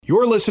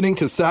You're listening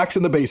to Sox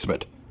in the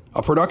Basement,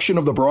 a production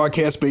of the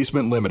Broadcast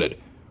Basement Limited,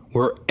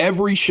 where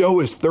every show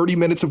is 30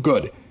 minutes of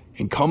good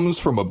and comes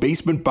from a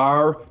basement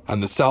bar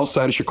on the south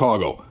side of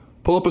Chicago.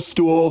 Pull up a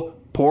stool,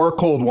 pour a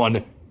cold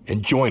one,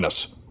 and join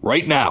us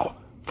right now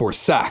for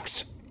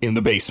Sox in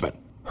the Basement.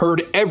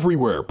 Heard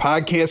everywhere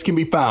podcasts can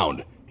be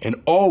found, and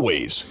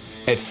always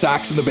at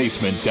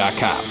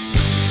soxinthebasement.com.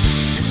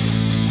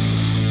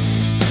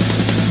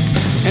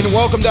 And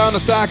welcome down to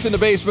Sox in the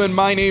Basement.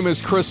 My name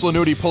is Chris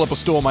Lanuti. Pull up a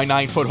stool, my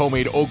 9-foot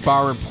homemade oak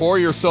bar, and pour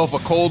yourself a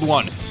cold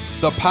one.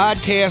 The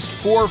podcast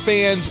for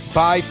fans,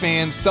 by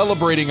fans,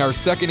 celebrating our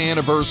second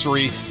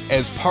anniversary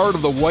as part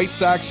of the White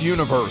Sox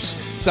universe.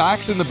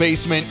 Sox in the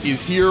Basement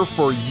is here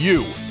for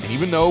you. And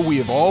even though we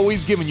have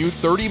always given you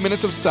 30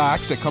 minutes of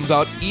Sox that comes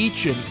out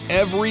each and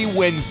every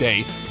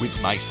Wednesday with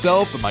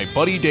myself and my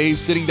buddy Dave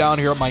sitting down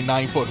here at my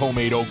 9-foot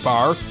homemade oak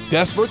bar,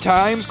 desperate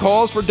times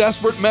calls for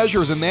desperate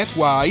measures, and that's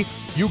why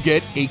you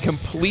get a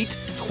complete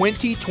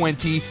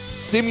 2020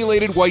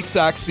 simulated White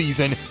Sox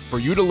season for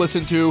you to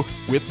listen to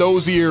with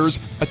those ears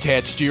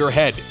attached to your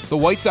head. The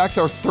White Sox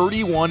are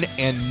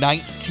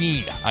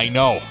 31-19. I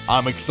know,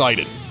 I'm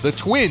excited. The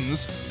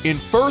Twins, in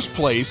first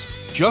place,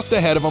 just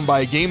ahead of them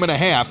by a game and a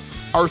half,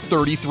 are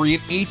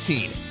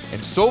 33-18.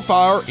 And so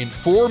far, in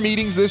 4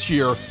 meetings this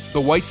year,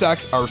 the White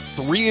Sox are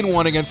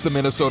 3-1 against the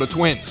Minnesota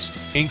Twins,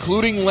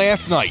 including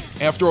last night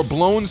after a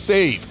blown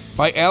save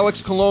by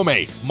Alex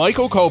Colome.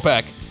 Michael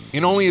Kopech,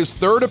 in only his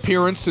third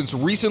appearance since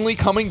recently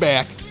coming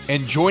back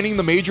and joining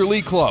the Major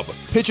League club,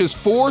 pitches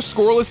 4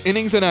 scoreless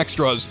innings and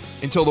extras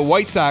until the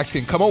White Sox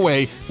can come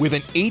away with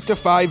an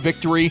 8-5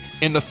 victory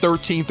in the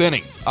 13th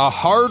inning. A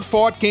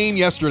hard-fought game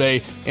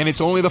yesterday, and it's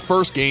only the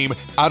first game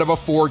out of a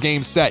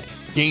 4-game set.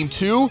 Game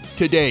 2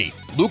 today.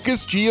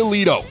 Lucas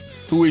Giolito,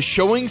 who is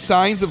showing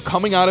signs of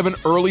coming out of an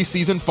early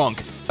season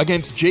funk,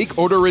 against Jake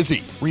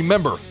Odorizzi.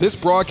 Remember, this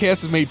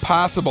broadcast is made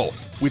possible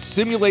with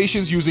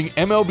simulations using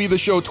MLB The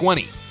Show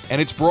 20. And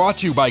it's brought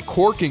to you by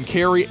Cork and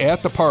Carry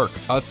at the Park,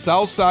 a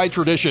Southside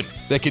tradition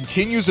that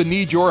continues to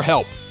need your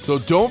help. So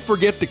don't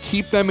forget to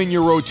keep them in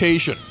your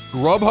rotation.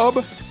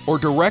 Grubhub or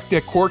direct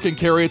at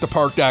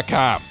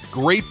corkandcarryatthepark.com.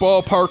 Great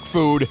ballpark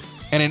food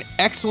and an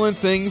excellent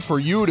thing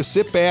for you to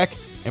sit back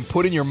and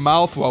put in your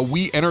mouth while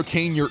we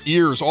entertain your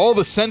ears. All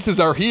the senses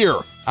are here.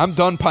 I'm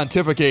done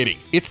pontificating.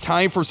 It's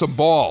time for some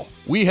ball.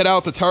 We head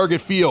out to Target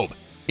Field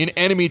in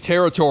enemy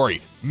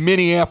territory,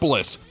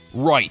 Minneapolis,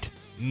 right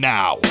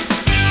now.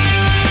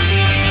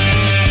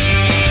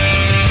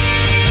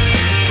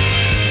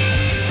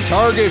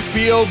 Target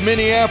Field,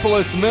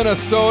 Minneapolis,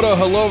 Minnesota.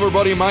 Hello,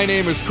 everybody. My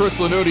name is Chris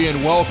Lanuti,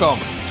 and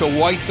welcome to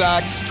White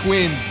Sox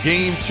Twins,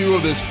 Game 2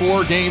 of this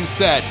 4-game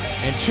set.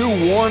 And 2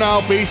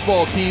 worn-out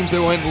baseball teams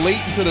that went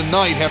late into the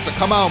night have to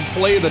come out and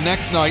play the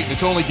next night, and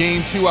it's only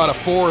Game 2 out of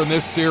 4 in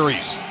this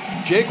series.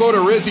 Jake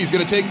Odorizzi is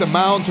going to take the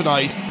mound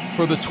tonight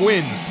for the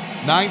Twins.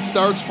 9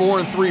 starts,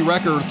 4-3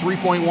 record,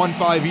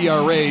 3.15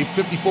 ERA,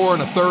 54 in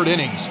the third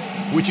innings,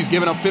 which he's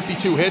given up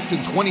 52 hits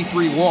and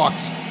 23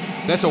 walks.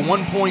 That's a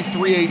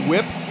 1.38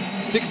 whip.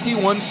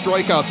 61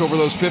 strikeouts over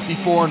those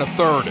 54 in a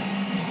third.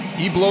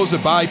 He blows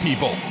it by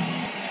people.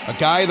 A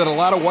guy that a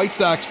lot of White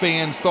Sox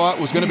fans thought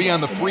was going to be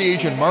on the free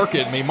agent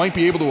market and they might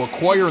be able to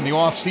acquire in the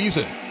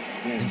offseason.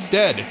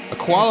 Instead, a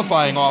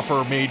qualifying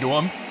offer made to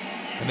him,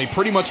 and they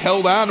pretty much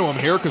held on to him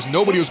here because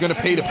nobody was going to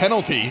pay the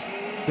penalty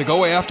to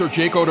go after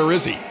Jake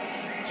Odorizzi.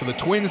 So the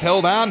Twins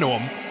held on to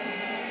him,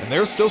 and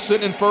they're still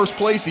sitting in first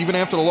place even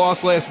after the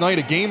loss last night,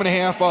 a game and a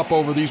half up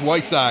over these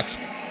White Sox.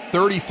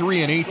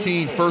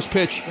 33-18, first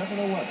pitch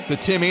to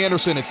Tim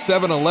Anderson at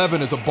 7-11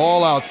 is a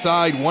ball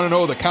outside,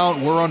 1-0 the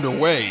count, we're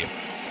underway.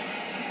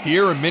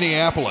 Here in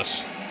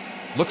Minneapolis,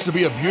 looks to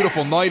be a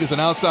beautiful night as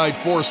an outside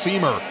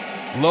four-seamer,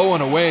 low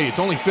and away. It's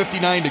only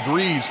 59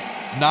 degrees.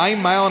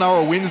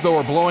 9-mile-an-hour winds, though,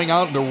 are blowing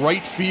out into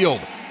right field.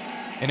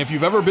 And if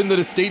you've ever been to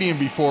the stadium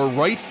before,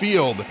 right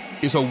field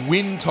is a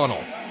wind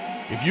tunnel.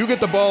 If you get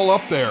the ball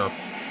up there,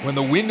 when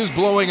the wind is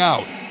blowing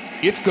out,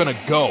 it's going to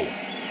go.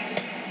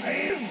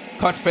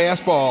 Cut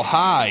fastball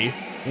high,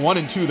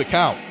 1-2 the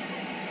count.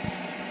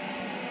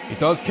 It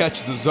does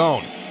catch the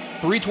zone.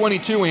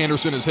 322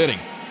 Anderson is hitting.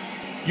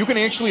 You can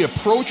actually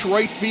approach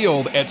right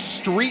field at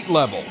street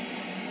level,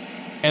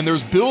 and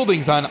there's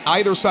buildings on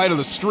either side of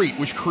the street,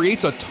 which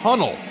creates a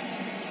tunnel.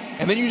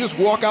 And then you just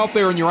walk out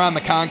there and you're on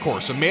the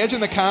concourse.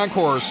 Imagine the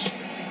concourse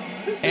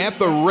at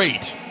the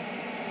rate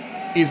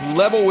is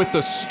level with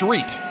the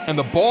street, and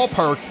the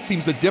ballpark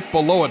seems to dip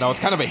below it. Now, it's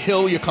kind of a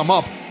hill you come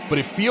up, but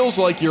it feels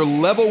like you're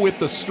level with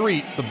the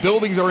street. The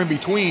buildings are in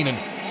between, and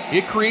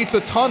it creates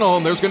a tunnel,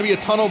 and there's going to be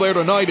a tunnel there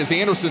tonight as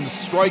Anderson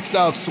strikes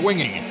out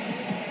swinging.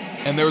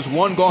 And there's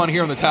one gone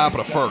here in the top of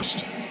the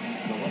first.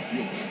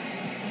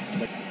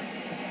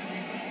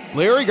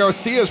 Larry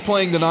Garcia is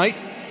playing tonight.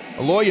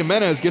 Eloy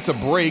Jimenez gets a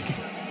break.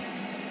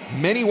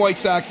 Many White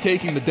Sox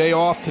taking the day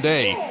off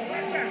today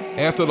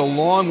after the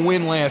long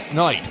win last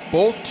night.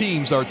 Both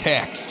teams are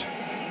taxed.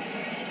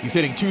 He's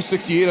hitting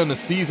 .268 on the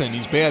season.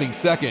 He's batting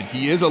second.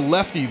 He is a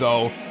lefty,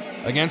 though,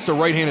 against a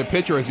right-handed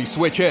pitcher as he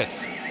switch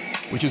hits,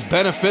 which is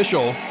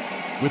beneficial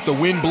with the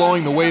wind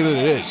blowing the way that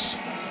it is.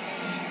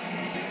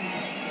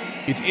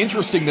 it's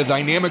interesting the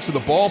dynamics of the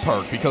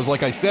ballpark because,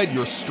 like I said,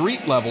 you're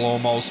street level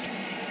almost.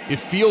 It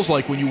feels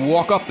like when you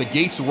walk up, the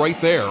gate's right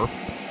there.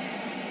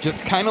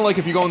 Just kind of like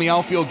if you go in the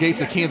outfield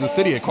gates at Kansas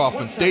City at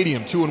Kauffman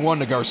Stadium, 2-1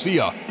 to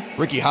Garcia.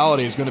 Ricky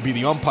Holiday is going to be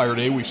the umpire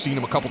today. We've seen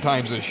him a couple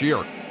times this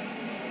year.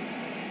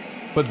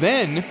 But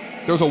then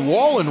there's a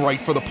wall in right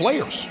for the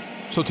players.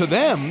 So to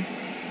them,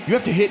 you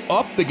have to hit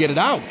up to get it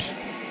out.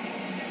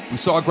 We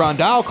saw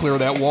Grandal clear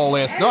that wall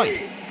last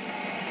night.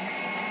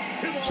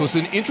 So it's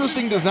an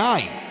interesting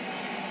design.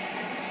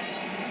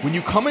 When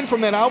you come in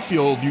from that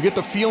outfield, you get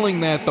the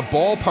feeling that the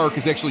ballpark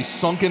is actually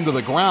sunk into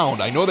the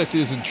ground. I know that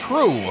isn't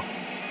true,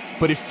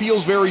 but it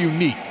feels very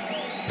unique.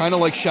 Kind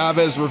of like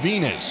Chavez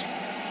Ravine is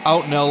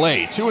out in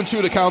L.A.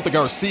 2-2 to count to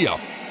Garcia.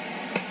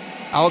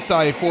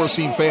 Outside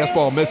four-seam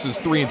fastball misses,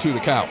 3-2 the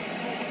count.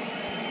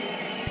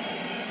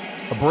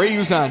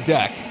 Abreu's on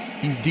deck.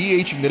 He's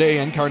DHing today.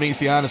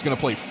 Encarnacion is going to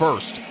play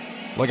first.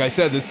 Like I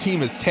said, this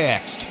team is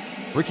taxed.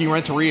 Ricky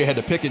Renteria had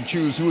to pick and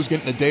choose who was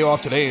getting a day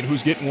off today and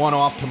who's getting one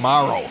off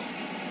tomorrow.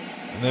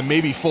 And then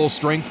maybe full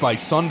strength by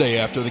Sunday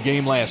after the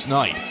game last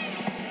night.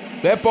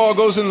 That ball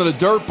goes into the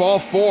dirt, ball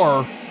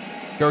 4.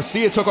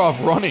 Garcia took off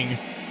running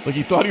like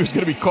he thought he was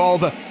going to be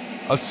called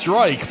a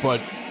strike, but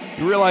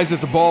he realized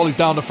it's a ball. He's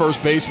down to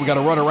first base. We got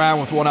to run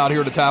around with one out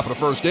here at the top of the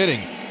first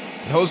inning.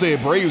 And Jose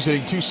Abreu's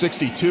hitting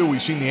 .262.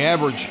 We've seen the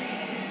average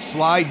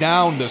slide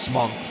down this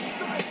month.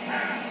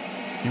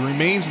 He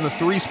remains in the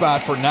 3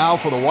 spot for now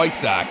for the White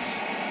Sox.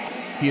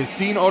 He has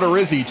seen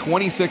Odorizzi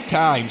 26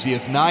 times. He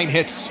has 9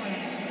 hits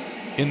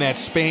in that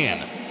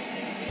span.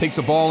 Takes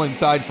the ball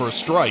inside for a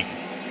strike.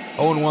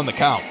 0-1 the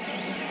count.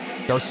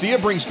 Garcia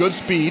brings good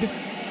speed.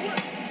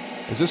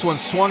 As this one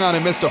swung on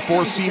and missed a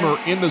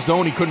four-seamer in the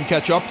zone he couldn't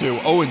catch up to.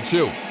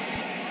 0-2.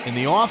 In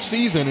the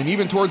offseason and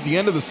even towards the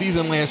end of the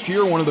season last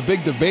year, one of the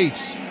big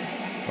debates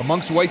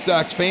amongst White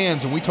Sox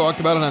fans, and we talked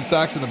about it on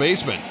Sox in the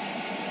Basement,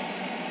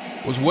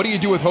 was what do you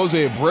do with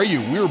Jose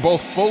Abreu? We were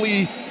both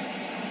fully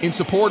in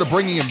support of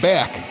bringing him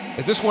back.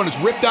 As this one is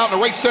ripped out in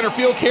the right center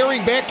field,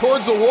 carrying back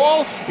towards the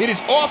wall. It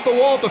is off the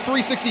wall at the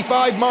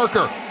 365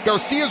 marker.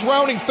 Garcia's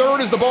rounding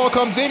third as the ball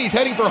comes in. He's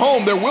heading for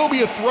home. There will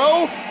be a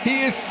throw.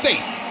 He is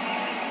safe.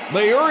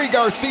 Leury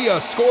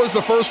Garcia scores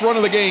the first run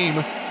of the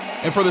game.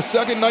 And for the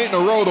second night in a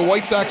row, the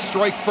White Sox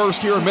strike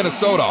first here in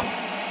Minnesota.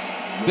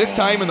 This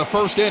time in the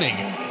first inning,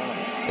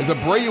 as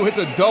Abreu hits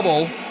a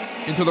double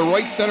into the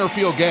right center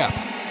field gap.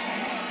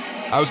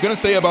 I was going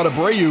to say about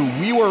Abreu,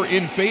 we were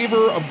in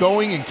favor of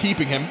going and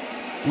keeping him.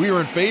 We were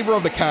in favor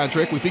of the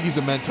contract. We think he's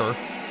a mentor.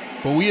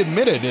 But we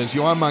admitted, as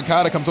Yoan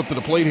Moncada comes up to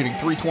the plate hitting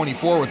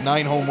 .324 with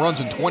 9 home runs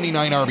and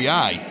 29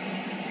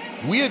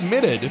 RBI, we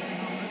admitted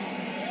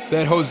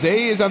that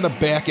Jose is on the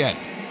back end.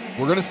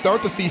 We're going to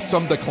start to see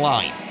some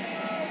decline.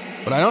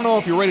 But I don't know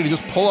if you're ready to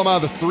just pull him out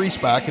of the 3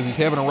 spot because he's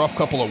having a rough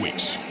couple of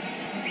weeks.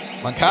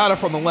 Moncada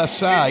from the left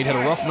side had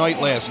a rough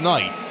night last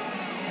night.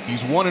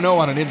 He's 1-0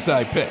 on an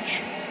inside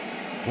pitch.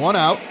 1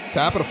 out,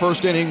 top of the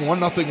first inning,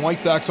 1-0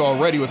 White Sox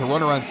already with a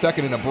runner on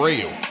second in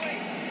Abreu.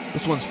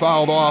 This one's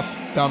fouled off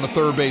down the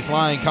third base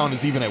line, count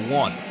is even at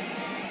 1.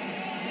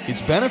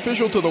 It's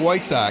beneficial to the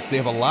White Sox. They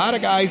have a lot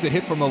of guys that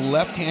hit from the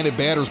left-handed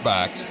batter's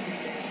box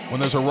when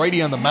there's a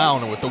righty on the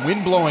mound, and with the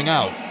wind blowing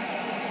out,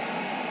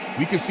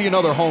 we could see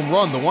another home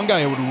run. The one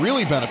guy who would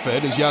really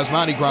benefit is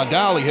Yasmani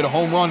Grandal. He hit a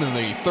home run in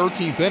the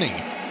 13th inning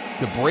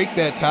to break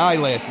that tie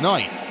last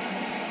night.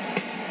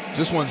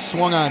 This one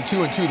swung on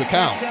 2-2 the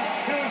count.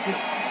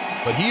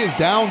 But he is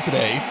down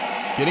today,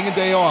 getting a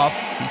day off.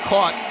 He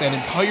caught that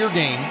entire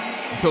game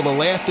until the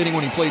last inning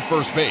when he played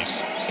first base.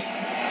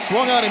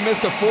 Swung on and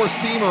missed a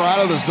four-seamer out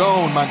of the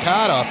zone.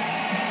 Moncada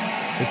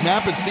has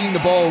not been seeing the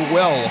ball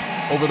well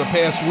over the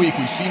past week.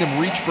 We've seen him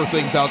reach for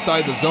things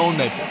outside the zone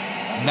that's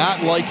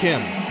not like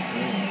him.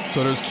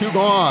 So there's 2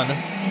 gone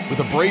with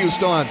Abreu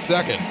still on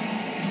second.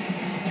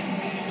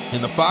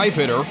 And the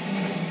 5-hitter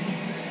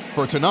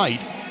for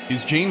tonight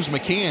is James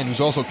McCann, who's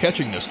also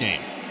catching this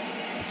game.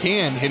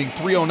 McCann hitting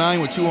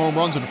 .309 with 2 home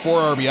runs and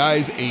 4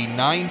 RBIs, a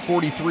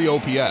 .943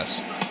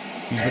 OPS.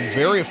 He's been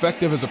very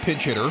effective as a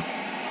pinch hitter.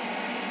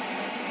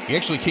 He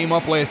actually came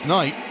up last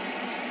night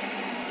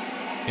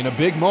in a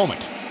big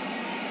moment.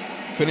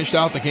 Finished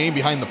out the game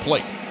behind the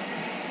plate.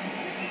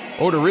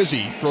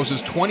 Odorizzi throws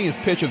his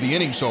 20th pitch of the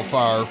inning so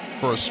far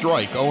for a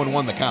strike,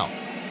 0-1 the count.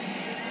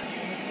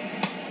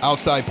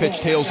 Outside pitch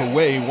tails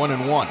away,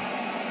 1-1.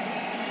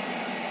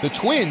 The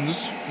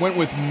Twins went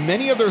with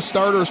many of their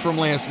starters from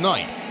last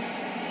night,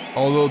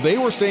 although they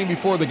were saying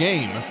before the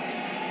game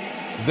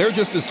they're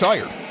just as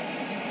tired.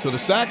 So the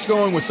Sox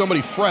going with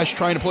somebody fresh,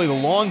 trying to play the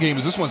long game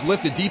as this one's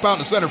lifted deep out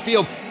into center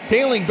field.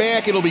 Tailing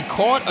back, it'll be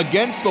caught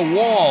against the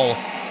wall.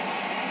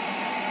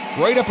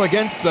 Right up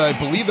against, I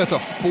believe that's a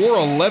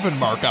 411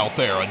 mark out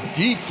there. A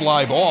deep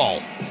fly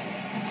ball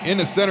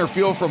into center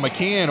field from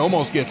McCann,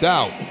 almost gets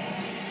out.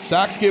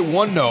 Sox get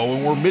 1-0,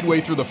 and we're midway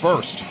through the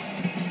first.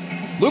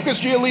 Lucas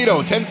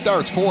Giolito, 10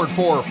 starts,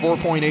 4-4,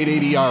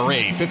 4.88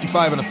 ERA,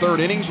 55 1/3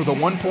 innings with a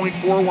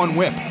 1.41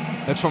 whip.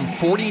 That's from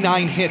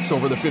 49 hits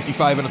over the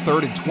 55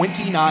 1/3 and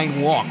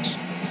 29 walks,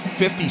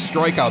 50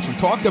 strikeouts. We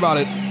talked about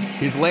it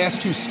his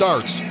last 2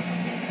 starts,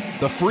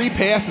 the free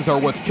passes are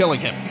what's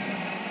killing him.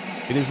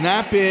 It has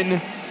not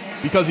been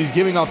because he's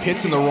giving up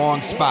hits in the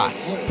wrong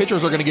spots.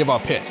 Pitchers are going to give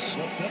up hits.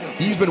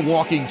 He's been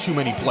walking too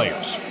many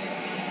players.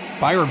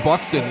 Byron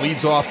Buxton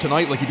leads off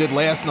tonight like he did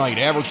last night,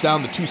 averaged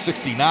down to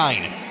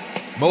 269.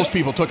 Most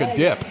people took a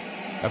dip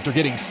after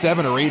getting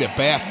 7 or 8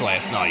 at-bats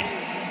last night.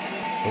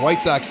 The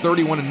White Sox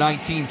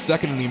 31-19,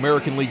 second in the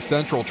American League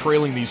Central,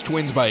 trailing these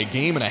Twins by a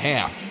game and a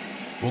half.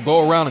 We'll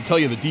go around and tell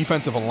you the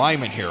defensive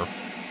alignment here,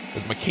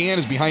 as McCann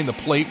is behind the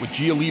plate with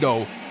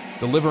Giolito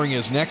delivering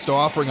his next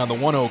offering on the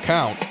 1-0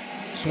 count.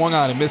 Swung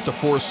on and missed a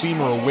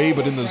 4-seamer away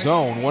but in the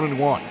zone,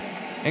 1-1.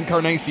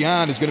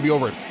 Encarnacion is going to be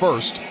over at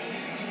first.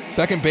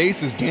 Second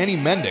base is Danny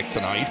Mendick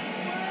tonight.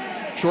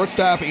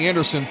 Shortstop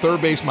Anderson,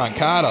 third base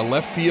Moncada,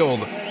 left field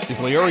is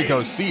Leury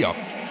Garcia.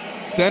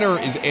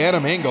 Center is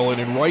Adam Engel,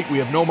 and in right we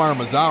have Nomar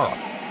Mazara.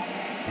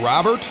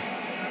 Robert,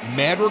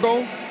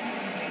 Madrigal,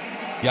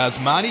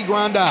 Yasmani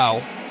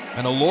Grandal,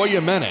 and Eloy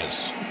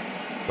Jimenez.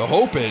 The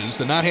hope is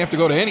to not have to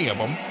go to any of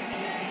them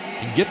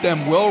and get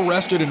them well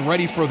rested and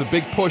ready for the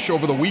big push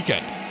over the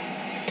weekend.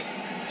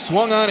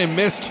 Swung on and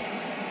missed,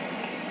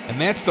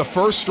 and that's the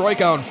first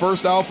strikeout and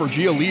first out for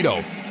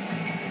Giolito,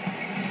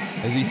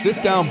 as he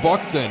sits down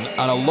Buxton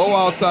on a low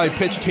outside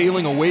pitch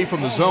tailing away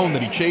from the zone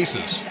that he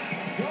chases.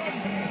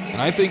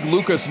 And I think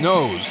Lucas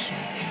knows,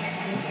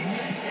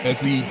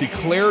 as the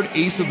declared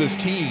ace of this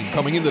team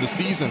coming into the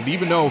season,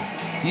 even though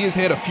he has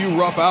had a few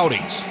rough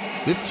outings,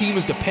 this team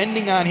is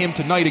depending on him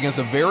tonight against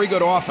a very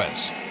good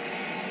offense,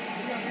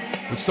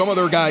 with some of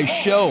their guys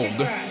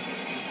shelved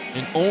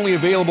and only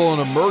available in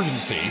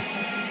emergency,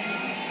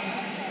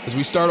 as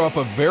we start off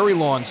a very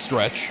long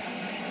stretch,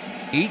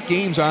 8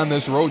 games on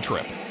this road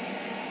trip,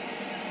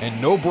 and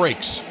no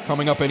breaks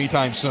coming up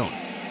anytime soon.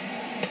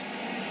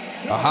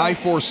 A high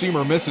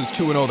 4-seamer misses,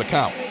 2-0 the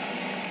count.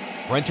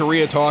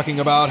 Renteria talking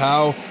about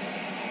how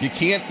you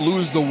can't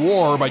lose the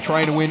war by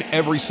trying to win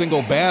every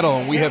single battle,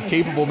 and we have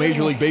capable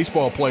Major League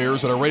Baseball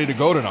players that are ready to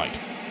go tonight.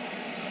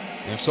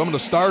 And if some of the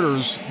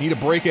starters need a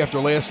break after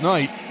last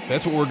night,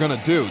 that's what we're going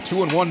to do.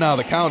 2-1 now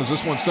the count as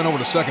this one sent over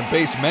to second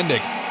base. Mendick,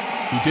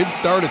 who did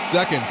start at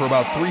second for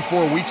about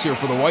 3-4 weeks here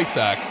for the White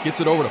Sox, gets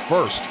it over to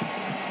first.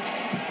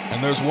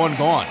 And there's one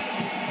gone.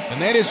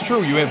 And that is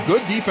true. You have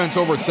good defense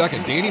over at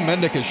second. Danny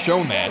Mendick has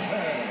shown that.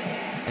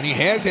 And he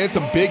has had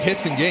some big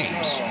hits in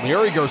games.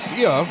 Leury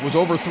Garcia was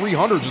over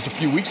 300 just a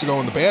few weeks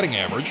ago in the batting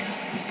average.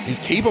 He's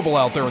capable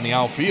out there in the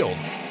outfield.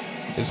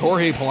 As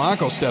Jorge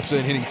Polanco steps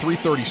in, hitting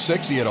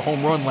 .336, he had a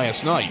home run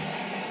last night.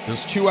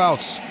 There's 2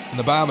 outs in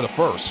the bottom of the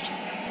first.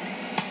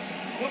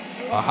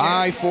 A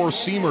high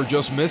 4-seamer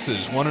just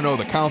misses. 1-0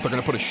 the count. They're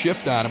going to put a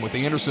shift on him with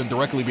Anderson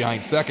directly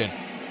behind second.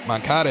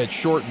 Moncada at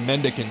short,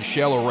 Mendick in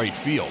shallow right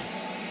field.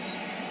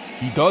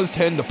 He does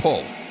tend to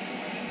pull.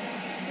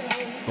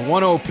 The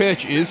 1-0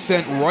 pitch is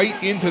sent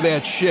right into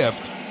that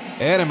shift.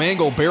 Adam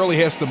Engel barely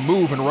has to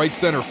move in right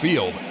center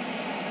field.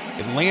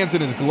 It lands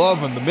in his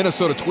glove, and the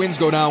Minnesota Twins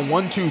go down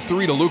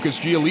 1-2-3 to Lucas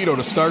Giolito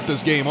to start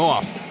this game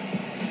off.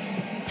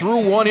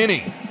 Through 1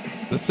 inning,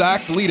 the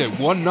Sox lead it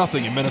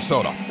 1-0 in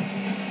Minnesota.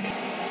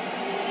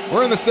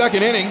 We're in the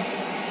second inning.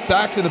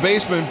 Sox in the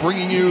basement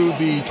bringing you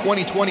the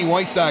 2020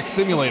 White Sox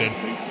Simulated.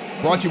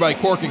 Brought to you by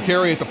Cork and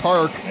Kerry at the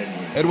Park.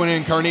 Edwin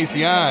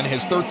Encarnacion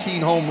has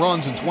 13 home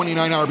runs and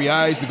 29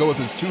 RBIs to go with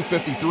his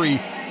 .253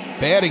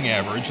 batting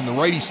average, and the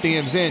righty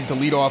stands in to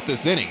lead off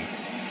this inning.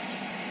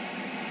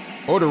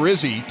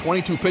 Odorizzi,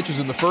 22 pitches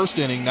in the first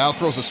inning, now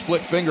throws a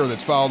split finger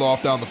that's fouled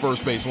off down the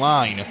first base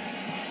line.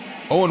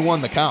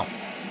 0-1 the count.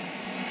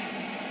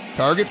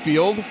 Target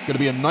Field, going to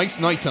be a nice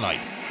night tonight.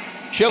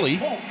 Chilly,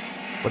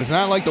 but it's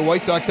not like the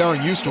White Sox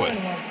aren't used to it.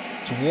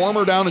 It's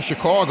warmer down in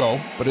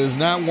Chicago, but it is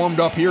not warmed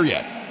up here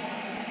yet.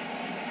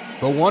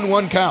 The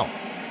 1-1 count.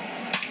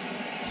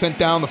 Sent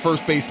down the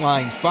first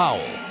baseline foul.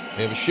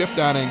 They have a shift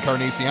on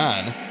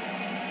Encarnacion.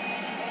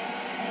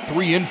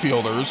 3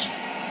 infielders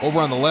over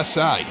on the left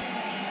side.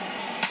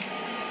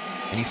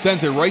 And he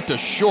sends it right to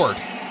short.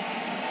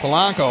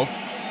 Polanco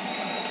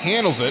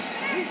handles it,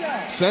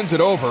 sends it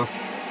over.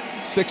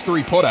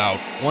 6-3 putout.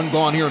 1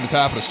 gone here in the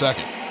top of the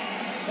second.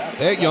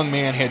 That young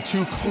man had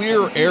 2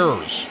 clear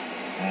errors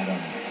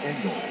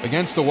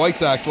against the White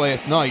Sox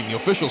last night. And the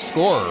official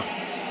scorer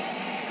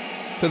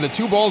said the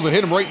 2 balls that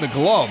hit him right in the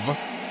glove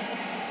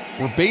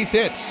were base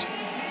hits.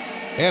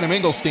 Adam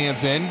Engel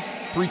stands in,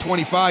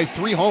 .325,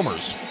 3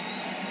 homers.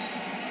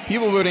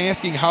 People have been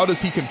asking, how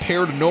does he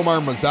compare to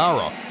Nomar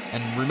Mazara?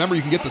 And remember,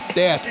 you can get the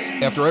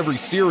stats after every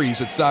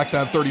series at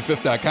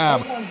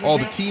SoxOn35th.com, all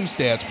the team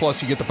stats,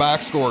 plus you get the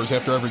box scores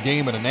after every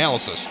game and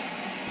analysis.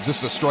 This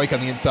is a strike on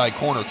the inside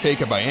corner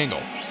taken by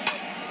Engel.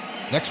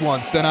 Next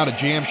one, sent out a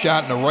jam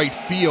shot in the right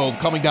field,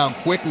 coming down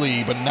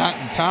quickly, but not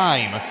in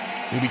time.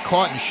 He'll be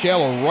caught in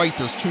shallow right.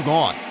 There's 2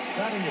 gone.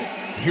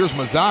 And here's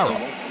Mazara.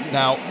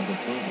 Now,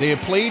 they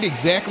have played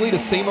exactly the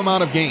same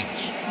amount of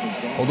games,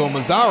 although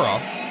Mazara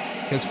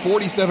has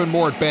 47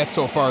 more at-bats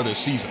so far this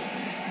season.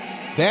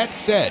 That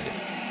said,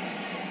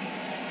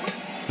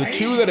 the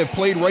 2 that have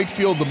played right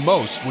field the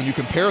most, when you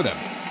compare them,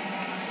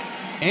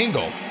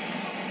 Engel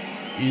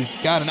He's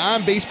got an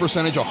on-base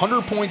percentage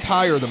 100 points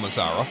higher than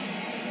Mazara,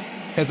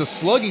 has a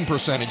slugging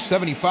percentage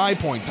 75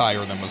 points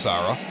higher than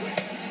Mazara,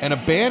 and a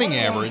batting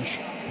average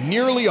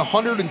nearly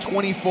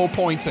 120 full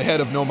points ahead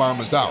of Nomar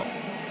Mazara.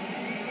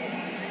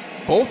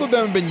 Both of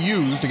them have been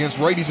used against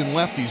righties and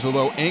lefties,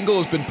 although Engel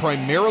has been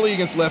primarily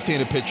against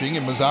left-handed pitching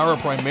and Mazara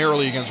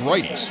primarily against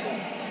righties.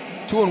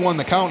 2-1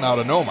 the count now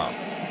to Nomar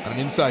on an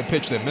inside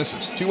pitch that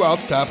misses. 2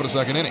 outs, top of the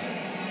second inning.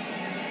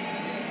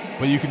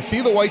 But you can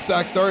see the White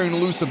Sox starting to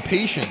lose some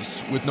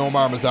patience with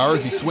Nomar Mazara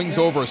as he swings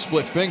over a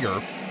split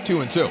finger,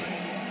 2-2.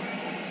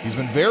 He's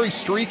been very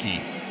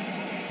streaky,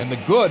 and the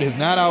good has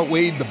not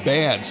outweighed the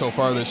bad so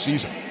far this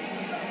season.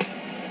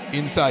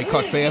 Inside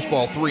cut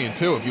fastball,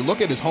 3-2. If you look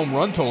at his home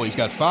run total, he's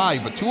got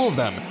 5, but 2 of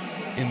them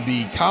in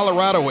the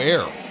Colorado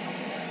air.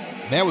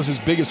 And that was his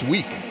biggest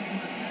week.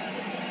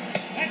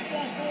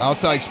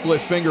 Outside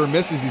split finger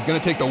misses. He's going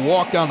to take the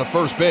walk down to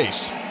first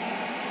base.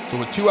 So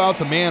with 2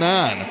 outs, a man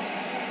on,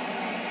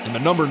 and the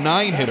number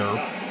 9 hitter,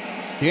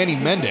 Danny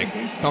Mendick,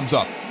 comes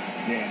up.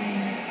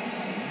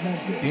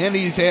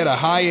 Danny's had a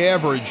high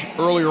average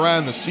earlier on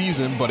in the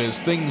season, but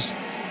as things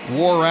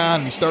wore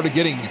on, he started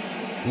getting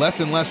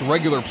less and less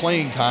regular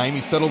playing time.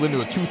 He settled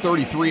into a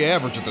 .233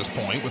 average at this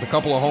point with a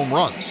couple of home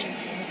runs.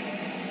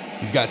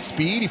 He's got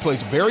speed. He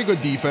plays very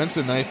good defense,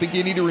 and I think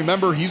you need to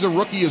remember he's a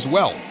rookie as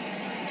well.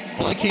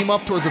 Only came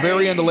up towards the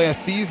very end of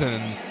last season,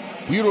 and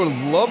we would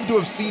have loved to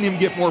have seen him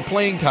get more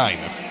playing time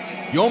if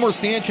Yolmer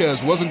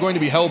Sanchez wasn't going to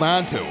be held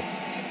on to.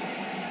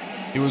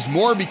 It was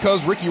more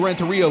because Ricky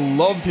Renteria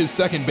loved his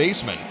second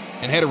baseman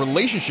and had a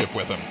relationship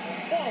with him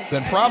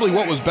than probably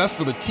what was best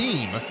for the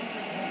team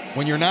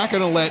when you're not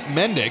going to let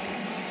Mendick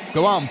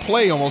go out and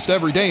play almost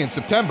every day in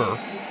September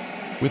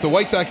with the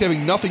White Sox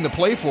having nothing to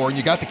play for, and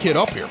you got the kid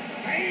up here.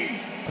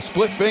 A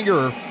split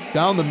finger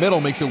down the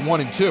middle makes it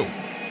 1-2.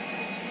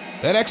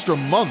 That extra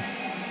month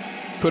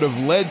could have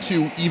led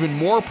to even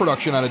more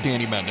production out of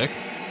Danny Mendick,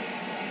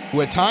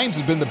 who at times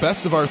has been the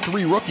best of our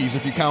 3 rookies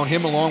if you count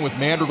him along with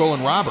Madrigal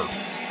and Robert.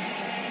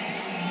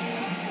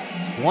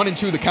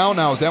 1-2 the count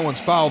now as that one's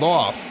fouled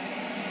off.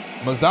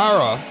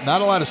 Mazara,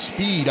 not a lot of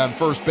speed on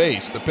first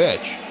base, the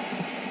pitch.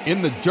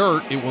 In the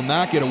dirt, it will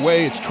not get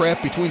away. It's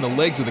trapped between the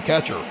legs of the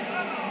catcher.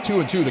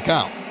 2-2 the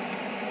count.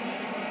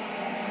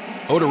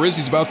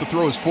 Odorizzi's about to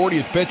throw his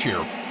 40th pitch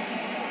here.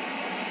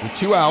 With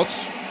 2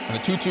 outs and a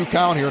 2-2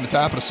 count here in the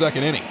top of the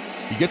second inning.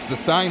 He gets the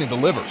sign and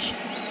delivers.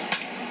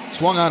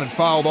 Swung on and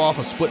fouled off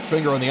a split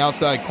finger on the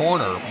outside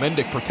corner.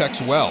 Mendick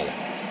protects well.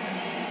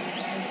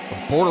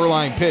 A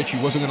borderline pitch, he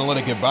wasn't going to let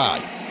it get by.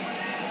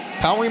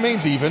 Count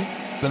remains even.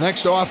 The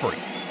next offering.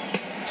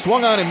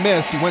 Swung on and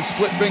missed. He went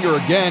split finger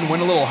again,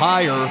 went a little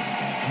higher.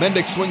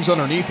 Mendick swings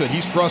underneath it.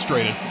 He's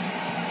frustrated.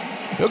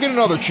 He'll get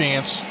another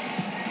chance.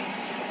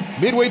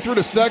 Midway through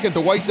the second,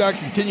 the White Sox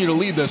continue to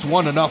lead this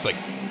 1-0.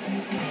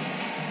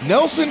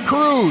 Nelson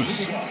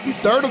Cruz. He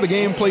started the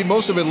game, played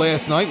most of it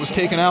last night, was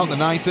taken out in the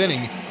 9th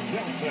inning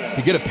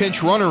to get a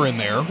pinch runner in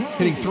there,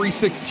 hitting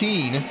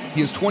 .316.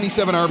 He has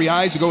 27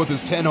 RBIs to go with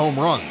his 10 home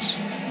runs.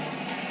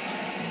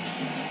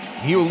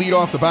 He will lead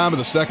off the bottom of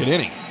the second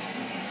inning.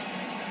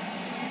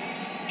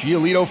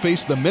 Giolito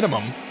faced the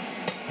minimum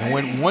and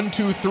went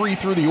 1-2-3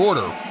 through the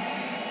order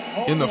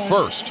in the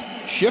first.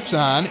 Shifts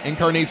on,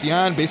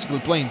 Encarnacion basically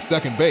playing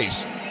second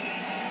base.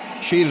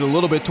 Shaded a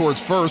little bit towards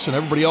first, and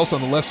everybody else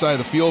on the left side of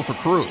the field for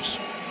Cruz.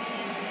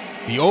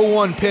 The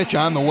 0-1 pitch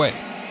on the way.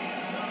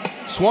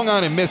 Swung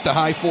on and missed a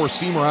high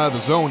four-seamer out of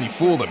the zone. He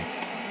fooled him.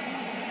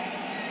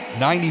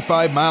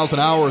 95 miles an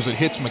hour as it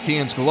hits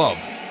McCann's glove.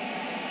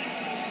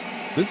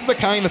 This is the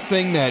kind of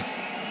thing that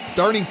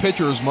starting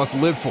pitchers must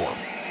live for.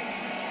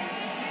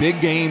 Big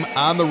game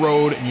on the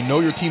road, and you know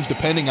your team's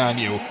depending on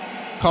you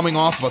coming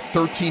off of a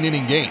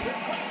 13-inning game.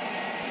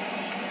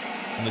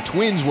 And the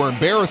Twins were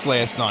embarrassed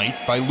last night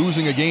by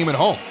losing a game at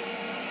home.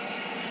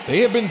 They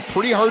have been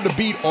pretty hard to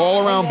beat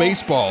all around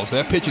baseballs.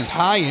 That pitch is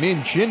high and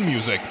in chin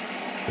music.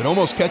 It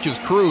almost catches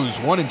Cruz.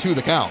 1-2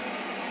 the count.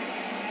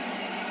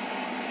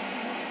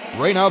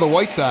 Right now the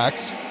White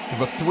Sox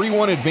have a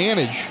 3-1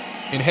 advantage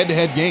in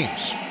head-to-head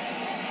games.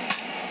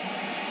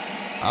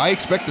 I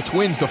expect the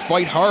Twins to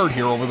fight hard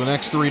here over the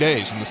next 3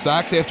 days, and the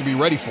Sox have to be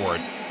ready for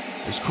it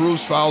as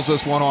Cruz fouls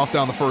this one off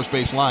down the first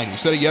base line. We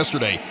said it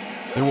yesterday.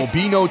 There will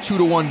be no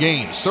 2-1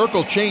 games.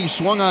 Circle change,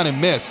 swung on and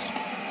missed.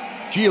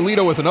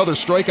 Giolito with another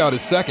strikeout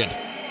is second.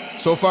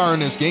 So far in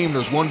this game,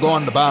 there's one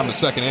gone in the bottom of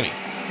the second inning.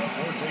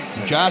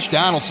 And Josh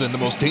Donaldson, the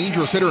most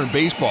dangerous hitter in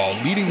baseball,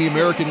 leading the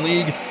American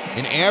League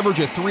in average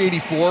at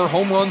 .384,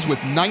 home runs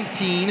with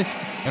 19,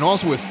 and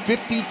also with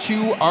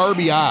 52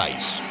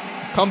 RBIs.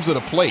 Comes to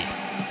the plate.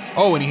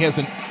 Oh, and he has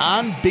an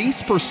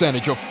on-base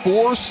percentage of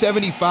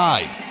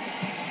 .475.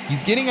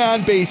 He's getting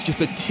on base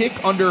just a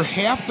tick under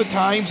half the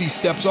times he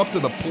steps up to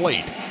the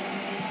plate.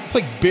 It's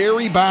like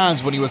Barry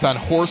Bonds when he was on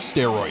horse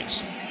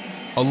steroids.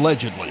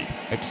 Allegedly.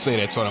 I have to say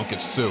that so I don't get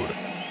sued.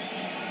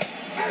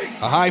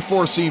 A high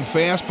four-seam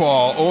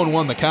fastball,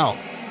 0-1 the count.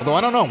 Although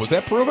I don't know, was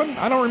that proven?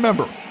 I don't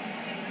remember.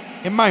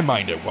 In my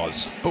mind it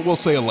was, but we'll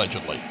say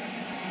allegedly.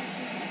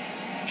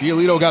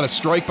 Giolito got a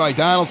strike by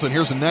Donaldson.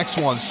 Here's the next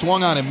one.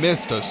 Swung on and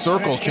missed a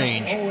circle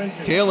change,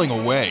 tailing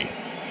away.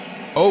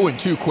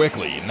 0-2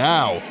 quickly.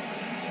 Now,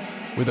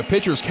 with a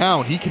pitcher's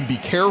count, he can be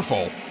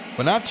careful,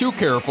 but not too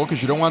careful because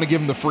you don't want to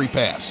give him the free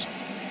pass.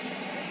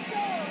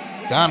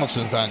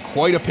 Donaldson's on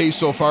quite a pace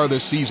so far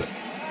this season.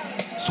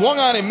 Swung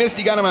on and missed.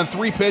 He got him on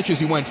 3 pitches.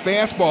 He went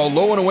fastball,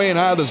 low and away and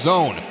out of the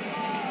zone.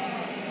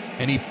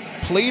 And he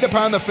played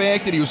upon the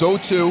fact that he was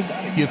 0-2.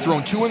 He had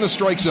thrown 2 in the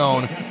strike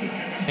zone,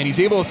 and he's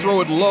able to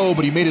throw it low,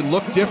 but he made it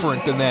look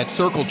different than that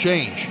circle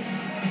change.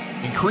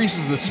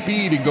 Increases the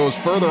speed and goes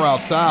further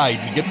outside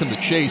and gets him to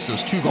chase.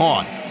 There's 2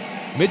 gone.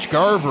 Mitch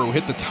Garver, who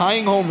hit the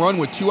tying home run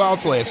with 2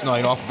 outs last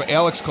night off of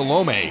Alex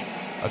Colome,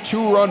 a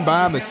 2-run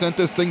bomb that sent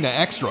this thing to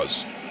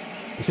extras.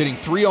 He's hitting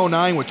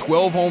 .309 with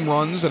 12 home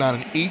runs and on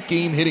an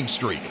 8-game hitting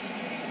streak.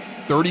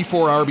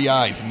 34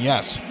 RBIs, and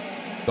yes,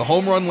 the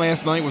home run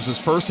last night was his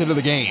first hit of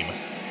the game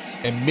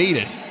and made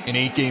it an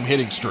 8-game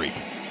hitting streak.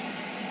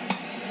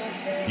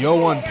 The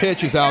 0-1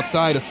 pitch is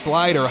outside, a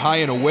slider high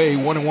and away,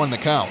 1-1 the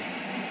count.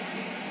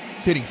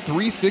 He's hitting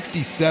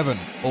 .367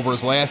 over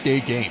his last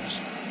 8 games.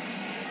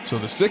 So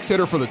the 6th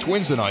hitter for the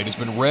Twins tonight has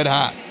been red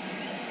hot.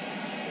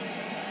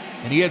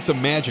 And he had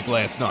some magic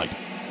last night.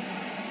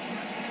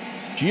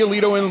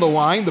 Giolito into the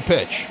line, the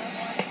pitch.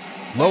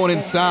 Low and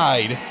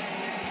inside,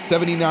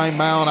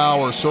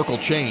 79-mile-an-hour circle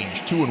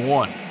change,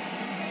 2-1.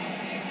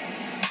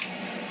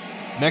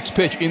 Next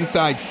pitch,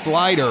 inside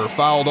slider,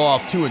 fouled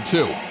off,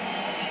 2-2.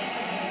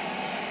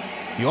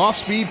 The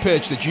off-speed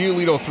pitch that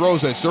Giolito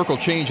throws at circle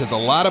change has a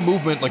lot of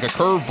movement like a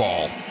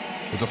curveball.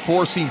 As a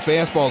 4-seam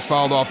fastball is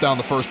fouled off down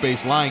the first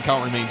base line,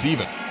 count remains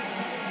even.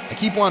 I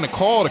keep wanting to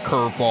call it a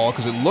curveball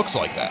because it looks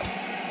like that.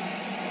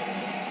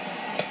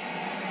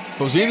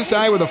 Goes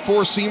inside with a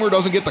 4-seamer,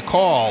 doesn't get the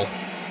call.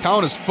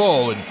 Count is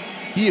full, and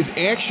he is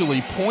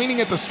actually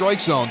pointing at the strike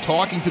zone,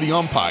 talking to the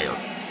umpire.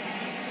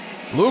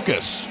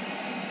 Lucas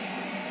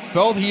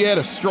felt he had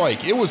a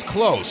strike. It was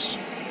close.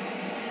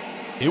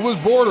 It was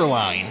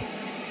borderline,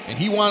 and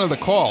he wanted the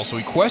call, so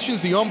he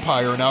questions the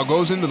umpire and now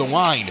goes into the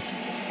wind.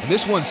 And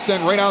this one's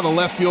sent right out of the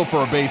left field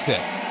for a base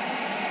hit.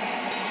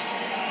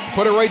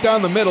 Put it right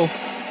down the middle.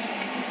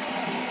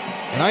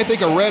 And I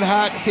think a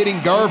red-hot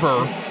hitting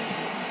Garver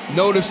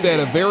noticed that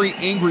a very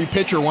angry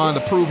pitcher wanted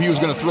to prove he was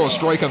going to throw a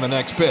strike on the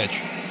next pitch.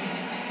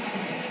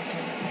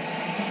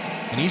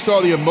 And he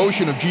saw the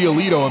emotion of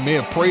Giolito and may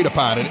have preyed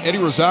upon it. Eddie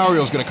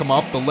Rosario is going to come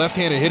up. The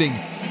left-handed hitting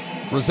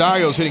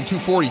Rosario's hitting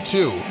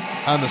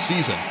 .242 on the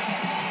season.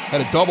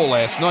 Had a double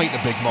last night in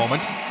a big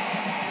moment.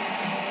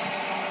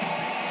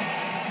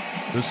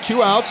 There's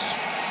 2 outs.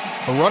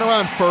 A runner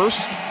on first.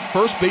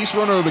 First base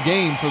runner of the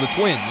game for the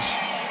Twins.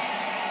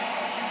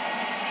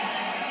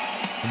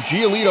 And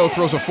Giolito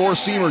throws a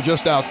 4-seamer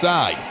just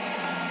outside.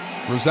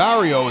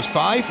 Rosario is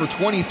 5 for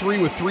 23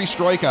 with 3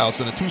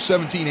 strikeouts and a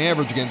 .217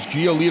 average against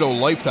Giolito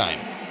lifetime.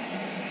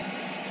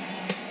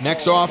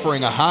 Next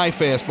offering, a high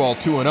fastball,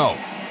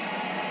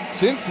 2-0.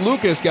 Since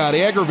Lucas got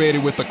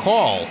aggravated with the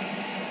call,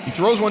 he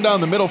throws one down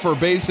the middle for a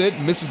base hit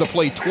and misses the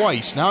plate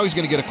twice. Now he's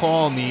going to get a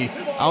call in the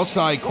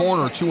outside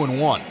corner,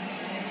 2-1.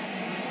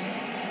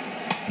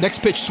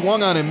 Next pitch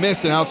swung on and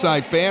missed, an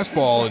outside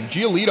fastball, and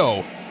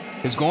Giolito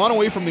has gone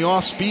away from the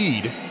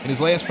off-speed in his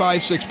last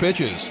 5-6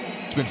 pitches.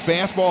 It's been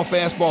fastball,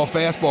 fastball,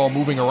 fastball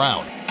moving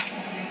around.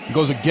 He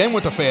goes again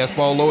with the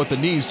fastball low at the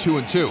knees,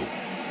 2-2.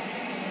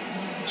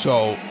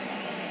 So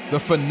the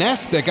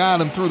finesse that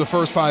got him through the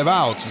first 5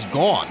 outs is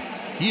gone.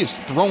 He is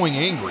throwing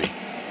angry.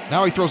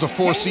 Now he throws a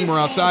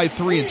 4-seamer outside,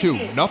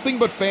 3-2. Nothing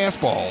but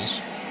fastballs.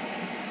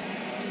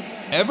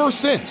 Ever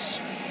since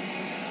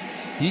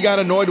he got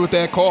annoyed with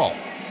that call.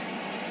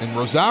 And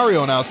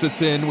Rosario now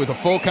sits in with a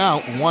full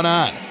count, 1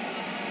 on.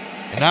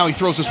 And now he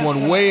throws this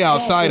one way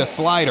outside, a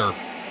slider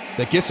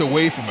that gets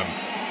away from him.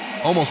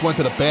 Almost went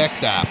to the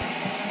backstop.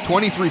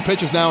 23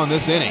 pitches now in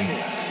this inning.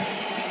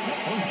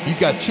 He's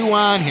got 2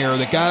 on here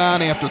that got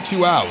on after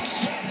 2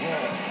 outs.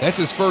 That's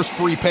his first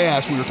free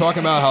pass. We were talking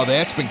about how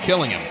that's been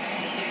killing him.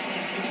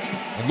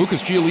 And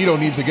Lucas Giolito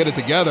needs to get it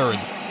together, and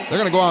they're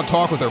going to go out and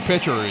talk with their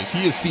pitcher as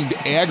he has seemed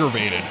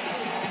aggravated.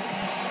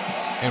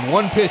 And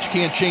 1 pitch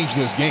can't change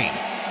this game.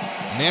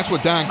 And that's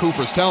what Don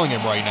Cooper's telling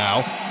him right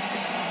now.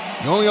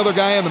 The only other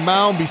guy on the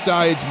mound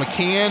besides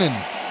McCann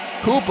and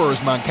Cooper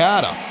is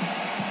Moncada.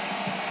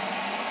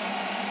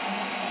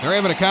 They're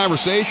having a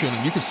conversation,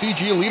 and you can see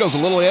Giolito's a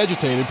little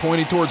agitated,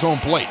 pointing towards home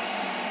plate.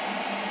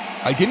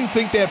 I didn't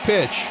think that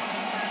pitch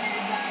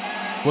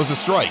was a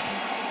strike.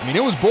 I mean,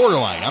 it was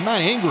borderline. I'm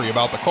not angry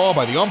about the call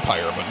by the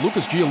umpire, but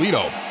Lucas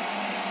Giolito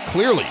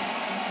clearly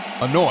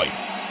annoyed.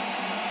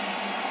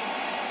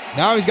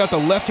 Now he's got the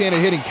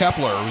left-handed hitting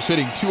Kepler, who's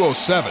hitting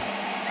 .207.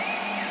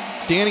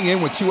 Standing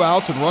in with 2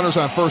 outs and runners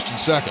on first and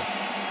second.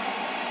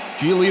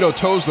 Giolito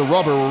toes the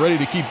rubber. We're ready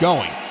to keep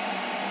going.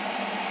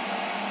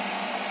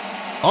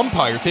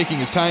 Umpire taking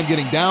his time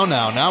getting down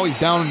now. Now he's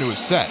down into his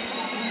set.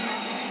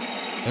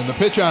 And the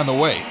pitch on the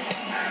way.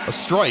 A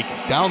strike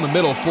down the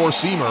middle,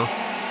 4-seamer.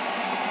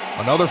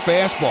 Another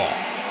fastball.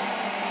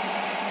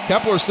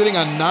 Kepler sitting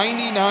on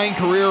 99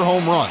 career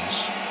home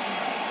runs.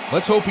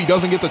 Let's hope he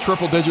doesn't get the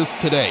triple digits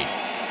today.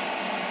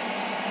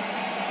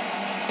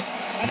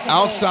 An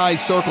outside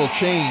circle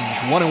change,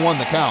 1-1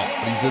 the count.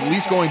 But he's at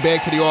least going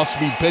back to the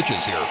off-speed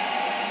pitches here.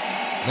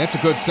 And that's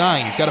a good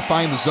sign. He's got to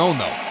find the zone,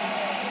 though.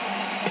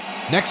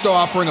 Next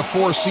offering, a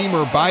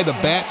four-seamer by the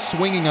bat,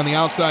 swinging on the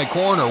outside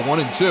corner,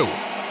 1-2.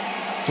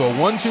 So a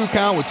 1-2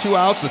 count with 2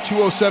 outs, the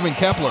 207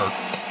 Kepler.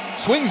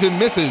 Swings and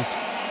misses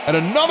at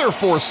another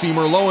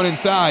four-seamer low and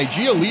inside,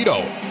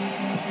 Giolito.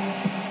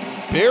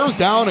 Bears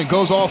down and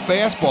goes all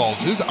fastballs.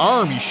 His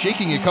arm, he's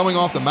shaking it coming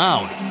off the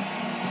mound.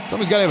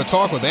 Somebody's got to have a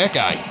talk with that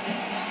guy.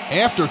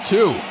 After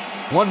 2,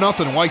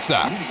 1-0 White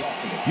Sox.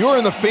 You're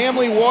in the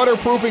Family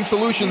Waterproofing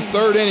Solutions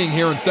third inning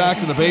here in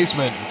Sox in the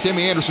Basement. Tim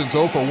Anderson's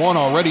 0 for 1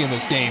 already in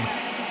this game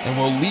and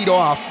will lead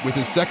off with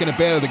his second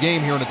at-bat of the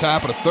game here in the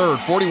top of the third.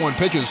 41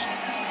 pitches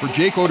for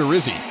Jake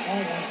Odorizzi.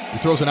 He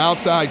throws an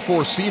outside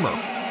four-seamer.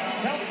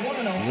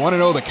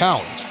 1-0 the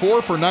count. It's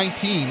 4 for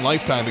 19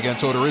 lifetime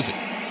against Odorizzi.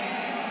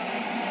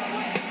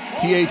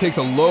 TA takes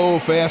a low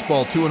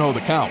fastball, 2-0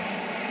 the count.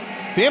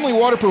 Family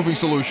Waterproofing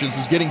Solutions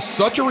is getting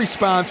such a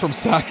response from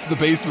Sox in the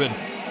Basement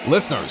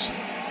listeners.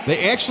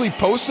 They actually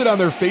posted on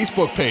their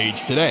Facebook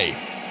page today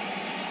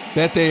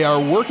that they are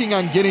working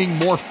on getting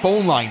more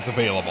phone lines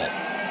available.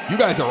 You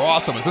guys are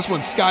awesome. As this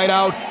one skied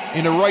out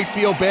into right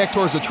field back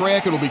towards the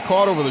track, it'll be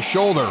caught over the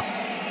shoulder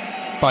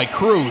by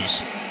Cruz.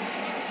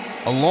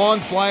 A long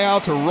fly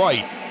out to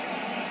right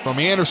from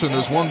Anderson.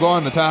 There's one gone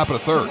in the top of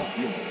the third.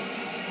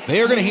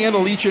 They are going to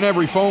handle each and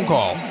every phone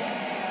call.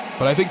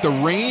 But I think the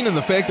rain and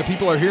the fact that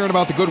people are hearing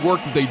about the good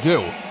work that they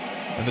do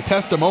and the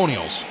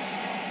testimonials,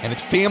 and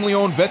it's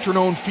family-owned,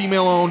 veteran-owned,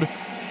 female-owned,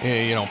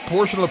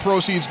 portion of the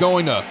proceeds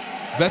going to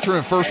veteran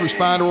and first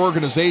responder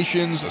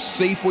organizations, a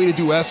safe way to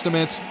do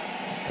estimates.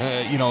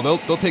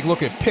 They'll take a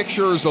look at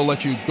pictures. They'll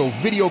let you go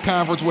video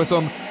conference with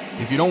them.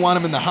 If you don't want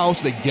them in the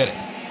house, they get it.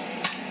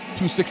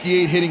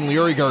 268 hitting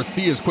Leury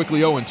Garcia is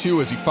quickly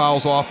 0-2 as he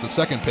fouls off the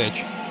second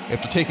pitch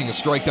after taking a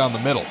strike down the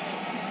middle.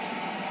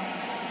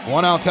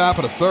 1 out top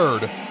of the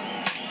third.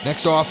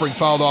 Next offering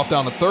fouled off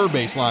down the third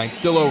base line,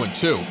 still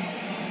 0-2.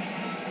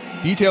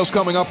 Details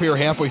coming up here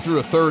halfway through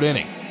the third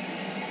inning.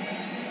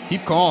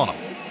 Keep calling them.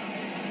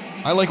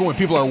 I like it when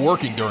people are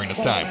working during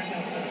this time.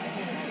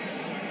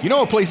 You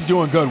know a place is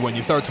doing good when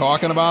you start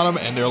talking about them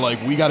and they're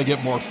like, we got to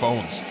get more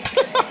phones.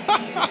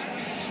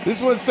 This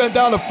one's sent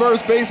down to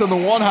first base on the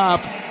one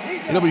hop.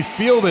 It'll be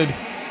fielded.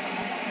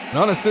 An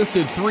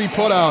unassisted 3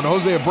 put out.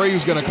 Jose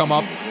Abreu's going to come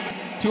up.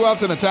 2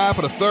 outs in the top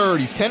of the third.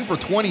 He's 10 for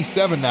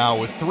 27 now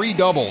with 3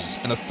 doubles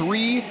and a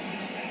 .310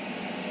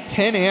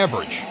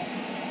 average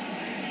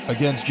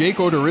against Jake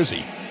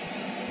Odorizzi.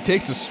 He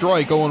takes a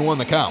strike, 0-1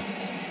 the count.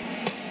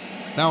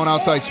 Now an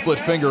outside split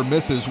finger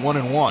misses,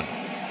 1-1.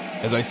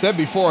 As I said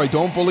before, I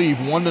don't believe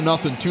 1-0,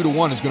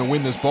 2-1 is going to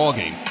win this ball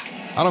game.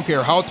 I don't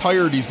care how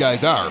tired these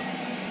guys are.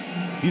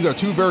 These are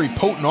 2 very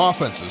potent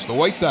offenses. The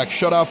White Sox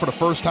shut out for the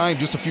first time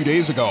just a few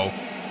days ago,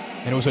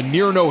 and it was a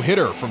near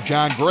no-hitter from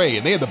John Gray,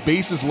 and they had the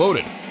bases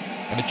loaded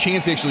and a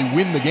chance to actually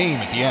win the game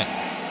at the end.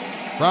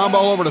 Ground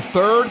ball over to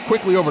third,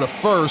 quickly over to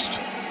first.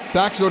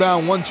 Sox go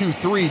down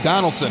 1-2-3.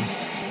 Donaldson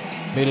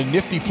made a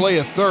nifty play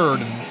at third,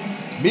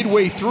 and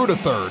midway through to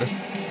third,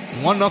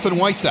 1-0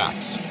 White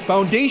Sox.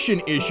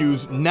 Foundation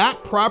issues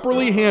not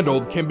properly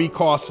handled can be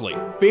costly.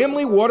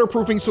 Family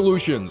Waterproofing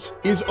Solutions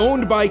is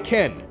owned by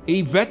Ken,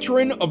 a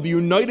veteran of the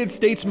United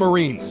States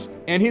Marines,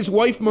 and his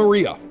wife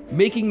Maria,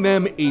 making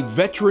them a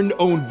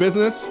veteran-owned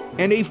business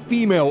and a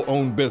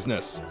female-owned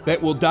business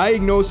that will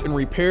diagnose and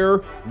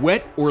repair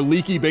wet or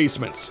leaky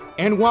basements.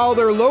 And while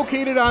they're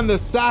located on the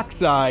Sox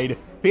side,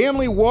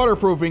 Family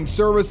Waterproofing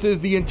services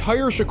the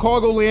entire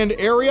Chicagoland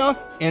area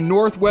and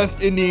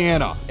Northwest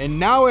Indiana. And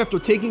now, after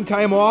taking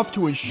time off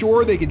to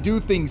ensure they can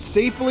do things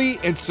safely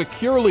and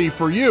securely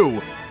for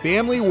you,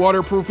 Family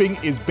Waterproofing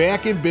is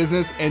back in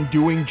business and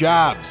doing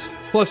jobs.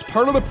 Plus,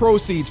 part of the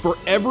proceeds for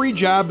every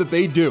job that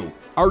they do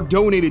are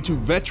donated to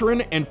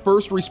veteran and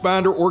first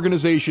responder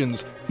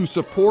organizations to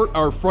support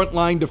our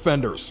frontline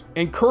defenders.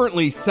 And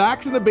currently,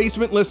 Sox in the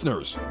Basement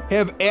listeners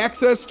have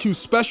access to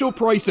special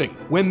pricing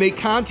when they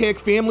contact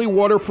Family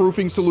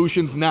Waterproofing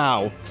Solutions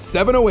now,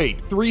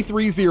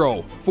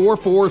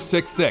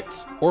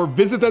 708-330-4466, or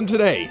visit them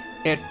today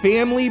at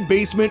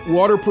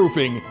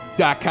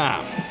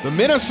FamilyBasementWaterproofing.com. The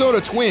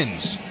Minnesota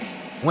Twins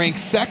rank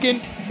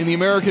second in the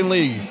American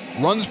League,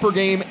 runs per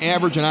game,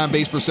 average, and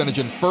on-base percentage,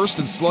 and first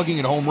in slugging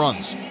and home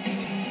runs.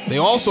 They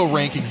also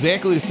rank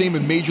exactly the same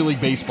in Major League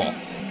Baseball.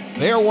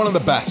 They are one of the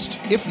best,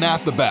 if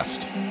not the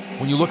best,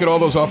 when you look at all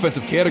those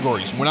offensive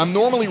categories. When I'm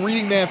normally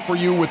reading that for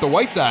you with the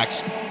White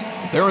Sox,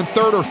 they're in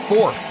third or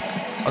fourth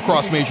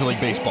across Major League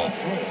Baseball.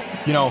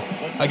 You know,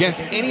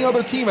 against any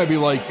other team, I'd be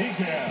like,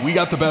 we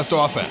got the best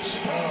offense.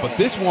 But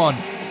this one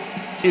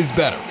is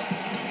better,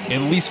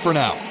 at least for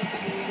now.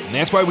 And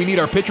that's why we need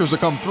our pitchers to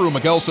come through.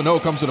 Miguel Sano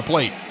comes to the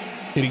plate,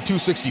 hitting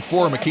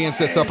 .264. McCann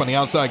sets up on the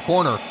outside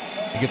corner.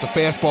 He gets a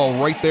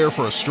fastball right there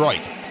for a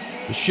strike.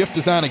 The shift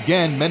is on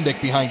again.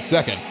 Mendick behind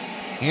second.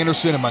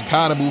 Anderson and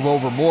Moncada move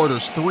over more.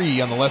 There's 3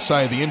 on the left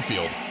side of the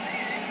infield.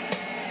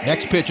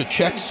 Next pitch, a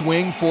check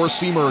swing,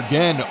 four-seamer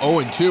again,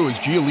 0-2 as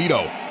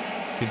Giolito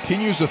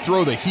continues to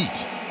throw the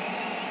heat.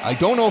 I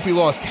don't know if he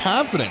lost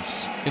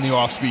confidence in the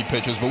off-speed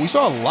pitches, but we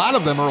saw a lot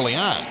of them early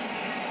on.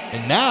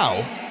 And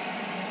now,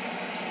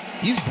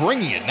 he's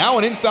bringing it. Now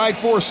an inside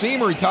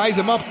four-seamer. He ties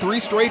him up, 3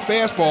 straight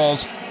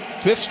fastballs.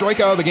 5th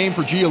strikeout of the game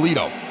for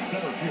Giolito.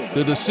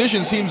 The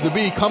decision seems to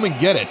be, come and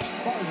get it.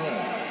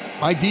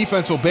 My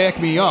defense will back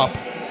me up.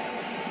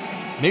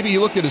 Maybe he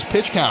looked at his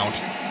pitch count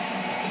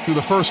through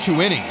the first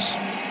 2 innings,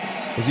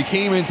 as he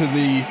came into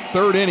the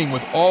 3rd inning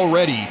with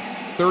already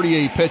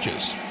 38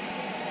 pitches.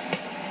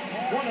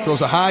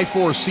 Throws a high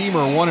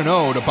four-seamer,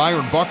 1-0 to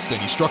Byron Buxton.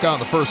 He struck out in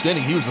the 1st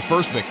inning. He was the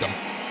first victim.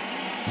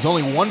 He's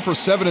only 1 for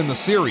 7 in the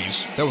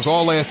series. That was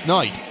all last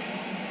night.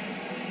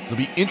 It'll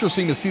be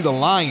interesting to see the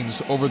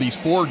lines over these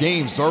 4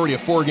 games. It's already a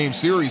 4-game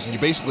series, and you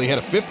basically had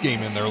a 5th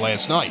game in there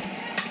last night.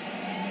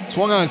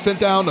 Swung on and sent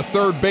down to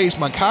third base.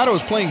 Moncada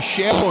was playing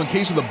shallow in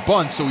case of the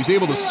bunt, so he's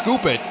able to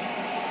scoop it.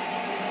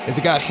 As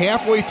it got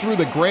halfway through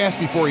the grass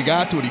before he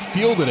got to it, he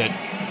fielded it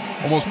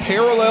almost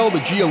parallel to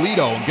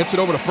Giolito and gets it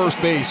over to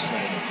first base,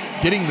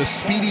 getting the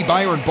speedy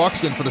Byron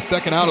Buxton for the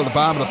 2nd out of the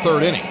bottom of the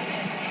 3rd inning.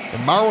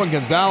 And Marwin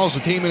Gonzalez, who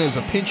came in as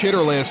a pinch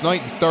hitter last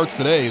night and starts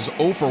today, is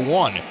 0 for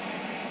 1.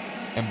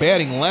 And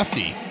batting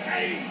lefty.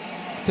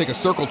 Take a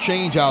circle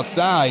change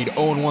outside,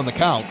 0-1 the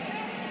count.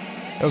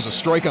 That was a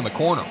strike on the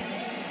corner.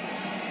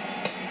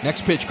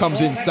 Next pitch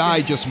comes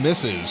inside, just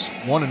misses,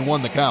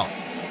 1-1 the count.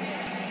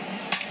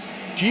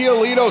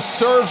 Giolito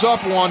serves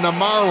up one to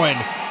Marwin.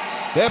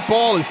 That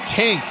ball is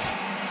tanked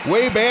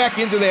way back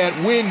into that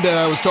wind that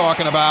I was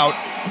talking about.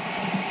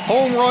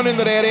 Home run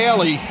into that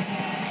alley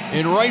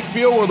in right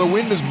field where the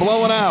wind is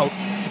blowing out.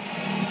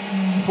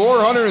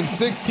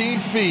 416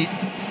 feet.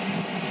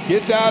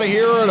 Gets out of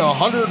here at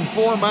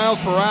 104 miles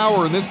per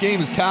hour, and this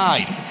game is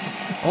tied.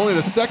 Only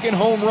the 2nd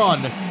home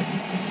run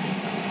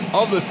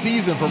of the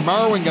season for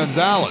Marwin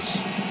Gonzalez.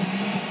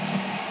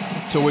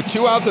 So with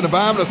 2 outs in the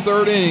bottom of the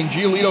 3rd inning,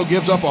 Giolito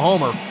gives up a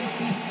homer.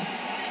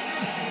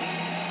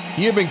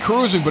 He had been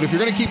cruising, but if you're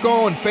going to keep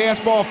going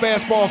fastball,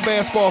 fastball,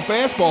 fastball,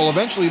 fastball,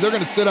 eventually they're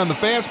going to sit on the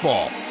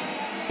fastball.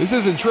 This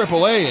isn't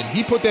AAA, and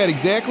he put that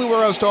exactly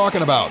where I was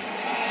talking about.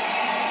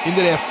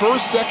 Into that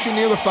first section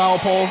near the foul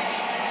pole.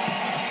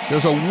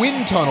 There's a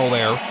wind tunnel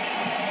there,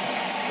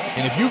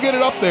 and if you get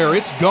it up there,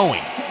 it's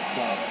going.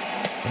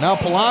 And now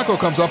Polanco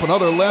comes up,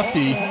 another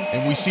lefty,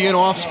 and we see an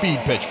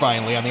off-speed pitch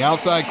finally on the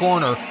outside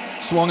corner.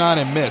 Swung on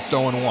and missed,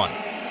 0-1.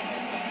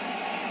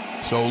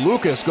 So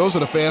Lucas goes to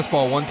the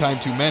fastball one time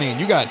too many, and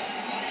you got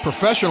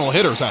professional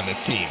hitters on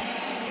this team.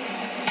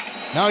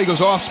 Now he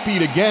goes off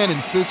speed again, and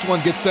this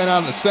one gets sent out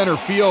into center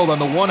field on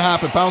the one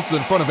hop. It bounces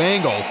in front of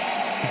Engel.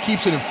 He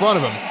keeps it in front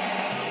of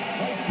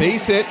him.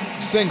 Base hit,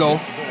 single.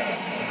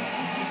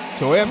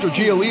 So after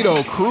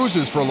Giolito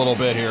cruises for a little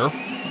bit here,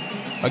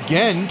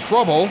 again,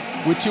 trouble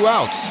with 2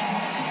 outs.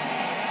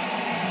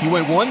 He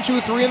went 1,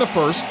 2, 3 in the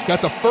first,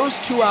 got the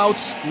first 2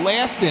 outs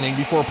last inning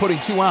before putting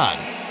 2 on.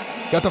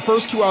 Got the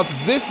first 2 outs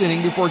this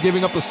inning before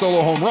giving up the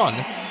solo home run,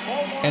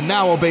 and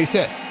now a base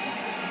hit.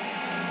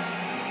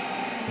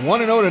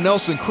 1-0 to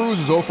Nelson Cruz,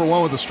 is 0 for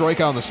 1 with a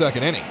strikeout in the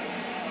 2nd inning.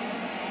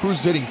 Cruz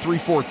is hitting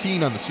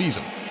 .314 on the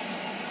season.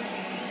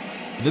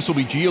 And this will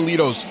be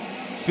Giolito's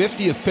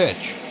 50th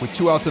pitch with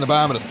 2 outs in the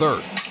bottom of the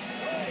 3rd.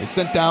 They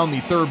sent down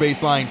the third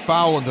baseline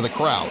foul into the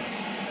crowd.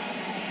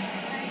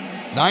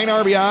 9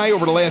 RBI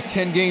over the last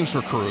 10 games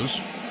for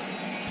Cruz,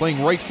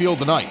 playing right field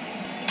tonight.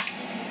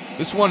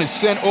 This one is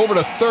sent over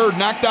to third,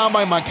 knocked down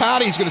by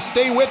Moncada. He's going to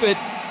stay with it,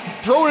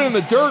 throw it in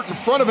the dirt in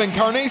front of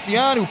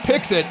Encarnacion, who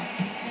picks it.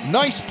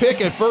 Nice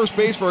pick at first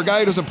base for a guy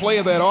who doesn't play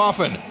it that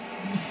often.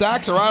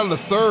 Sox are out of the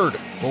 3rd,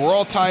 but we're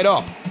all tied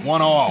up,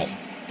 1-1.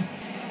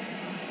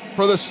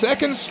 For the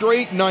 2nd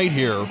straight night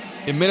here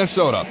in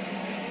Minnesota,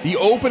 the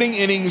opening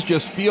innings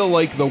just feel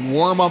like the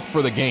warm-up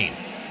for the game.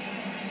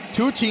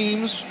 2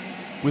 teams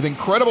with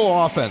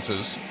incredible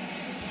offenses,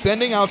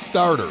 sending out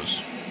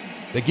starters.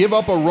 They give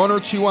up a run or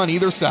 2 on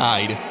either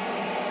side,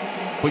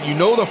 but you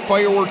know the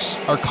fireworks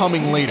are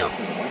coming later.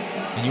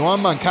 And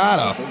Yoan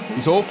Moncada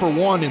is 0 for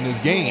 1 in this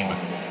game,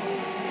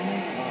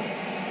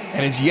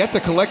 and has yet to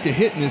collect a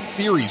hit in this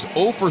series.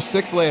 0 for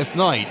 6 last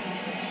night.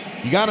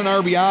 You got an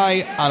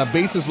RBI on a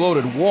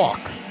bases-loaded walk.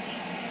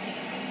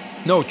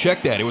 No,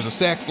 check that. It was a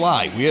sac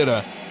fly. We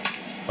had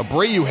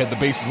Abreu had the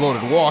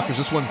bases-loaded walk, as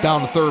this one's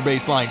down the third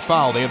baseline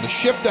foul. They have the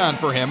shift on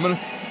for him.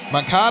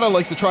 Moncada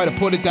likes to try to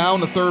put it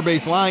down the third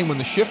base line when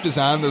the shift is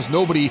on. There's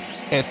nobody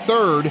at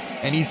third,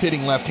 and he's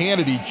hitting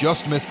left-handed. He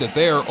just missed it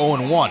there,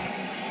 0-1.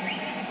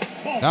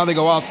 Now they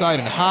go outside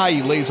and high.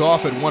 He lays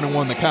off at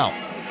 1-1 the count.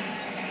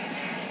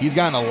 He's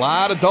gotten a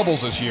lot of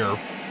doubles this year.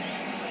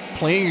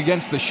 Playing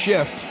against the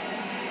shift,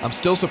 I'm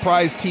still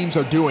surprised teams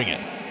are doing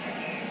it.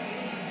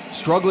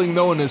 Struggling,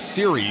 though, in this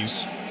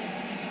series.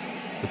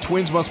 The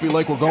Twins must be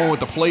like we're going with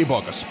the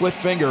playbook. A split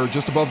finger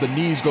just above the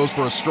knees goes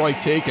for a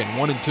strike taken,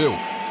 1-2.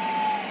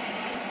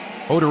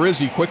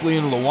 Odorizzi quickly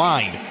into the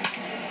wind.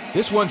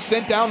 This one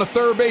sent down the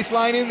third base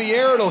line in the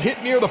air. It'll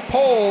hit near the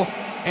pole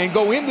and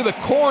go into the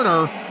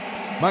corner.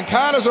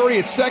 Moncada's already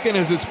at second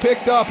as it's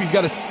picked up. He's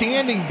got a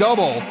standing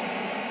double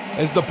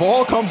as the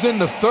ball comes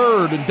into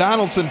third and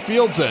Donaldson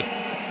fields it.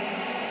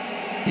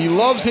 He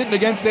loves hitting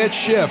against that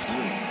shift.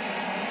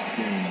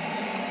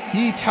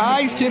 He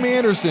ties Tim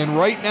Anderson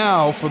right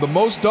now for the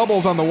most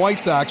doubles on the White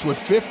Sox with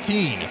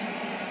 15.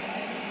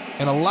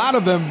 And a lot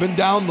of them have been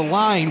down the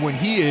line when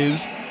he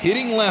is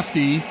hitting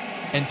lefty,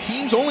 and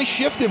teams only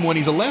shift him when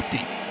he's a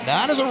lefty,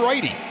 not as a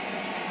righty.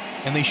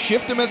 And they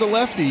shift him as a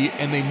lefty,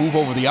 and they move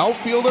over the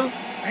outfielder,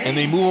 and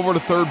they move over to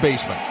third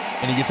baseman.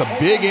 And he gets a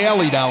big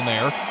alley down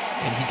there,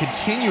 and he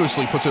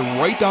continuously puts it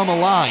right down the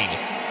line.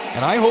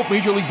 And I hope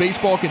Major League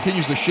Baseball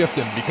continues to shift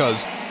him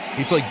because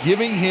it's like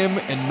giving him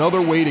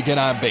another way to get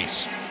on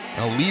base.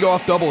 And a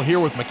leadoff double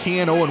here with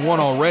McCann 0-1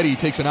 already,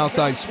 takes an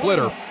outside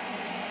splitter.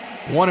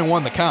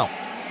 1-1 the count.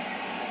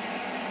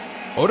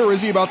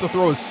 Odorizzi about to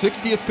throw his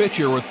 60th pitch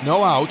here with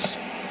no outs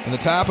in the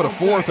top of the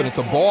fourth, and it's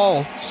a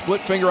ball,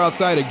 split finger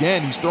outside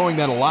again. He's throwing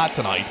that a lot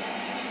tonight.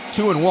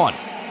 2-1.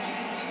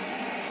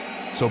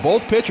 So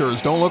both pitchers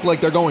don't look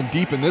like they're going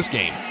deep in this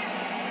game.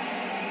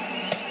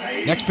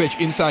 Next pitch,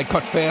 inside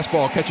cut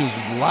fastball, catches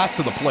lots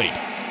of the plate.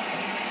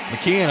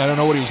 McCann, I don't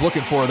know what he was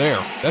looking for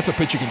there. That's a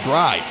pitch you can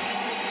drive.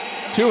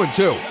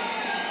 2-2.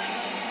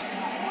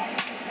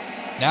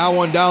 Now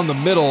one down the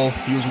middle.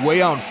 He was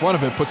way out in front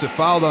of it, puts it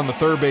foul down the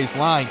third base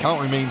line.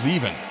 Count remains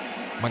even.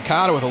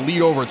 Moncada with a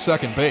lead over at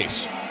second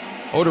base.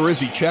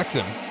 Odorizzi checks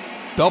him,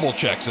 double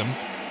checks him,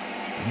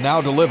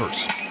 now delivers.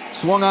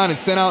 Swung on and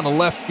sent out in the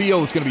left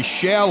field. It's going to be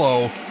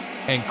shallow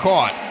and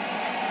caught.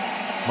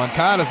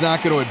 Moncada's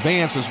not going to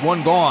advance. There's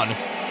one gone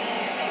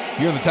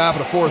here in the top of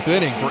the fourth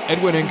inning for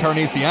Edwin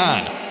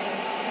Encarnacion.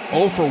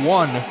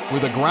 0-for-1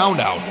 with a ground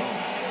out.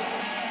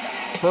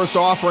 First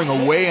offering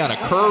away on a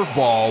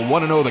curveball,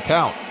 1-0 the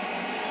count.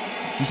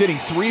 He's hitting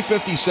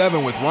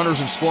 .357 with runners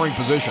in scoring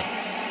position.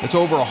 That's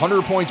over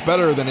 100 points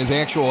better than his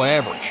actual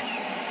average.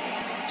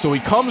 So he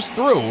comes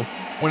through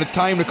when it's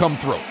time to come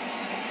through.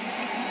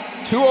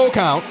 2-0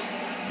 count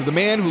to the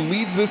man who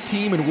leads this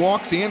team in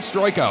walks and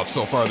strikeouts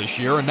so far this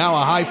year, and now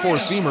a high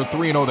four-seamer,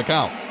 3-0 the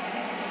count.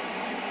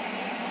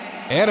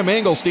 Adam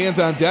Engel stands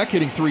on deck,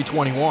 hitting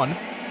 .321.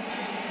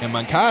 And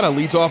Moncada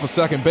leads off of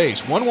second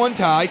base. 1-1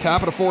 tie,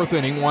 top of the fourth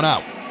inning, one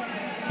out.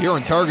 Here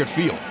in Target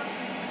Field,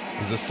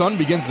 as the sun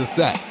begins to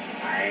set.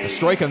 A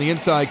strike on the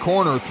inside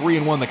corner,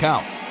 3-1 the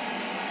count.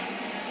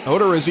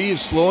 Odorizzi is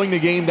slowing the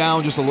game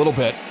down just a little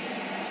bit.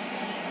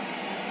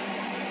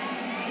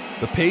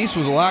 The pace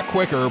was a lot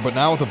quicker, but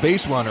now with a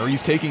base runner,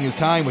 he's taking his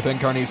time with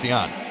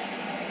Encarnacion.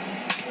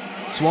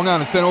 Swung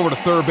on and sent over to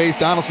third base.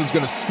 Donaldson's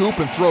going to scoop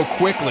and throw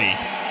quickly,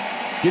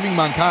 giving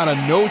Moncada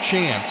no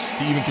chance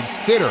to even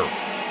consider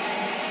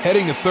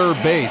heading to third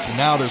base. And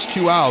now there's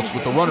two outs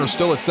with the runner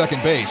still at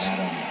second base.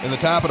 In the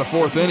top of the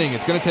fourth inning,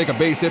 it's going to take a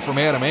base hit from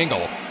Adam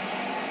Engel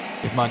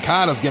if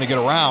Moncada's going to get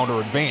around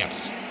or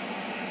advance.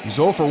 He's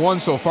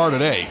 0-for-1 so far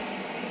today.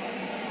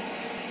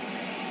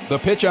 The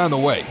pitch on the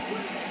way.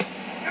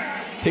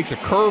 Takes a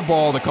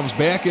curveball that comes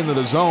back into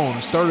the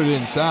zone, started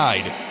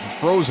inside, and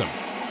froze him.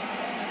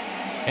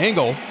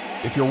 Engel,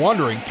 if you're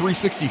wondering,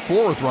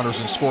 .364 with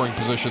runners in scoring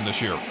position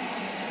this year.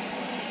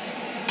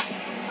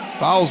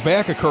 Fouls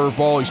back a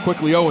curveball. He's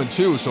quickly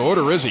 0-2, so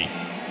Odorizzi,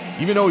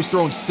 even though he's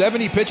thrown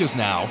 70 pitches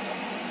now,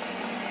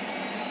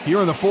 here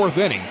in the fourth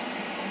inning,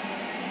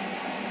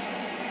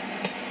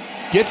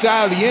 gets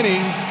out of the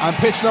inning on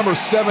pitch number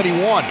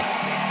 71.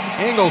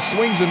 Engel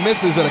swings and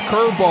misses at a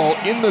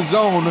curveball in the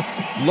zone,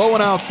 low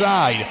and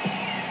outside.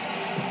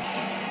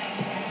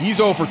 He's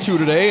 0-for-2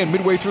 today, and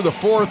midway through the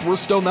fourth, we're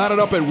still knotted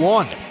up at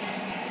 1.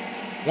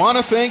 Want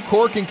to thank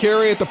Cork and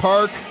Carry at the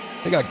park.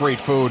 They got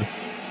great food.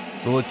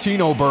 The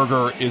Latino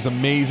burger is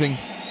amazing.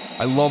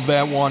 I love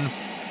that one.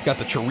 It's got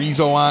the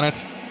chorizo on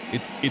it.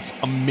 It's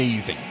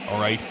amazing,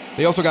 all right?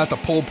 They also got the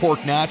pulled pork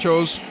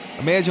nachos.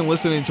 Imagine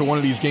listening to one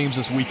of these games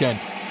this weekend,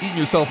 eating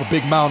yourself a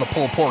big mound of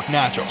pulled pork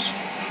nachos.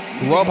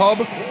 Grubhub,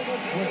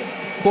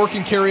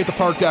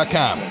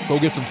 corkandcarryatthepark.com. Go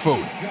get some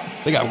food.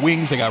 They got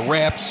wings, they got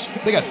wraps,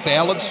 they got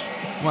salads.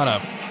 You want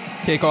to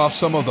take off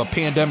some of the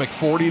pandemic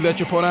 40 that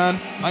you put on?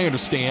 I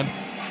understand.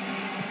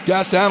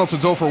 Josh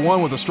Donaldson's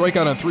 0-for-1 with a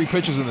strikeout on 3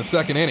 pitches in the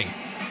second inning.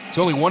 He's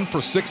only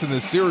 1-for-6 in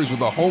this series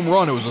with a home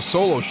run. It was a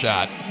solo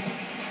shot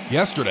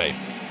yesterday.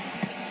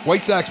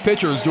 White Sox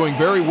pitcher is doing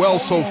very well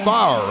so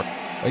far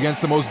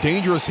against the most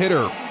dangerous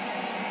hitter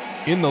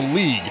in the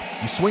league.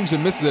 He swings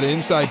and misses at an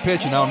inside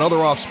pitch, and now another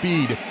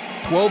off-speed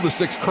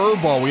 12-6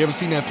 curveball. We haven't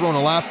seen that thrown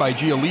a lot by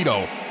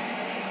Giolito.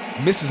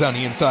 Misses on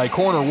the inside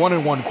corner,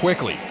 1-1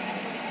 quickly.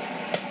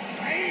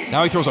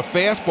 Now he throws a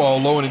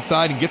fastball low and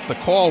inside and gets the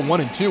call,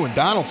 1-2, and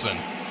Donaldson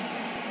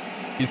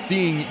is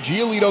seeing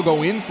Giolito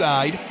go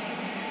inside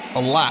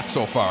a lot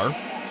so far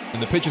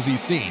in the pitches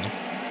he's seen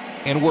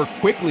and work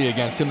quickly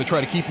against him to try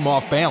to keep him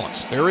off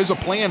balance. There is a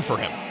plan for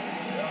him.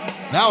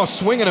 Now a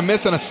swing and a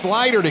miss on a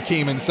slider that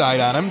came inside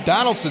on him.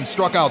 Donaldson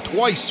struck out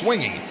twice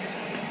swinging.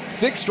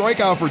 6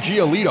 strikeout for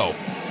Giolito.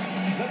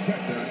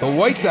 The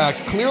White Sox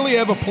clearly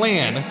have a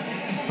plan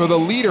for the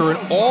leader in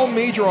all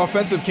major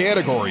offensive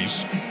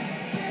categories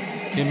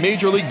in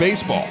Major League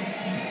Baseball.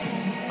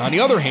 On the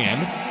other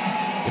hand,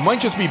 it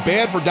might just be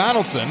bad for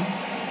Donaldson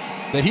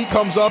that he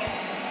comes up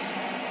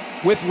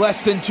with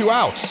less than 2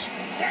 outs,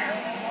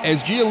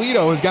 as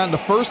Giolito has gotten the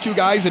first 2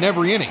 guys in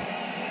every inning,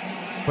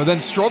 but then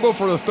struggled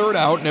for the 3rd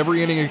out in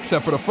every inning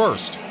except for the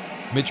 1st.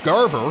 Mitch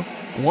Garver,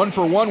 1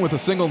 for 1 with a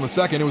single in the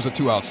 2nd. It was a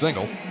 2-out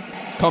single.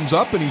 Comes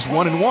up and he's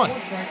 1-1.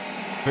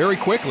 Very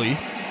quickly,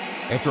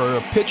 after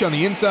a pitch on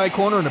the inside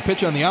corner and a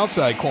pitch on the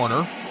outside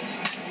corner.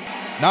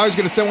 Now he's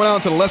going to send one out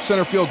into the left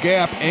center field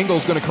gap.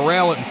 Engel's going to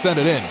corral it and send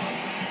it in.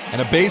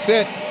 And a base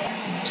hit.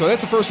 So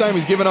that's the first time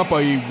he's given up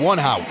a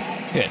 1-out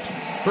hit.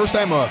 First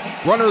time a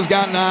runner has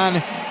gotten on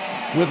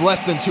with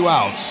less than 2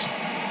 outs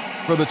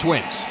for the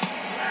Twins.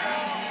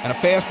 And a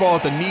fastball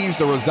at the knees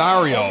to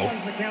Rosario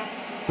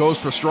goes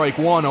for strike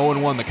 1,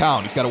 0-1 the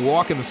count. He's got a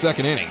walk in the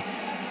 2nd inning.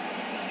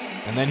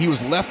 And then he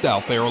was left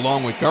out there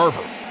along with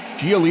Garver.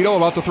 Giolito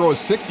about to throw his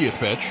 60th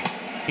pitch.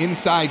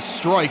 Inside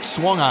strike,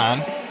 swung on,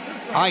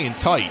 high and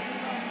tight.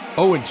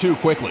 0-2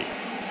 quickly.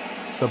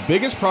 The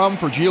biggest problem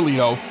for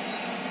Giolito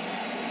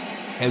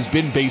has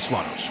been base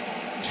runners.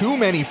 Too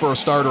many for a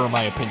starter, in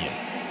my opinion.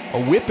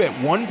 A whip at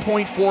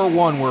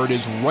 1.41, where it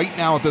is right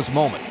now at this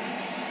moment,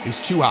 is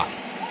too high.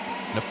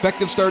 An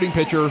effective starting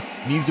pitcher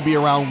needs to be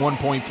around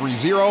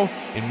 1.30,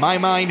 in my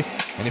mind,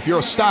 and if you're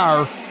a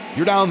star,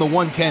 you're down in the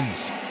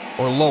 110s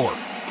or lower.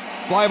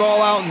 Fly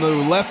ball out in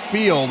the left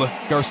field.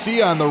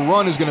 Garcia on the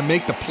run is going to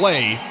make the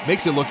play.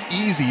 Makes it look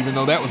easy, even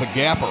though that was a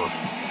gapper.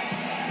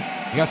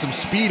 You got some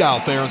speed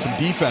out there and some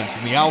defense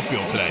in the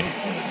outfield today.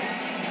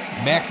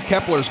 Max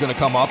Kepler is going to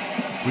come up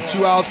with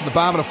 2 outs in the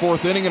bottom of the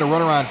 4th inning and a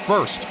runner on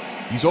first.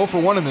 He's 0 for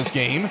 1 in this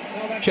game.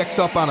 Checks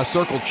up on a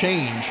circle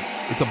change.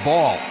 It's a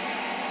ball.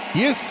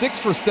 He is 6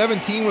 for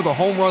 17 with a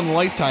home run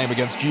lifetime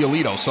against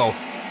Giolito, so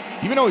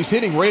even though he's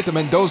hitting right at the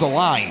Mendoza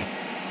line,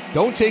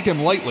 don't take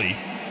him lightly,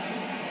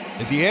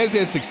 as he has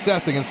had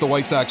success against the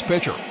White Sox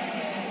pitcher.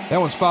 That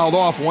one's fouled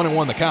off,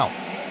 1-1 the count.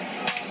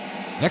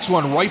 Next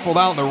one rifled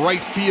out in the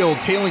right field,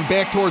 tailing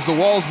back towards the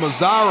walls,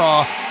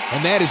 Mazara,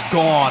 and that is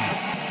gone.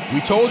 We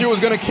told you it was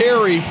going to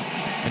carry,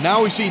 and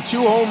now we've seen 2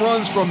 home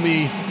runs from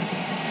the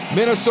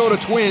Minnesota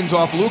Twins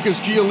off Lucas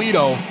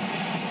Giolito.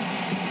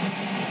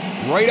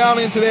 Right out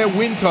into that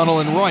wind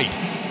tunnel and right.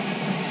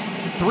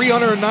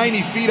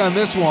 390 feet on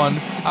this one,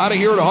 out of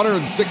here at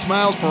 106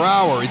 miles per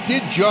hour. It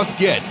did just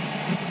get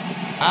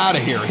out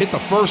of here, hit the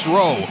first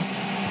row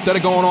instead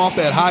of going off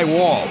that high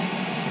wall.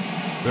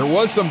 There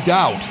was some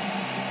doubt,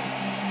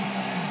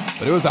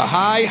 but it was a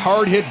high,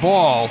 hard-hit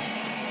ball,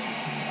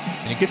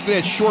 and it gets to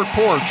that short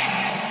porch.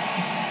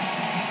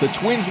 The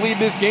Twins lead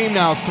this game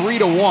now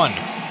 3-1,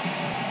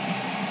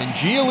 and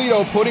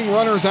Giolito putting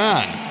runners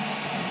on.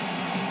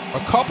 A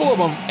couple of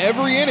them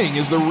every inning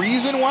is the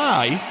reason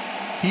why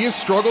he has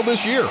struggled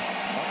this year.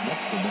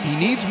 He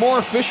needs more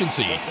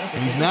efficiency,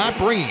 and he's not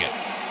bringing it.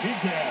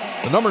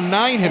 The number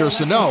 9 hitter,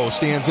 Sano,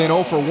 stands in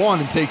 0 for 1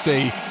 and takes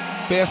a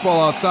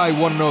fastball outside,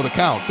 1-0 the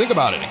count. Think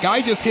about it. A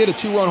guy just hit a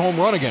 2-run home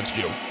run against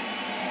you,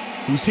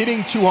 who's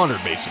hitting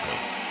 200, basically.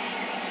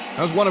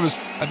 That was one of his,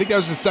 I think that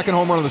was his 2nd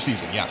home run of the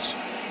season, yes.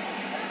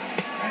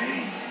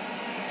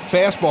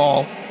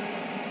 Fastball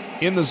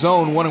in the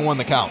zone, 1-1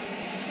 the count.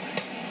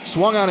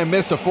 Swung on and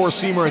missed a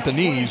 4-seamer at the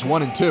knees,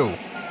 1-2.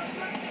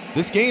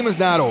 This game is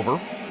not over,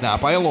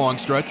 not by a long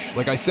stretch.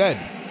 Like I said,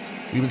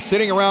 we've been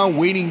sitting around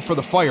waiting for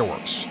the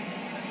fireworks.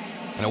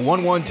 And a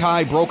 1-1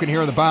 tie broken here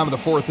in the bottom of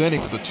the 4th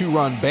inning with a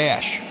 2-run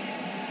bash.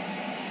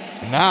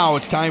 And now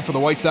it's time for the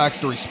White Sox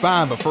to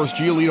respond, but first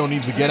Giolito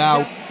needs to get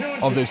out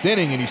of this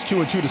inning, and he's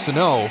 2-2 to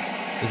Sano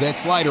as that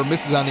slider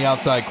misses on the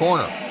outside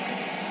corner.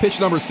 Pitch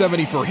number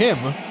 70 for him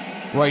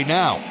right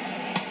now.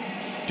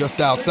 Just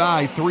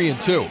outside,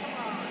 3-2.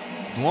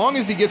 As long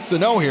as he gets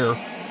Sano here,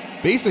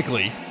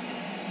 basically,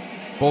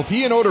 both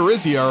he and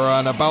Odorizzi are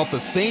on about the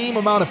same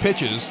amount of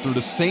pitches through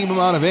the same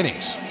amount of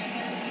innings.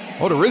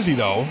 Odorizzi,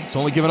 though, has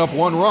only given up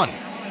 1 run.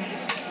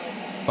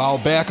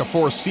 Fouled back a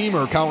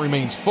 4-seamer, count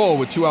remains full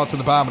with 2 outs in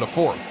the bottom of the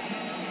 4th.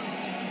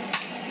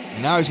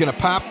 And now he's going to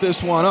pop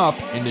this one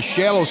up in the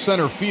shallow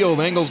center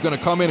field. Engel's going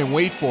to come in and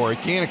wait for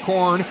it. Can of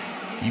corn.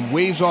 He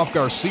waves off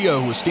Garcia,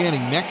 who was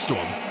standing next to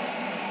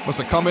him.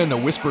 Must have come in to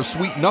whisper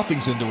sweet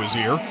nothings into his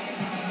ear.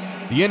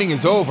 The inning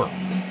is over.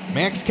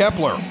 Max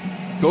Kepler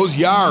goes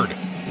yard.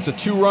 It's a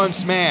 2-run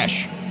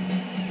smash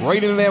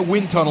right into that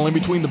wind tunnel in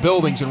between the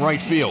buildings in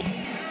right field.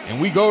 And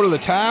we go to the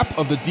top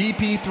of the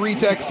DP3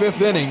 Tech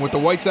 5th inning with the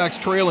White Sox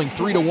trailing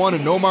 3-1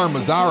 and Nomar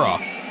Mazara,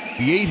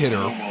 the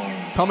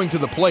 8-hitter, coming to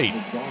the plate,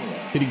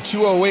 hitting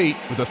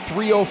 .208 with a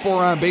 .304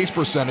 on-base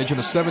percentage and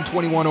a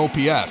 .721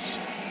 OPS.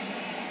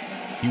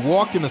 He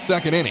walked in the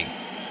 2nd inning.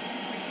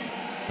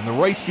 And the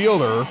right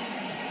fielder,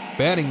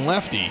 batting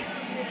lefty,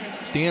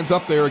 stands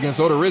up there against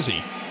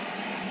Odorizzi,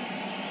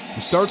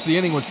 who starts the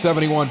inning with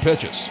 71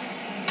 pitches.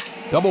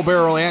 Double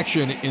barrel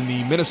action in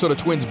the Minnesota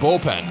Twins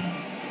bullpen.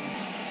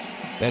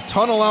 That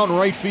tunnel out in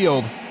right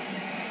field,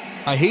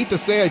 I hate to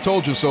say I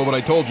told you so, but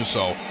I told you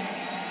so.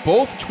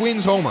 Both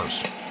Twins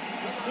homers,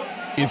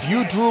 if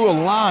you drew a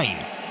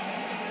line,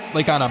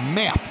 like on a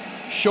map,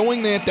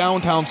 showing that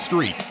downtown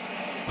street,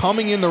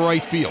 coming into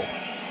right field,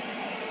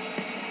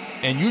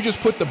 and you just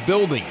put the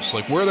buildings,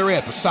 like where they're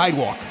at, the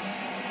sidewalk,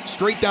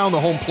 straight down the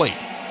home plate,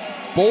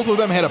 both of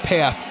them had a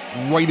path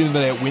right into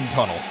that wind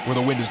tunnel where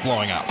the wind is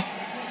blowing out.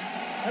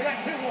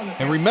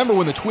 And remember,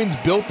 when the Twins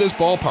built this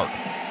ballpark,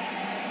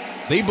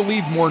 they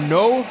believed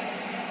Morneau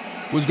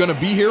was going to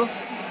be here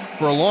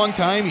for a long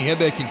time. He had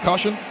that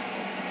concussion.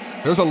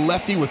 There's a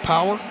lefty with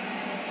power.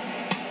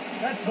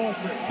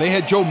 They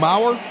had Joe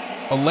Mauer,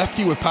 a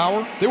lefty with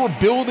power. They were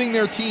building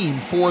their team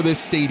for this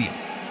stadium.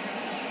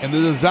 And the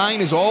design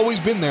has always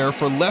been there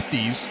for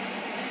lefties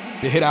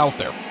to hit out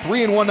there.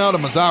 3-1 now to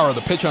Mazara,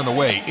 the pitch on the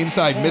way.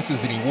 Inside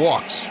misses and he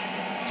walks.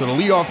 So the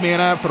leadoff man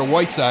out for the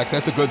White Sox,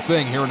 that's a good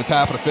thing here in the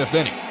top of the 5th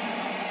inning.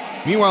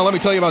 Meanwhile, let me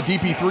tell you about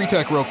DP3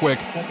 Tech real quick.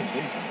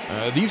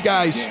 These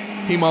guys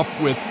came up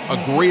with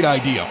a great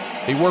idea.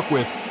 They work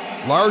with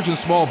large and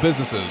small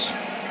businesses.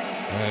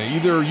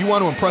 Either you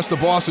want to impress the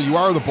boss or you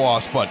are the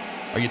boss, but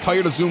are you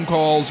tired of Zoom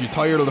calls? You're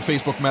tired of the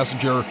Facebook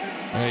Messenger?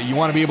 You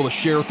want to be able to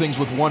share things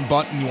with one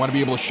button. You want to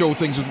be able to show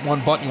things with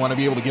one button. You want to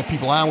be able to get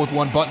people on with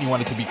one button. You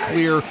want it to be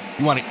clear.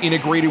 You want to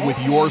integrate it with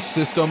your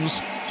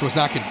systems so it's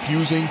not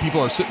confusing.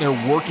 People are sitting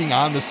there working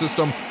on the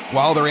system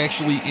while they're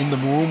actually in the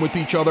room with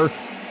each other.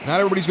 Not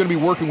everybody's going to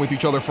be working with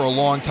each other for a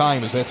long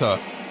time, as that's a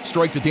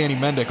strike to Danny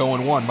Mendick,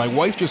 0-1. My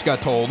wife just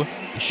got told,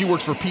 and she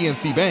works for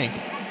PNC Bank,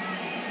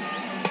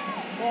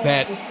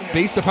 that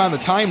based upon the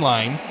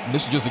timeline, and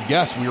this is just a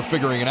guess, we were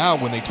figuring it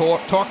out when they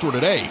talked to her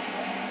today,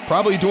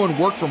 probably doing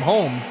work from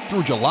home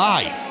through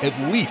July,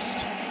 at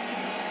least.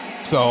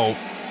 So,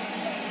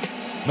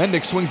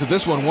 Mendick swings at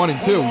this one,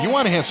 1-2. You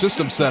want to have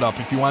systems set up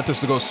if you want this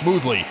to go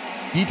smoothly.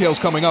 Details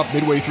coming up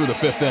midway through the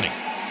 5th inning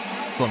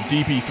from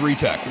DP3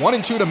 Tech.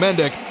 1-2 to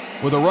Mendick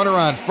with a runner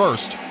on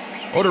first.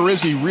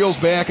 Odorizzi reels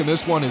back, and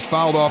this one is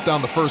fouled off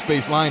down the first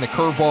base line, a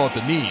curveball at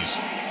the knees.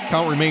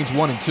 Count remains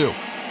 1-2.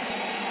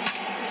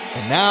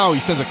 And now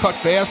he sends a cut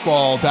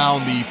fastball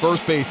down the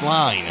first base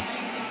line.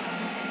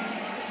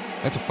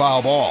 That's a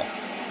foul ball.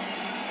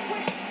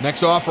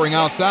 Next offering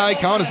outside,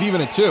 count is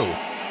even at 2.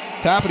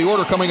 Top of the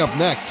order coming up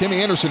next. Tim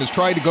Anderson has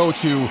tried to go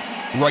to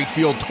right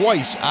field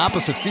twice,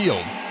 opposite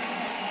field.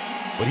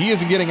 But he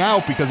isn't getting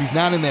out because he's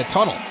not in that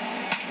tunnel.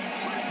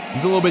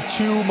 He's a little bit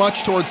too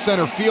much towards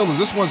center field as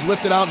this one's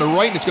lifted out to the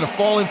right and it's going to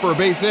fall in for a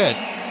base hit.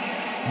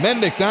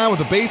 Mendick's on with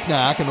a base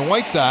knock, and the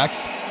White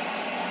Sox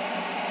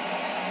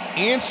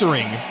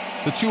answering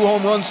the 2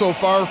 home runs so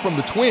far from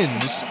the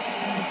Twins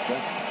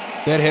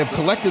that have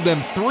collected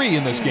them 3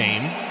 in this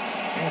game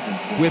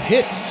with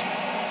hits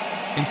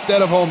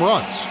instead of home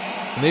runs.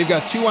 And they've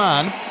got 2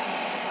 on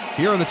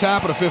here in the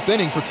top of the 5th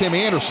inning for Tim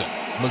Anderson.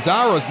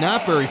 Mazara's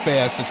not very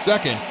fast at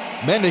second.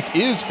 Mendick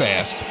is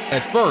fast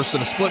at first,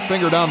 and a split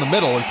finger down the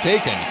middle is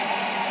taken.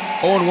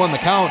 0-1 the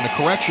count, and a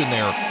correction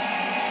there.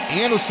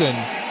 Anderson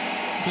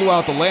flew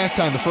out the last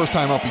time, the first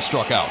time up he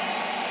struck out.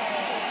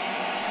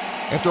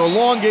 After a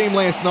long game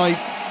last night,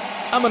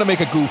 I'm going to make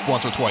a goof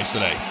once or twice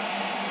today.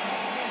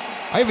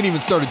 I haven't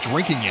even started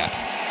drinking yet.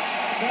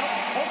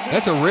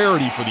 That's a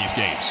rarity for these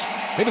games.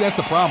 Maybe that's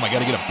the problem. I got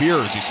to get a beer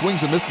as he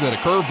swings and misses at a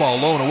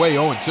curveball low and away,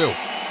 0-2.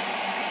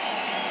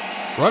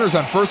 Runners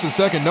on first and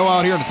second, no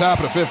out here in the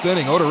top of the 5th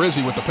inning.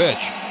 Odorizzi with the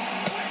pitch.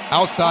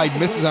 Outside,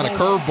 misses on a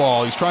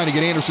curveball. He's trying to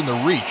get Anderson to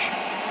reach.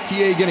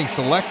 TA getting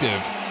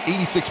selective.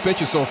 86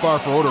 pitches so far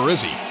for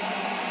Odorizzi.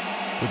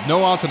 With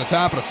no outs in the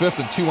top of the 5th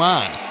and 2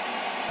 on.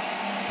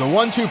 The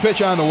 1-2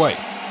 pitch on the way.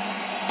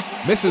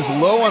 Misses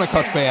low on a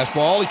cut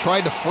fastball. He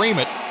tried to frame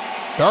it.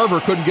 Garver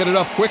couldn't get it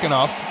up quick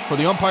enough for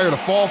the umpire to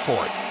fall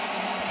for it.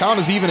 Count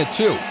is even at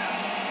 2.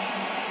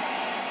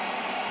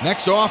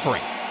 Next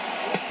offering.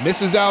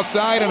 Misses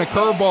outside on a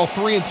curveball,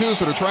 3-2,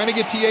 so they're trying to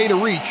get TA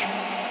to reach.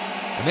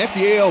 And that's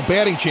the AL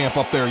batting champ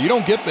up there. You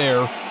don't get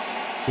there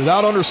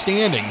without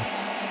understanding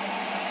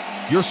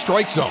your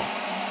strike zone.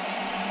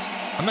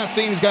 I'm not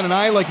saying he's got an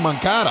eye like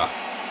Moncada,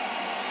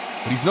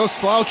 but he's no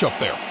slouch up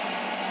there.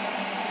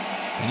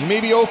 And he may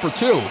be 0 for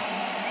 2,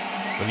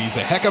 but he's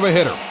a heck of a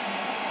hitter.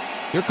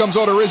 Here comes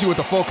Odorizzi with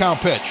the full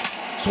count pitch.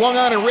 Swung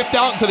on and ripped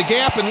out into the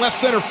gap in left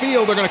center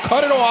field. They're going to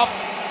cut it off,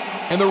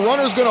 and the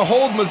runner's going to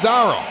hold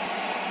Mazara.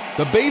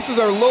 The bases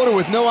are loaded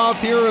with no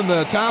outs here in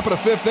the top of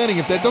the 5th inning.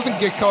 If that doesn't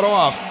get cut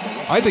off,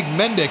 I think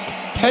Mendick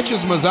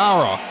catches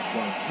Mazara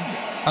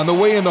on the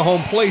way in the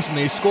home place, and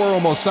they score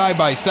almost side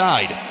by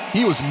side.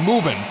 He was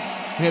moving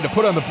and had to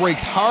put on the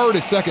brakes hard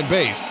at second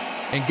base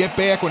and get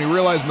back when he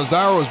realized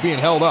Mazara was being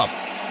held up.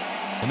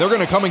 And they're going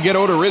to come and get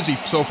Odorizzi.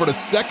 So for the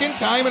second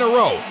time in a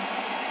row,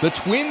 the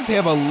Twins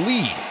have a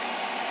lead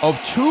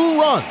of 2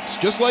 runs,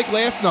 just like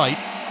last night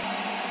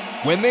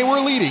when they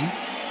were leading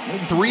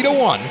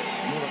 3-1.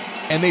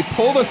 And they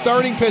pull the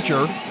starting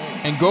pitcher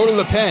and go to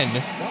the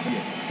pen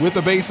with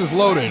the bases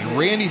loaded.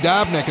 Randy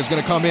Dobnak is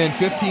going to come in,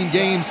 15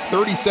 games,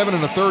 37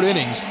 1/3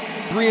 innings,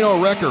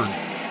 3-0 record,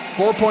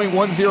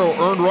 4.10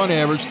 earned run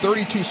average,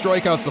 32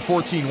 strikeouts to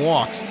 14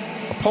 walks.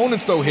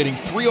 Opponents, though, hitting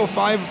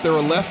 .305 if they're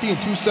a lefty and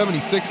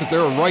 .276 if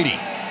they're a righty.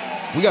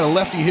 We got a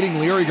lefty hitting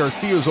Leury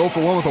Garcia, who's 0 for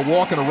 1 with a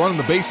walk and a run, and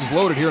the bases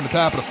loaded here in the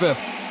top of the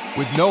 5th.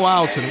 With no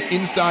outs, and an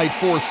inside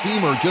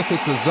 4-seamer just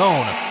hits a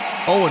zone,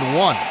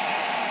 0-1.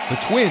 The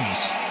Twins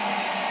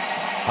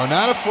are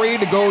not afraid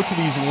to go to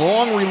these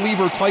long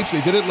reliever types.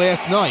 They did it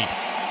last night.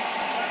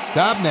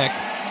 Dobnak,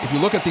 if you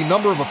look at the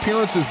number of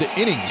appearances to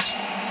innings,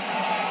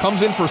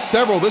 comes in for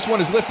several. This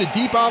one is lifted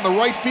deep out in the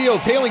right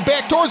field, tailing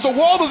back towards the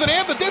wall. Does it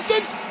have the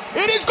distance?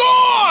 It is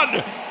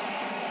gone!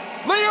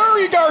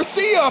 Leury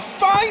Garcia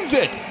finds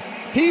it.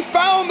 He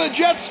found the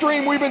jet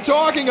stream we've been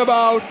talking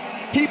about.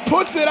 He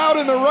puts it out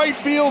in the right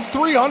field,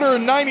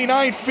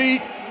 399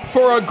 feet,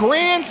 for a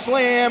grand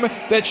slam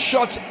that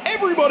shuts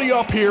everybody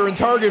up here in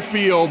Target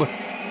Field.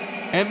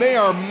 And they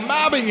are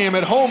mobbing him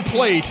at home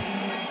plate.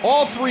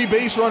 All three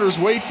base runners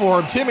wait for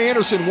him. Tim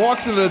Anderson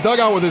walks into the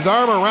dugout with his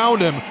arm around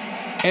him,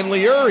 and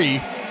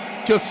Leury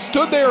just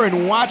stood there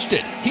and watched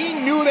it. He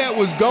knew that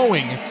was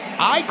going.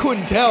 I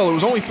couldn't tell. It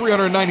was only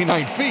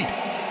 399 feet.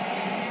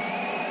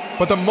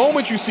 But the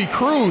moment you see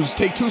Cruz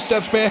take 2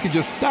 steps back and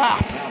just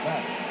stop,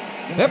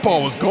 that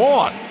ball was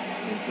gone.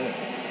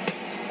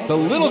 The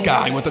little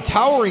guy with the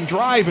towering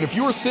drive, and if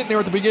you were sitting there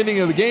at the beginning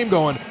of the game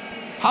going,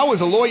 how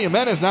is Eloy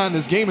Jimenez not in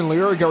this game and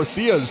Leury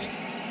Garcia's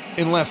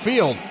in left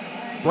field?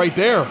 Right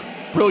there,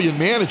 brilliant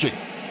managing.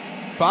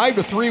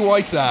 5-3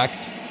 White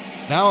Sox,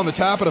 now on the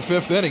top of the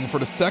 5th inning for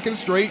the second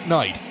straight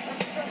night.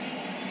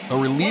 A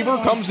reliever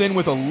comes in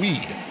with a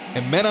lead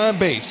and men on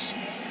base,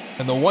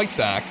 and the White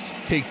Sox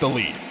take the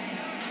lead.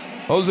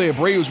 Jose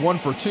Abreu's 1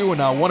 for 2 and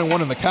now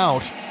 1-1 in the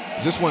count.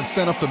 This one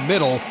sent up the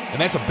middle,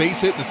 and that's a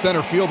base hit in the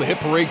center field. The hit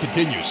parade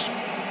continues.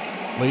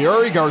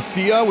 Leury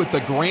Garcia with the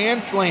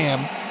grand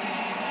slam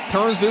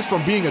turns this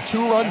from being a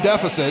 2-run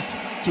deficit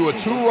to a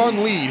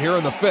 2-run lead here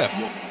in the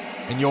 5th.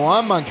 And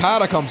Yoan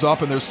Moncada comes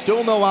up, and there's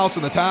still no outs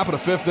in the top of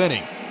the 5th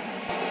inning.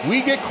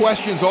 We get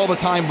questions all the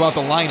time about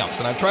the lineups,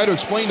 and I've tried to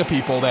explain to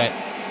people that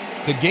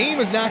the game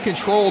is not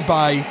controlled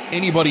by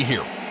anybody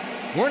here.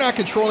 We're not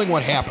controlling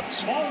what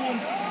happens.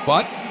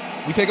 But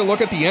we take a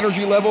look at the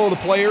energy level of the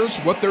players,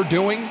 what they're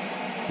doing.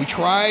 We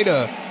try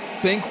to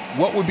think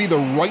what would be the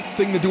right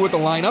thing to do with the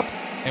lineup,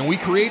 and we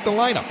create the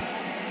lineup.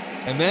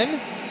 And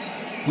then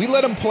we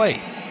let them play.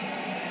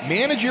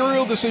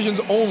 Managerial decisions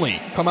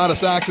only come out of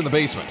Sox in the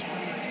basement.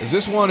 As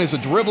this one is a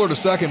dribbler to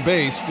second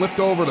base, flipped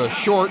over to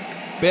short,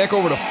 back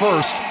over to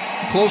first.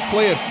 Close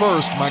play at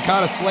first.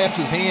 Moncada slaps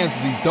his hands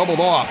as he's doubled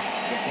off.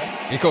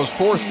 It goes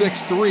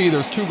 4-6-3.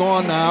 There's 2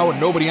 gone now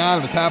and nobody on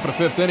in the top of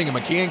the 5th inning, and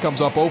McCann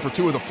comes up 0 for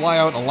 2 with a fly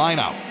out and a line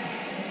out.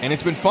 And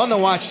it's been fun to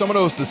watch some of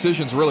those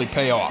decisions really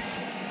pay off.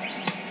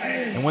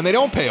 And when they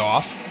don't pay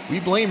off,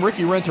 we blame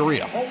Ricky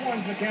Renteria.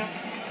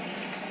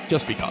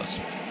 Just because.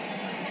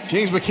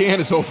 James McCann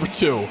is 0 for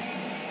 2.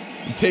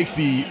 He takes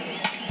the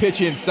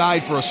pitch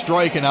inside for a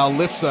strike and now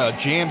lifts a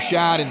jam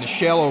shot in the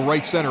shallow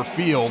right center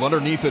field.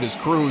 Underneath it is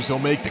Cruz. He'll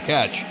make the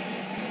catch.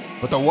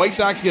 But the White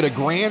Sox get a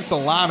grand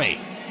salami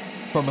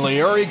from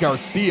Leury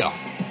Garcia.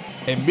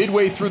 And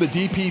midway through the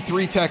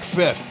DP3 Tech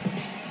 5th,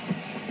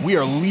 we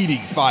are leading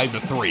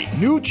 5-3.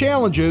 New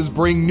challenges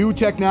bring new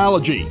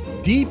technology.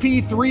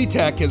 DP3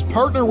 Tech has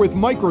partnered with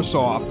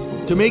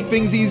Microsoft to make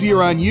things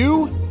easier on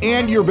you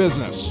and your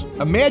business.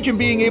 Imagine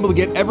being able to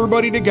get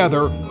everybody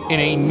together in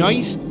a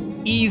nice,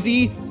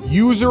 easy,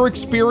 user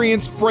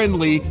experience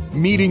friendly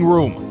meeting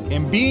room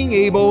and being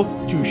able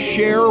to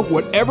share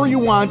whatever you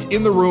want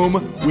in the room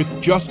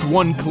with just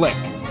one click.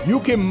 You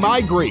can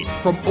migrate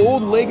from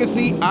old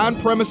legacy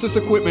on-premises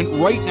equipment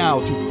right now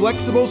to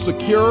flexible,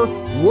 secure,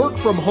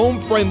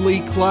 work-from-home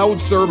friendly cloud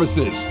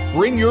services.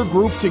 Bring your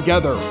group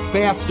together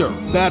faster,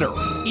 better,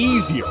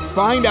 easier.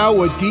 Find out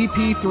what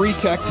DP3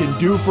 Tech can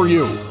do for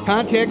you.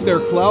 Contact their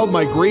cloud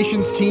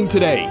migrations team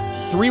today,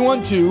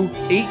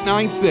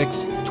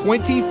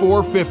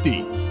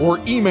 312-896-2450, or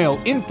email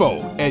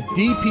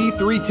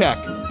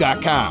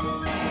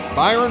info@dp3tech.com.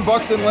 Byron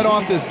Buxton led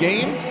off this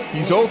game.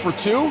 He's 0 for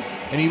 2.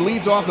 And he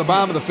leads off the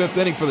bottom of the 5th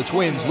inning for the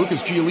Twins.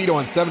 Lucas Giolito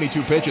on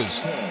 72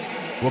 pitches.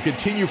 Will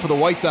continue for the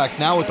White Sox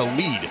now with the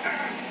lead.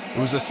 It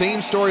was the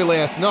same story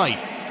last night.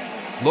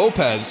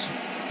 Lopez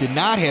did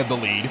not have the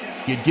lead.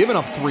 He had given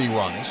up 3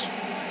 runs.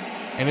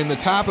 And in the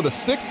top of the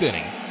 6th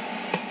inning,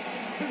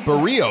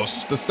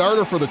 Barrios, the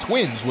starter for the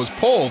Twins, was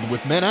pulled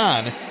with men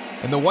on,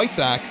 and the White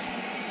Sox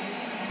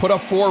put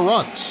up 4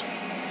 runs.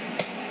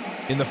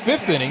 In the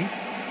 5th inning,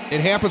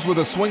 it happens with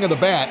a swing of the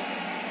bat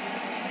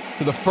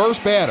to the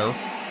first batter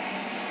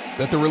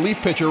that the relief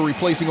pitcher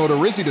replacing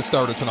Odorizzi to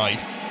start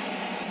tonight.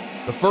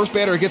 The first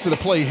batter gets to the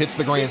plate, hits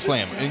the grand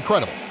slam.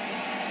 Incredible.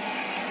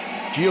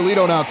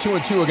 Giolito now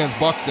 2-2 against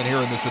Buxton here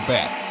in this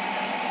at-bat.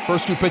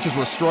 First 2 pitches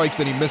were strikes,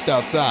 and he missed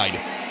outside.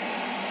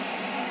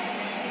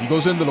 He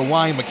goes into the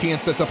line. McCann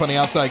sets up on the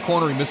outside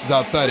corner. He misses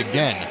outside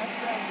again.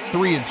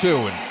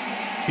 3-2, and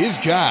his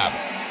job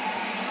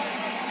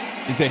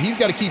is that he's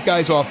got to keep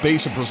guys off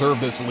base and preserve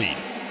this lead.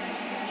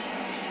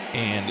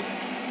 And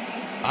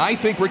I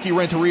think Ricky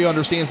Renteria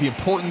understands the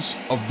importance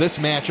of this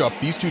matchup.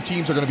 These 2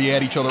 teams are going to be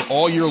at each other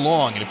all year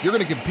long, and if you're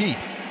going to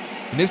compete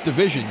in this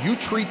division, you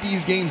treat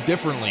these games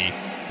differently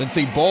than,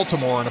 say,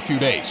 Baltimore in a few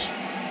days.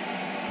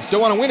 You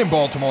still want to win in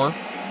Baltimore.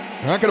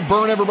 You're not going to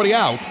burn everybody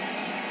out.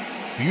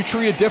 But you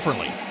treat it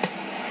differently.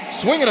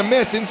 Swing and a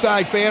miss,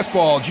 inside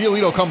fastball.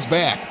 Giolito comes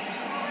back.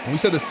 And we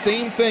said the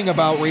same thing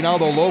about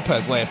Reynaldo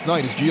Lopez last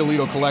night as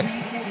Giolito collects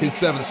his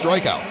 7th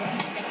strikeout.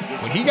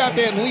 When he got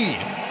that lead,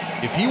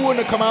 if he wouldn't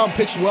have come out and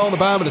pitched well in the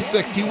bottom of the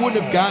 6th, he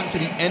wouldn't have gotten to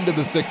the end of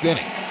the 6th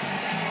inning.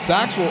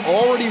 Sox were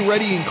already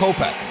ready in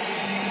Kopech.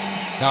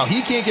 Now,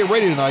 he can't get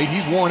ready tonight.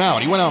 He's worn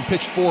out. He went out and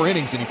pitched 4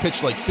 innings, and he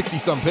pitched like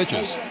 60-some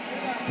pitches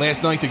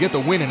last night to get the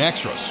win in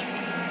extras.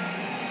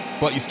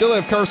 But you still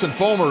have Carson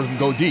Fulmer who can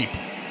go deep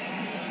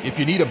if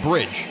you need a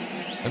bridge.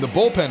 And the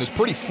bullpen is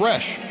pretty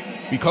fresh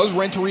because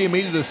Renteria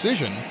made a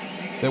decision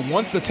that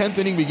once the 10th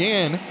inning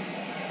began,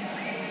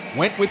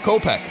 went with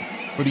Kopech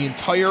for the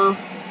entire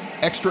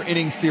extra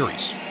inning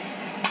series.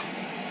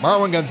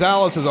 Marwin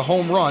Gonzalez has a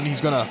home run. He's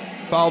going to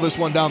foul this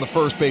one down the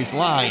first base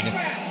line,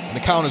 and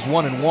the count is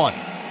 1-1.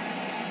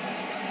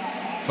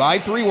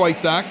 5-3 White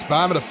Sox,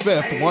 bottom of the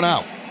 5th, 1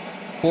 out.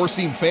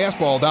 Four-seam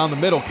fastball down the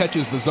middle,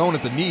 catches the zone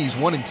at the knees,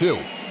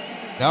 1-2.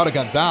 Now to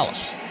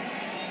Gonzalez.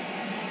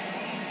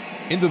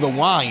 Into the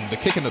wind, the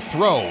kick and the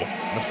throw,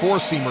 and the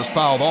four-seamer's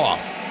fouled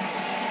off.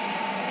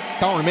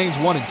 Count remains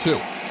 1-2.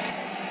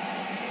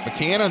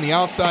 McCann on the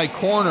outside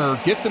corner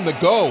gets him to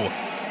go.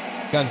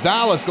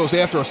 Gonzalez goes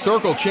after a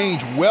circle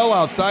change well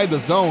outside the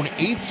zone.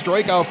 8th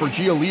strikeout for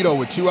Giolito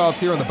with 2 outs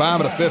here in the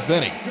bottom of the 5th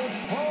inning.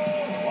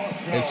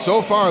 And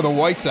so far, the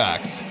White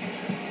Sox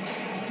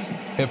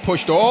have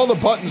pushed all the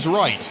buttons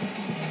right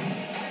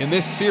in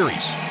this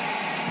series.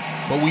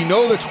 But we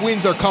know the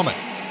Twins are coming.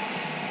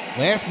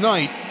 Last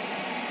night,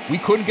 we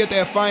couldn't get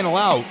that final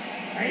out,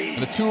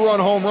 and a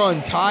 2-run home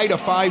run tied a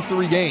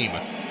 5-3 game.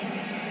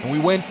 And we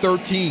went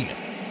 13.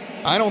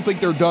 I don't think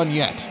they're done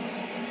yet.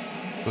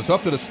 So it's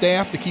up to the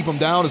staff to keep them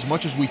down as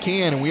much as we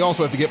can, and we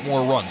also have to get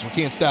more runs. We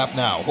can't stop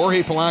now.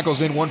 Jorge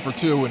Polanco's in 1 for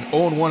 2 and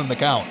 0-1 in the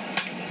count.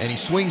 And he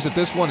swings at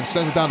this one and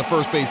sends it down the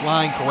first base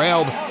line,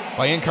 corralled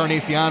by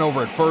Encarnacion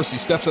over at first. He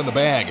steps on the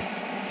bag.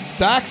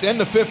 Sox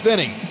end the 5th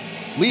inning,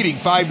 leading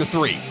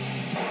 5-3.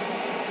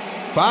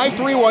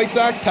 5-3 White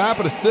Sox, top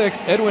of the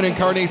 6th. Edwin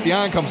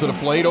Encarnacion comes to the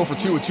plate, 0 for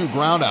 2 with 2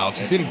 groundouts.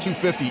 He's hitting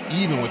 .250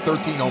 even with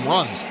 13 home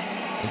runs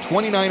and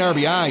 29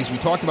 RBIs. We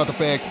talked about the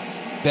fact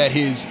that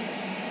his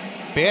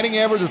batting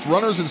average with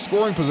runners in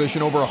scoring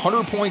position over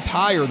 100 points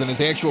higher than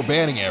his actual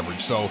batting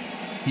average. So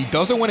he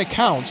does it when it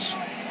counts.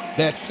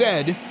 That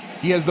said,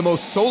 he has the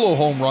most solo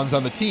home runs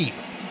on the team.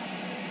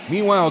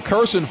 Meanwhile,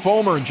 Carson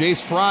Fulmer and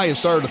Jace Fry have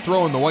started to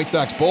throw in the White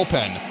Sox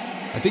bullpen.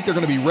 I think they're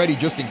going to be ready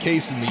just in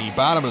case in the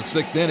bottom of the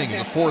 6th inning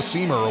as a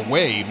four-seamer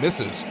away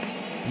misses.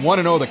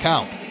 1-0 the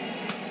count.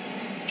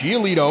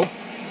 Giolito,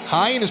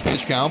 high in his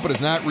pitch count, but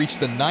has not reached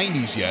the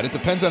 90s yet. It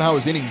depends on how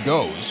his inning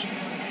goes.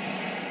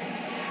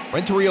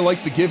 Renteria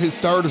likes to give his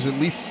starters at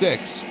least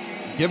 6,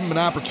 give him an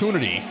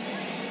opportunity.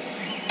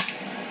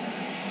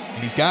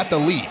 And he's got the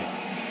lead,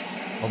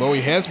 although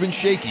he has been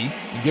shaky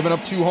and given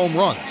up 2 home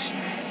runs.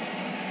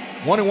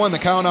 1-1 the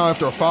count now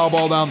after a foul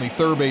ball down the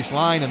third base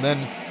line, and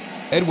then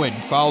Edwin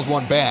fouls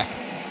one back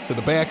to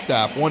the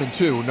backstop,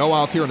 1-2. No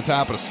outs here in the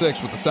top of the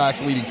 6th with the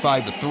Sox leading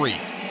 5-3.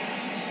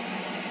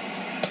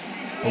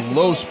 A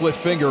low split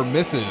finger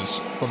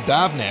misses from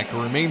Dobnak,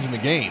 who remains in the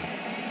game.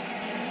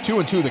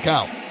 2-2 the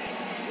count.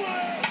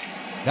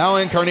 Now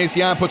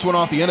Encarnacion puts one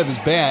off the end of his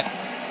bat.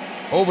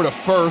 Over to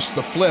first,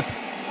 the flip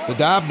to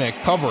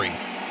Dobnak covering.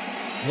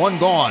 1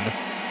 gone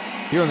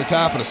here in the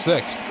top of the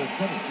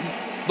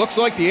 6th. Looks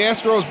like the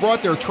Astros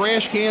brought their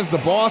trash cans to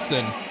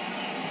Boston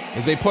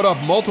as they put up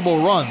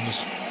multiple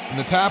runs in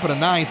the top of the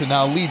 9th and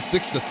now lead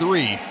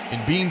 6-3 in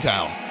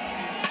Beantown.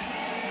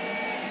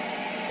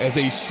 As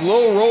a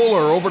slow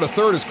roller over to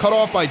third is cut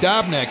off by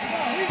Dobnak.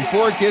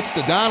 Before it gets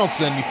to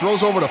Donaldson, he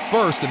throws over to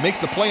first and makes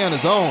the play on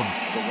his own.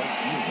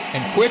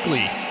 And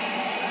quickly,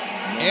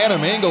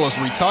 Adam Engel is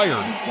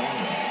retired.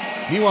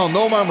 Meanwhile,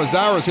 Nomar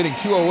Mazara is hitting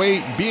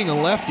 .208 and being a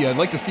lefty, I'd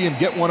like to see him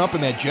get one up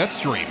in that jet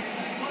stream.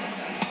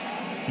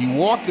 He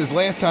walked his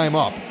last time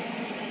up.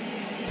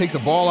 Takes a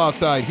ball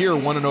outside here,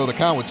 1-0 the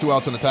count with 2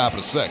 outs in the top of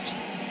the 6th.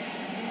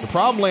 The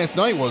problem last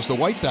night was the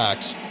White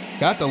Sox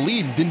got the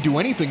lead and didn't do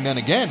anything then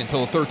again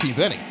until the 13th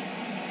inning.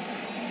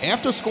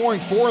 After scoring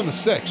 4 in the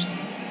 6th,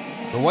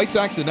 the White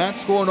Sox did not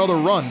score another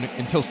run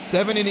until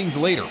 7 innings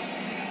later.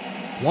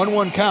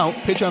 1-1 count,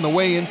 pitch on the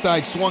way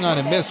inside, swung on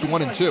and missed,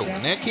 1-2,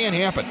 and that can't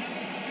happen.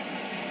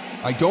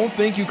 I don't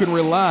think you can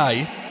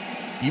rely,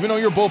 even though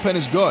your bullpen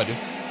is good,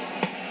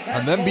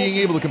 on them being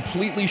able to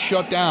completely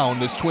shut down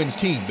this Twins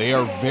team. They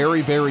are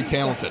very, very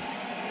talented.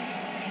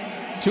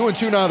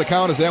 2-2 now the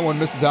count as that one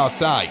misses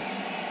outside.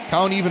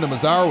 Count even to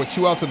Mazara with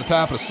 2 outs in the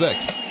top of the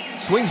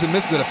 6th. Swings and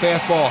misses at a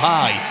fastball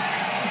high.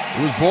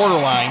 It was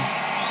borderline.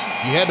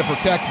 He had to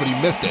protect, but he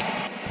missed it.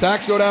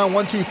 Sox go down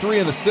 1-2-3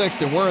 in the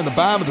 6th, and we're in the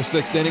bottom of the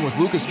 6th inning with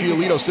Lucas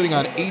Giolito sitting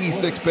on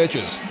 86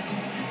 pitches.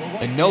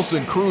 And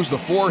Nelson Cruz, the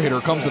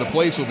 4-hitter, comes to the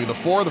plate, so it'll be the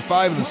 4, the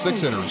 5, and the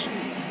 6 hitters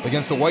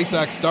against the White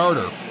Sox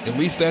starter. At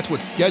least that's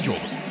what's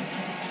scheduled.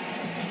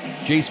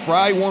 Jace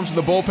Fry warms in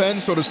the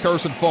bullpen, so does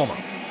Carson Fulmer.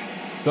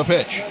 The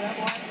pitch.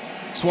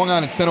 Swung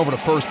on and sent over to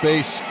first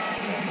base.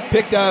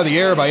 Picked out of the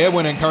air by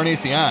Edwin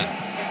Encarnacion.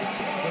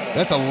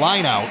 That's a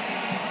line out,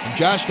 and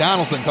Josh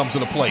Donaldson comes to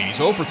the plate. He's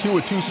 0 for 2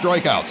 with 2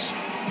 strikeouts.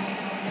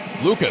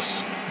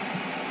 Lucas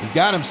He's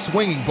got him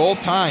swinging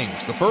both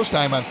times, the first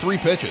time on 3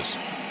 pitches.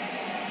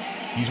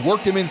 He's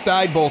worked him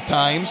inside both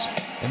times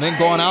and then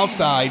gone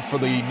outside for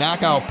the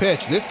knockout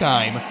pitch. This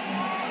time,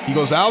 he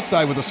goes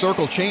outside with a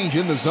circle change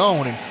in the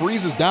zone and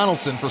freezes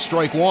Donaldson for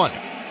strike 1.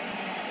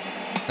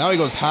 Now he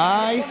goes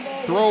high,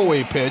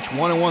 throwaway pitch,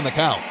 1-1 the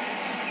count.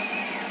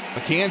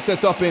 McCann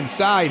sets up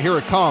inside. Here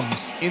it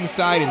comes.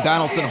 Inside, and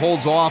Donaldson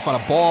holds off on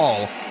a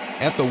ball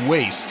at the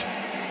waist.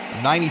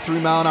 A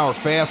 93-mile-an-hour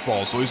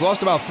fastball. So he's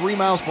lost about 3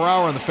 miles per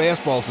hour on the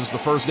fastball since the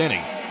first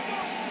inning.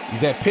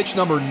 He's at pitch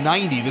number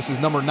 90. This is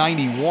number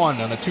 91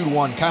 on a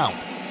 2-1 count.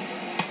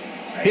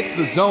 Hits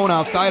the zone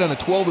outside on a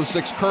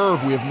 12-6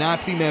 curve. We have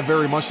not seen that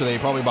very much today,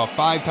 probably about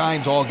 5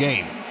 times all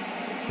game.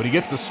 But he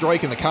gets the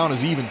strike, and the count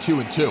is even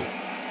 2-2.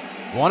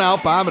 1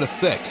 out, bottom of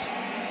the 6th.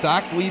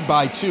 Sox lead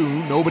by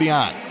 2, nobody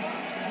on.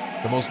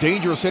 The most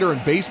dangerous hitter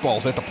in baseball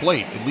is at the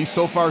plate, at least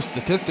so far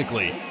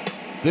statistically.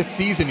 This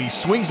season, he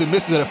swings and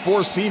misses at a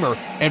four-seamer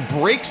and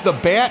breaks the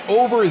bat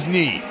over his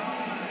knee.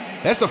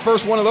 That's the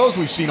first one of those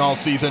we've seen all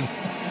season.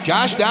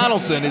 Josh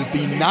Donaldson is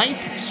the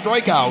 9th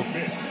strikeout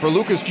for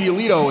Lucas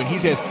Giolito, and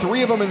he's had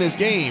 3 of them in this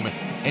game,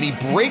 and he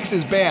breaks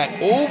his bat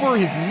over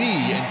his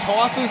knee and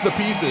tosses the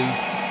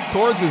pieces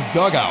towards his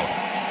dugout.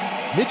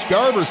 Mitch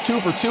Garver's 2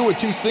 for 2 with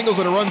 2 singles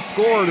and a run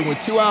scored, and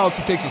with 2 outs,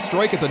 he takes a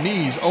strike at the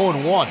knees,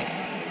 0-1.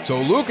 So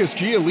Lucas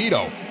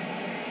Giolito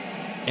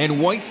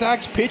and White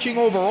Sox pitching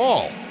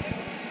overall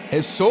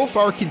has so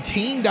far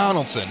contained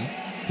Donaldson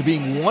to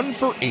being 1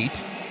 for 8.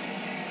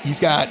 He's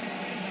got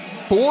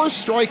 4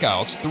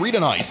 strikeouts, 3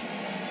 tonight,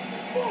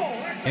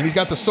 and he's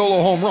got the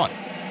solo home run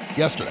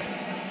yesterday.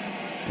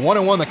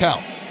 1-1 the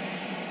count.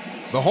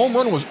 The home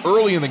run was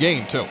early in the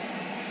game, too.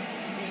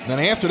 And then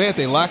after that,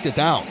 they locked it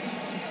down.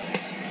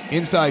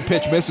 Inside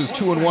pitch misses,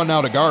 2-1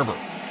 now to Garver.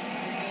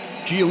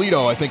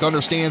 Giolito, I think,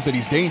 understands that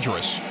he's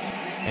dangerous,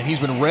 and he's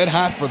been red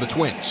hot for the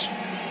Twins.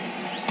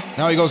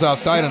 Now he goes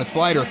outside on a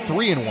slider,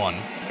 3-1,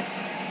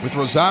 with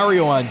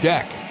Rosario on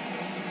deck.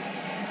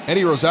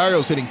 Eddie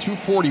Rosario's hitting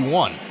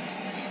 .241,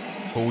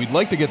 but we'd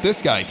like to get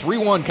this guy,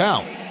 3-1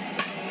 count.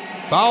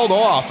 Fouled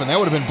off, and that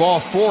would have been ball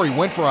 4. He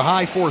went for a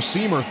high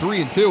four-seamer,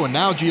 3-2, and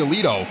now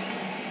Giolito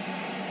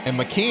and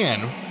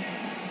McCann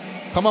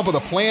come up with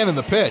a plan in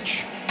the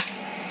pitch.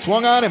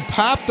 Swung on and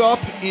popped up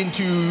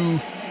into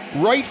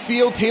right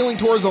field, tailing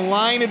towards the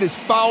line. It is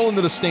foul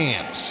into the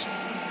stands.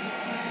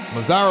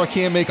 Mazara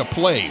can't make a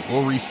play.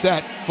 We'll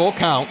reset. Full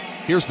count.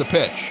 Here's the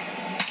pitch.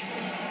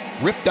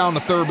 Ripped down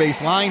the third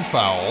base line,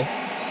 foul.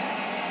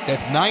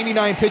 That's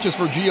 99 pitches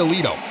for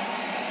Giolito.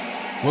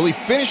 Will he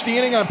finish the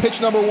inning on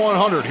pitch number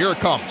 100? Here it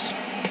comes.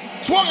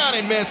 Swung on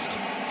and missed.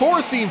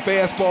 Four-seam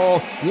fastball.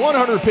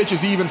 100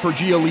 pitches even for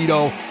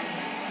Giolito.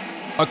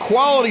 A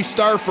quality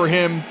start for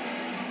him.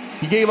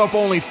 He gave up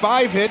only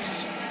 5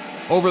 hits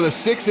over the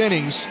 6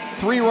 innings,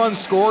 3 runs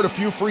scored, a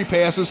few free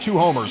passes, 2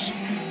 homers.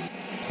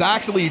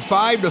 Sox lead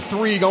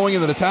 5-3 going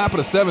into the top of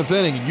the 7th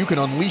inning, and you can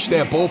unleash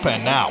that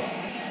bullpen now.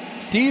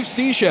 Steve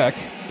Cishek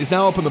is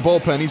now up in the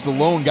bullpen. He's the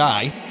lone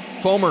guy.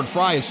 Fulmer and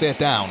Fry have sat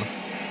down.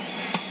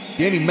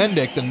 Danny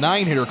Mendick, the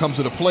 9-hitter, comes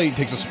to the plate and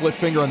takes a split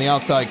finger on the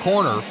outside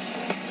corner.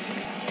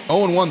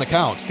 0-1 the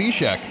count.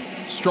 Cishek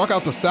struck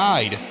out the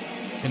side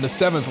in the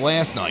 7th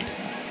last night.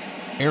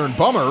 Aaron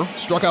Bummer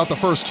struck out the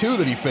first 2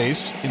 that he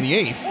faced in the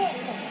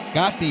 8th.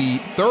 Got the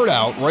 3rd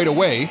out right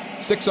away,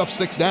 6 up,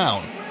 6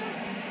 down.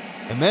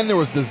 And then there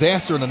was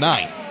disaster in the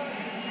 9th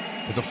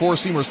as the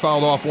four-seamers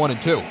fouled off 1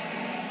 and 2.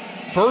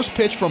 First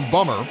pitch from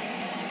Bummer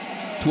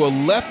to a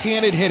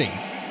left-handed hitting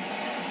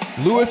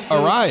Luis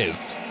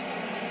Arraez,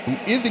 who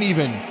isn't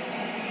even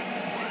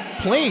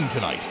playing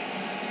tonight.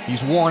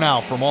 He's worn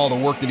out from all the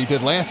work that he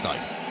did last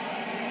night.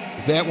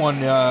 Is that one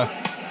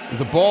is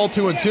a ball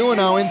 2-2, and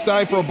now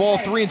inside for a ball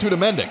 3-2 to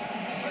Mendick.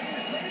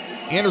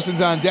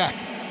 Anderson's on deck.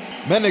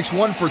 Mendick's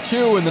 1 for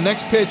 2, and the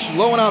next pitch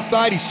low and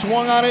outside. He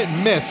swung on it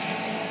and missed.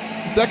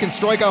 Second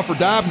strikeout for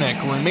Dobnak,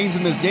 who remains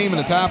in this game in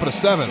the top of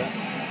the 7th.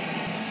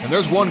 And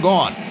there's one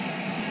gone.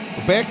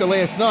 But back to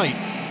last night,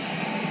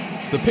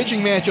 the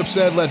pitching matchup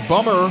said let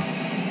Bummer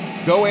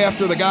go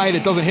after the guy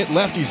that doesn't hit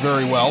lefties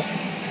very well.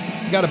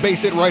 He got a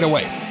base hit right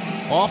away.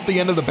 Off the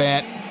end of the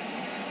bat.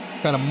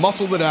 Kind of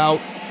muscled it out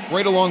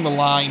right along the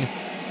line.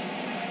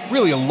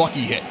 Really a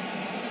lucky hit.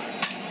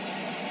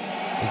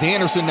 As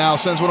Anderson now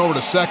sends one over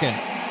to second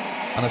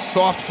on a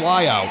soft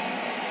fly out.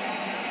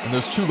 And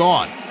there's 2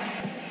 gone.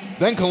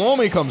 Then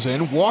Colome comes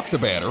in, walks a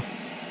batter.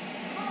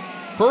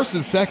 First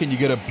and second, you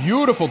get a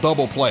beautiful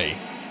double play.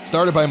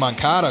 Started by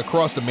Moncada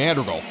across to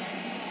Madrigal.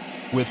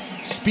 With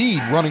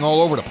speed running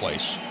all over the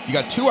place. You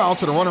got 2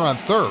 outs and a runner on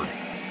third.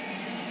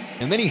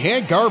 And then he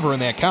had Garver in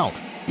that count.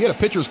 He had a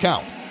pitcher's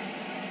count.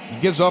 He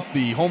gives up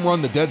the home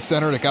run to dead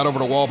center that got over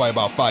the wall by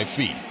about 5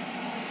 feet.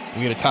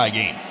 We had a tie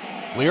game.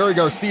 Leury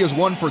Garcia's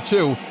 1 for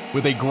 2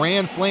 with a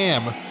grand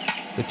slam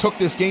that took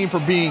this game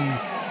from being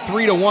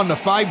 3-1 to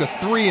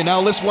 5-3, and now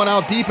lifts one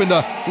out deep into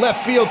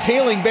left field,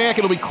 tailing back.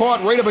 It'll be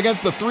caught right up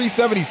against the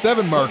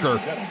 377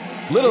 marker.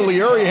 Little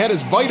Leury had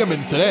his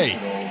vitamins today.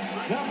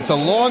 It's a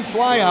long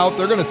fly out.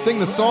 They're going to sing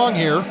the song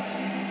here,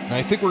 and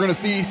I think we're going to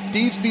see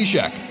Steve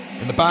Cishek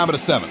in the bottom of the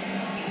seventh.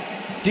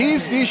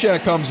 Steve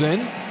Cishek comes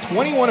in,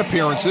 21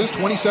 appearances,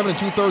 27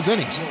 2/3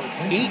 innings,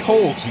 8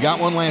 holds. He got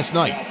one last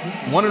night.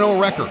 1-0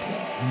 record.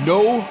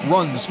 No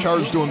runs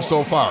charged to him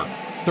so far.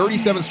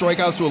 37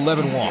 strikeouts to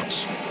 11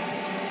 walks.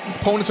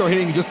 Opponents are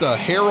hitting just a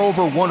hair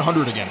over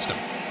 100 against him.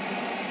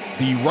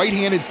 The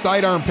right-handed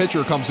sidearm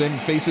pitcher comes in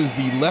and faces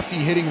the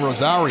lefty-hitting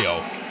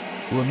Rosario,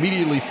 who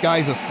immediately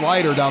skies a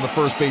slider down the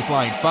first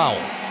baseline foul.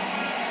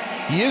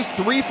 He is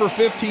 3 for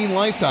 15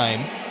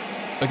 lifetime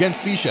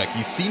against Cishek.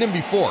 He's seen him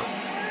before.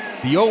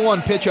 The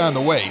 0-1 pitch on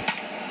the way.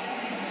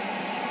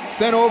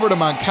 Sent over to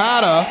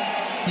Moncada.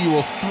 He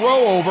will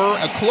throw over.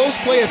 A close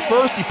play at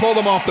first. He pulled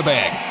him off the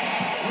bag.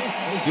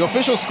 The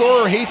official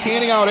scorer hates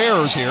handing out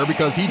errors here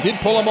because he did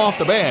pull him off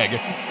the bag.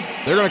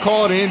 They're going to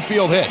call it an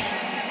infield hit.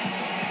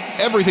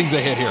 Everything's a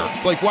hit here.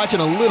 It's like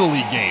watching a Little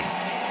League game.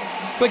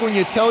 It's like when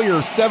you tell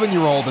your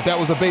 7-year-old that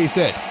was a base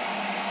hit,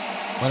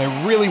 when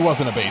it really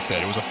wasn't a base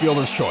hit. It was a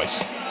fielder's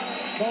choice.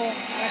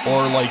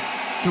 Or like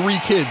 3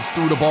 kids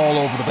threw the ball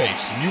over the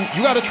base.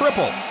 You got a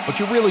triple, but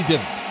you really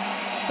didn't.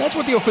 That's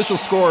what the official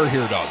scorer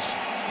here does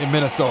in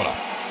Minnesota.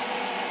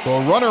 So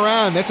a runner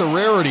on, that's a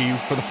rarity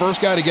for the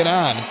first guy to get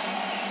on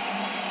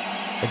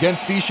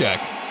against Cishek.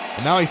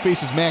 And now he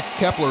faces Max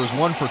Kepler as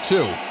 1 for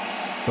 2.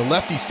 The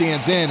lefty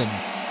stands in and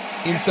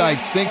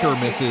inside sinker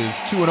misses.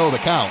 2-0 the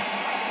count.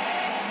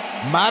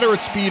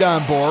 Moderate speed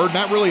on board,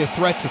 not really a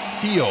threat to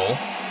steal.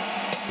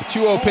 The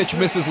 2-0 pitch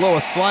misses low,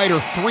 a slider.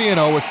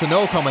 3-0 with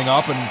Sano coming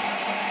up, and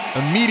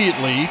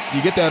immediately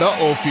you get that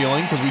uh-oh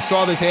feeling because we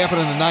saw this happen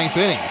in the 9th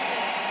inning.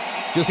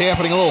 Just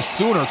happening a little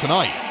sooner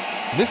tonight.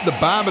 And this is the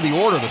bottom of the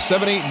order, the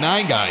 7, 8, and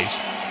 9 guys,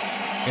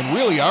 and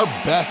really our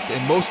best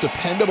and most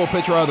dependable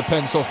pitcher out of the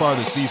pen so far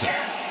this season.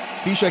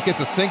 Cishek gets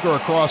a sinker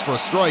across for a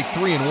strike,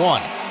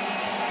 3-1.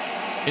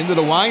 Into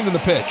the wind and the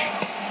pitch.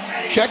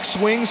 Check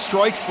swing,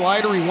 strike,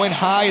 slider. He went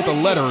high at the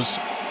letters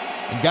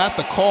and got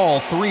the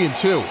call,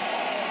 3-2.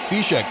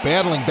 Cishek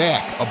battling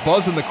back. A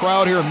buzz in the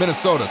crowd here in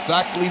Minnesota.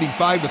 Sox leading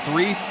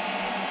 5-3.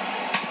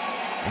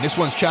 And this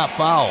one's chopped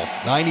foul.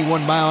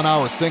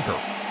 91-mile-an-hour sinker.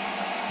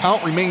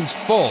 Count remains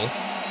full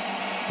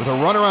with a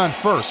runner on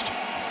first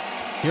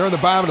here in the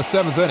bottom of the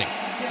 7th inning.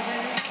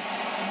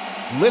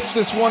 Lifts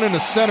this one into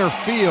center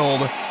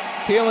field.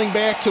 Tailing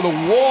back to the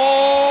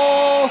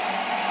wall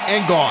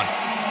and gone.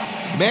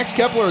 Max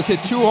Kepler has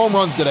hit 2 home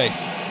runs today.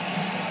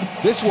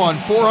 This one,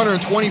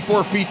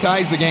 424 feet,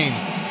 ties the game.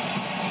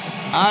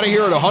 Out of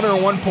here at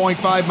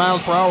 101.5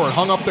 miles per hour and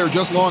hung up there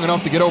just long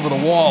enough to get over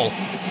the wall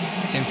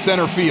in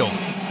center field.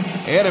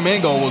 Adam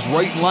Engel was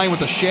right in line with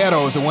the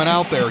shadows that went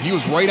out there. He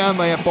was right on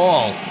that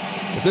ball.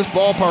 If this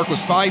ballpark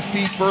was 5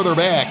 feet further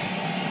back,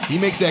 he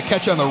makes that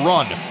catch on the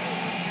run.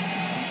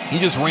 He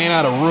just ran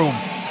out of room.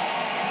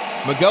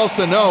 Miguel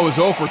Sano is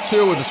 0 for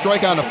 2 with a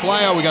strikeout and a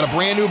flyout. We got a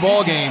brand new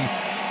ball game.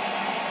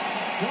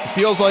 It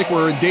feels like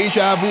we're in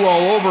deja vu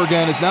all over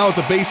again, as now it's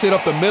a base hit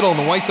up the middle, and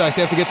the White Sox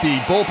have to get the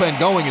bullpen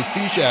going as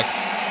Cishek,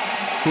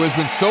 who has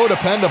been so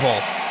dependable,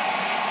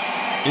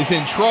 is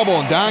in trouble,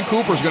 and Don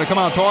Cooper's going to come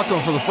out and talk to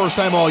him for the first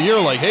time all year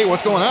like, hey,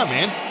 what's going on,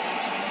 man?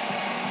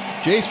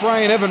 Jace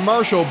Fry and Evan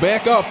Marshall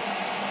back up.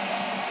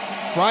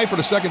 Fry for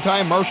the second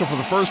time, Marshall for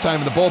the first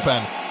time in the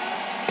bullpen.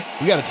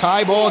 We got a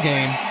tie ball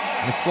game,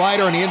 and a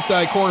slider on the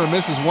inside corner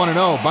misses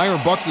 1-0. Byron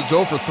Buxton's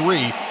 0 for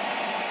 3.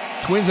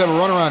 Twins have a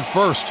runner on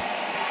first.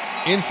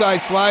 Inside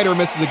slider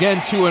misses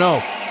again,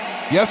 2-0.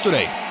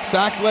 Yesterday,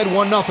 Sox led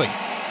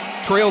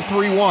 1-0, trailed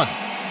 3-1.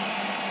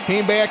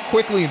 Came back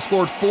quickly and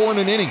scored 4 in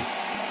an inning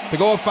to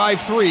go up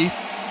 5-3,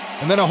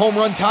 and then a home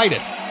run tied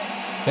it.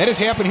 That has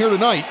happened here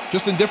tonight,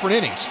 just in different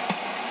innings,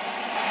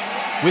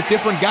 with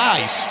different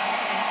guys.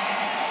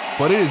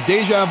 But it is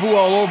deja vu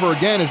all over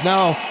again, as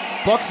now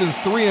Buxton's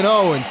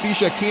 3-0, and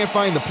Cishek can't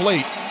find the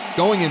plate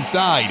going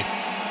inside.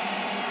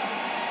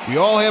 We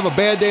all have a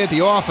bad day at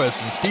the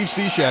office, and Steve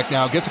Cishek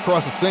now gets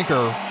across a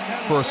sinker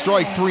for a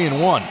strike,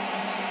 3-1.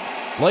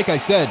 Like I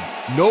said,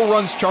 no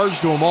runs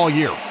charged to him all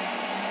year.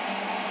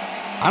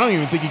 I don't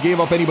even think he gave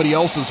up anybody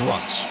else's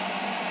runs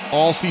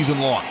all season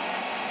long.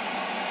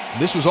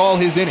 This was all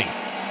his inning.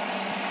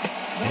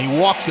 And he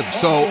walks him.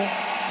 So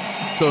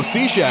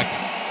Cishek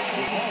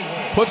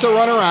puts a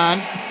runner on,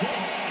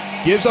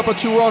 gives up a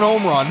 2-run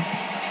home run,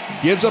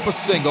 gives up a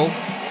single,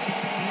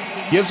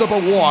 gives up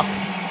a walk.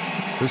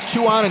 There's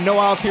 2 on and no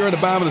outs here in the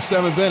bottom of the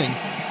 7th inning.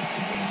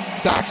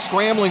 Sox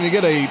scrambling to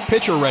get a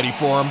pitcher ready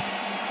for him,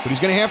 but he's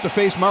going to have to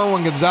face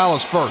Marwin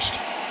Gonzalez first.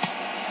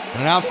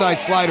 And an outside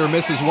slider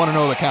misses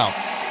 1-0 the count.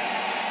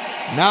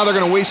 Now they're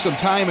going to waste some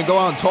time and go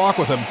out and talk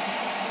with him.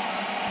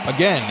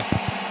 Again,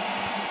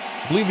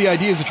 I believe the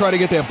idea is to try to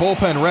get that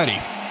bullpen ready.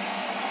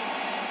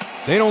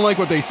 They don't like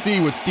what they see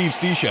with Steve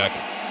Cishek.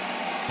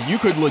 And you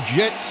could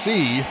legit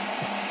see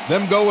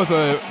them go with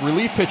a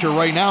relief pitcher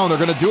right now, and they're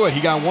going to do it.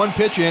 He got 1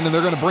 pitch in, and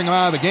they're going to bring him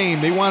out of the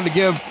game. They wanted to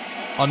give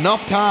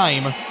enough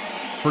time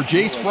for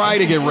Jace Fry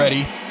to get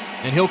ready,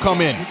 and he'll come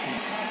in.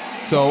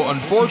 So,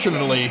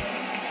 unfortunately,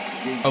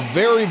 a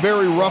very,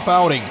 very rough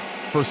outing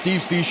for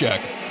Steve Cishek.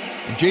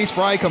 And Jace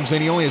Fry comes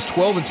in. He only has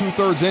 12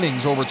 2/3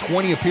 innings, over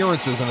 20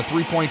 appearances, and a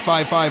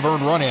 3.55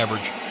 earned run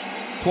average.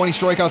 20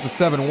 strikeouts and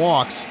 7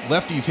 walks.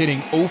 Lefty's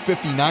hitting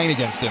 .059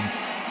 against him.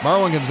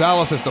 Marwin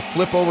Gonzalez has to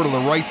flip over to the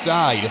right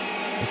side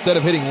instead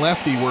of hitting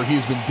lefty where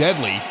he's been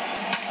deadly.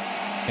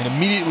 And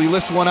immediately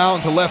lifts one out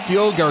into left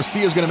field.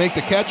 Garcia's going to make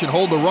the catch and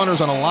hold the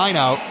runners on a line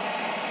out.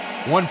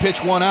 1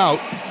 pitch, 1 out.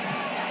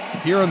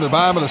 Here in the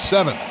bottom of the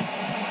 7th.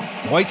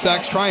 White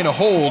Sox trying to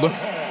hold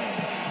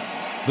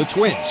the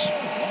Twins.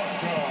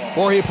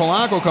 Jorge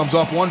Polanco comes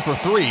up 1 for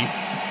 3.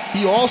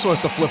 He also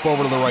has to flip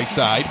over to the right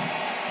side.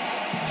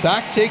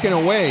 Sox taking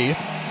away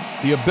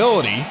the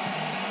ability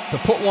to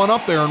put one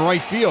up there in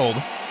right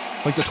field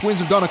like the Twins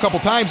have done a couple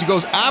times. He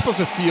goes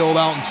opposite field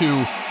out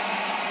into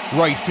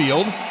right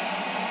field.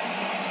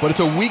 But it's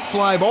a weak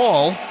fly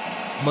ball.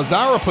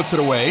 Mazara puts it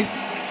away.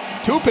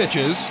 2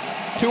 pitches,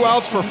 2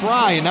 outs for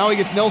Fry, and now he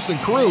gets Nelson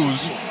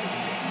Cruz,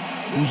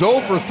 who's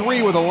 0 for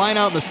 3 with a line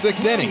out in the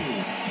 6th inning.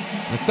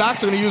 The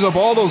Sox are going to use up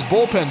all those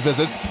bullpen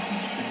visits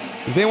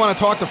because they want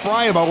to talk to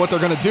Fry about what they're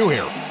going to do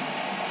here.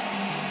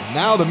 And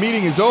now the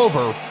meeting is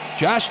over.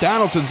 Josh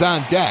Donaldson's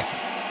on deck.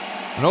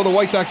 I know the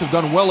White Sox have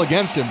done well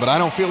against him, but I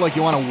don't feel like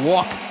you want to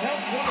walk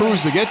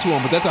Cruz to get to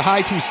him. But that's a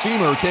high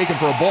 2-seamer taken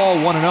for a ball,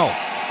 1-0.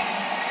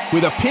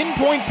 With a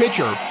pinpoint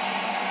pitcher,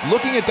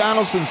 looking at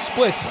Donaldson's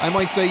splits, I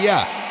might say,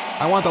 yeah,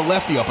 I want the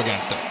lefty up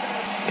against him.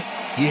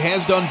 He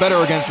has done better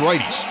against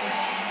righties.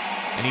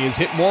 And he has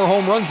hit more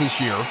home runs this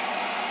year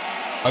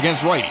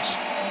against righties.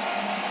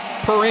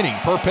 Per inning,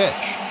 per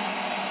pitch.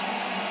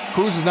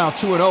 Cruz is now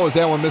 2-0 as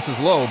that one misses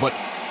low, but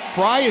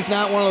Fry is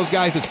not one of those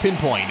guys that's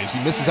pinpoint as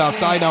he misses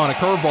outside now on a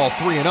curveball,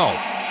 3-0.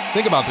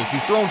 Think about this.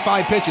 He's thrown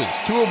 5 pitches.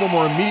 2 of them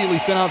were immediately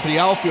sent out to the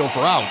outfield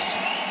for outs.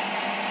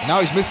 And now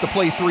he's missed the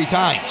play 3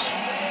 times.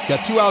 He's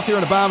got 2 outs here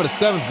in the bottom of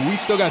the 7th, but we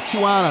still got 2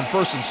 on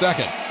first and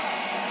second.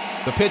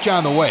 The pitch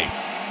on the way.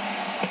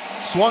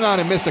 Swung on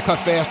and missed a cut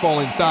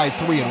fastball inside,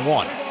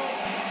 3-1.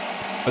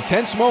 A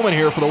tense moment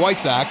here for the White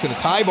Sox in a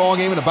tie ball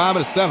game in the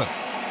bottom of the 7th.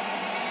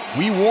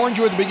 We warned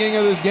you at the beginning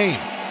of this game.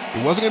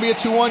 It wasn't going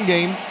to be a 2-1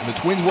 game, and the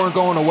Twins weren't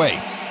going away.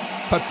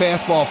 Cut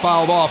fastball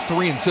fouled off,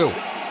 3-2.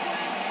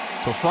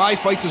 So Fry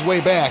fights his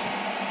way back.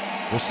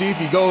 We'll see if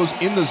he goes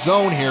in the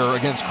zone here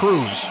against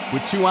Cruz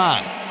with 2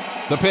 on.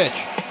 The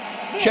pitch.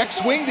 Check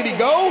swing, did he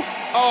go?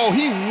 Oh,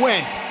 he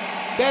went.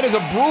 That is a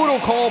brutal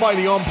call by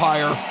the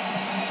umpire.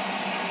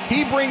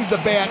 He brings the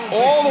bat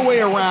all the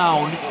way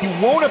around. He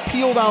won't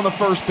appeal down the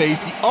first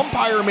base. The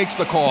umpire makes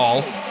the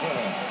call.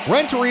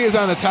 Renteria is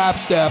on the top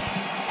step.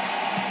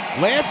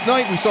 Last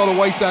night we saw the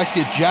White Sox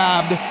get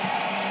jobbed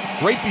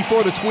right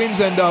before the Twins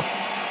end up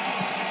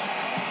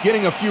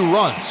getting a few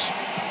runs.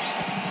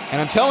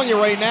 And I'm telling you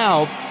right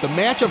now, the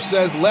matchup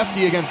says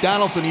lefty against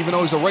Donaldson, even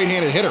though he's a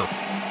right-handed hitter.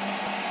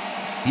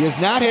 He has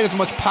not had as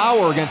much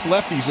power against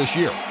lefties this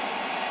year.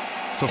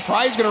 So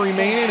Fry's going to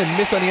remain in and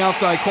miss on the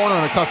outside corner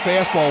on a cut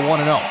fastball,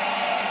 1-0.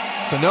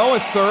 Sano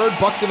at third,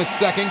 Buxton at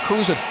second,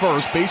 Cruz at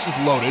first, bases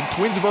loaded.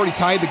 Twins have already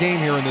tied the game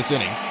here in this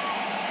inning.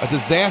 A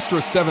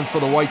disastrous 7th for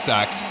the White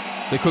Sox.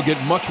 They could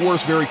get much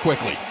worse very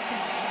quickly.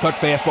 Cut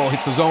fastball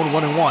hits the zone,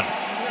 1-1.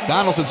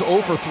 Donaldson's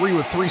 0 for 3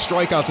 with 3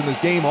 strikeouts in this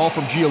game, all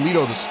from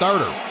Giolito, the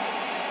starter.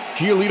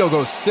 Giolito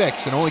goes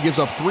 6 and only gives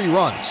up 3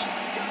 runs.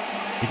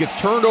 He gets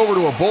turned over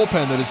to a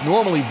bullpen that is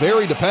normally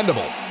very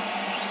dependable.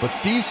 But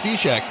Steve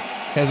Cishek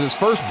has his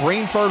first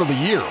brain fart of the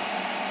year.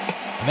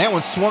 And that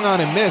one swung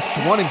on and missed,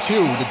 1-2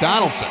 to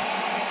Donaldson.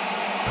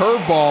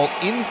 Curveball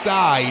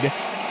inside,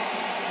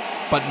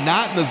 but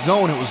not in the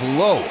zone. It was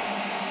low,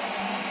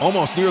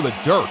 almost near the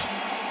dirt.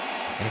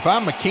 And if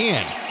I'm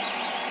McCann,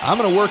 I'm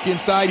going to work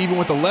inside even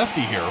with the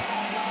lefty here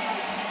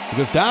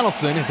because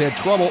Donaldson has had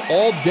trouble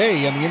all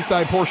day on the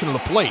inside portion of the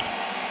plate.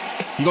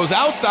 He goes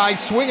outside,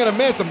 swing and a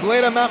miss. I'm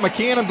glad I'm not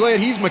McCann. I'm glad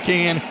he's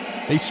McCann.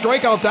 They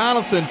strike out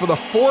Donaldson for the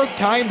 4th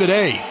time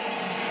today.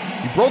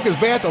 He broke his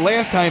bat the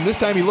last time. This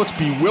time he looks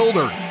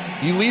bewildered.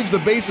 He leaves the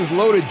bases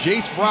loaded.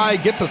 Jace Fry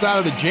gets us out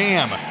of the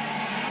jam.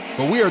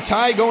 But we are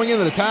tied going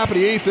into the top of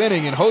the 8th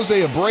inning, and Jose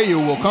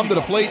Abreu will come to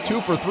the plate 2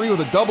 for 3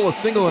 with a double, a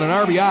single, and an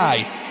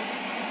RBI.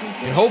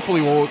 And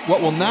hopefully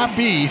what will not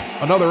be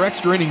another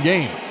extra inning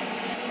game.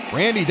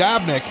 Randy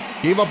Dobnak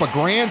gave up a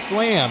grand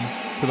slam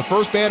to the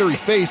first batter he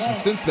faced, and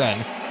since then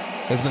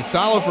has been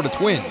solid for the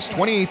Twins.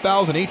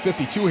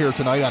 28,852 here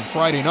tonight on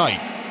Friday night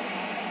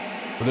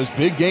for this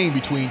big game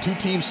between two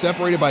teams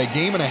separated by a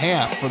game and a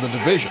half for the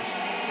division.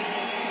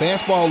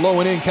 Fastball low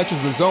and in,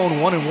 catches the zone,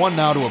 1-1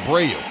 now to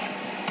Abreu.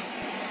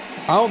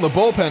 Out in the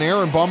bullpen,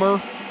 Aaron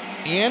Bummer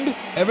and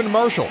Evan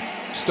Marshall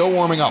still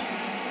warming up.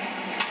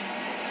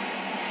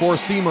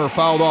 4-seamer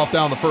fouled off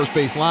down the first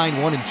base line,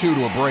 1-2 to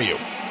Abreu.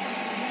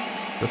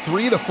 The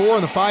 3, the 4,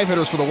 and the 5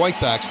 hitters for the White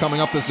Sox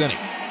coming up this inning.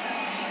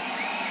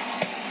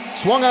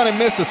 Swung on and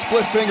missed, a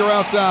split finger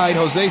outside.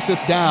 Jose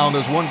sits down.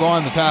 There's one gone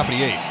in the top of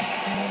the 8th.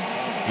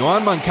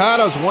 Yoan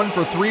Moncada's 1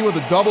 for 3 with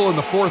a double in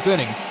the 4th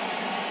inning.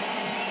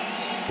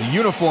 The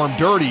uniform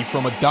dirty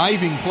from a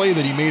diving play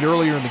that he made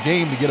earlier in the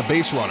game to get a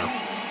base runner.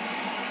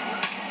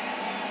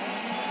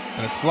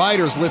 And a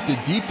slider's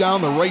lifted deep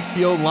down the right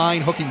field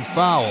line, hooking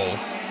foul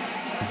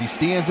as he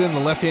stands in the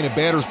left-handed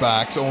batter's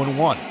box,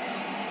 0-1.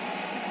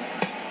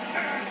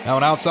 Now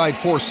an outside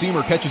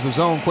four-seamer catches his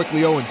own,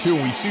 quickly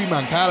 0-2. We see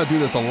Moncada do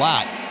this a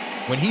lot.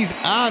 When he's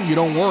on, you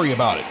don't worry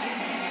about it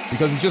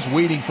because he's just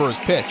waiting for his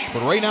pitch.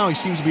 But right now he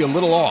seems to be a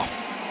little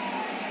off.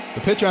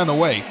 The pitch on the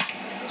way.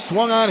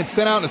 Swung on and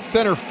sent out to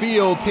center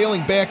field,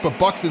 tailing back, but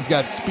Buxton's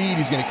got speed.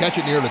 He's going to catch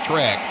it near the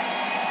track.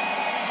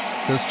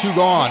 There's 2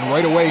 gone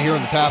right away here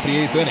in the top of the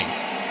 8th inning.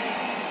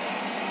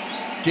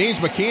 James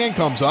McCann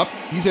comes up.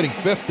 He's hitting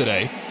 5th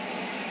today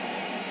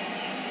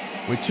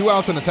with 2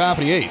 outs in the top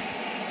of the 8th.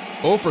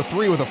 0 for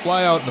 3 with a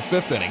flyout in the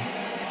 5th inning.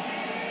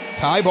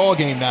 Tie ball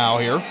game now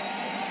here.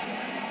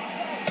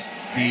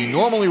 The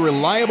normally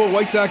reliable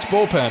White Sox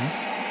bullpen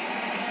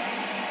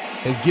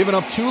has given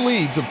up 2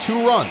 leads of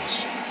 2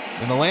 runs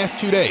in the last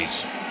 2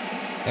 days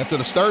after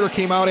the starter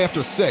came out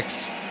after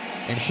 6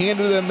 and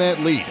handed them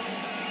that lead.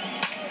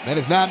 That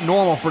is not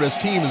normal for this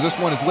team as this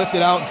one is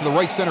lifted out into the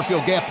right center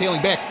field gap,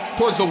 tailing back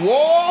towards the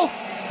wall.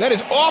 That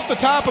is off the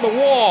top of the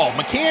wall.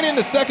 McCann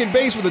into second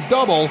base with a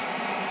double.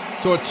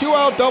 So a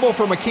 2-out double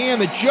for McCann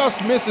that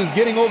just misses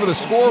getting over the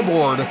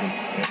scoreboard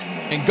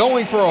and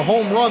going for a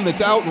home run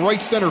that's out in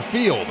right center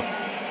field.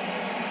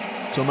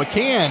 So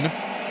McCann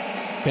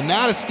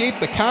cannot escape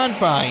the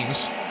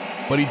confines,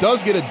 but he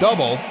does get a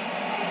double.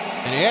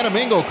 And Adam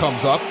Engel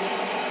comes up.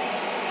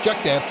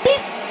 Check that.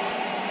 Beep.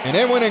 And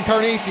Edwin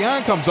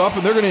Encarnacion comes up,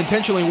 and they're going to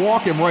intentionally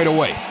walk him right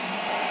away.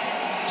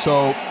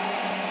 So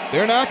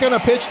they're not going to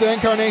pitch to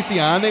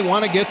Encarnacion. They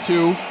want to get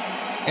to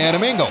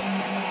Adam Engel.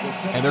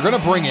 And they're going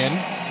to bring in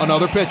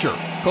another pitcher.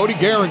 Cody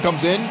Guerin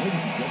comes in.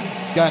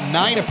 He's got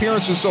 9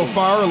 appearances so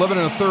far, 11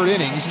 1/3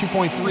 innings,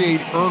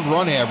 2.38 earned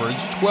run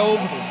average, 12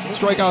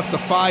 strikeouts to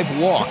 5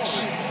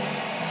 walks.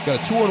 Got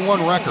a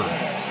 2-1 record.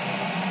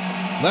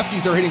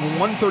 Lefties are hitting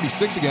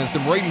 136 against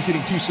him. Righties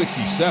hitting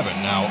 267.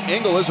 Now,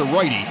 Engel is a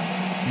righty.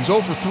 He's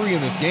 0 for 3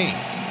 in this game.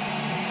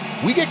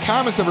 We get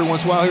comments every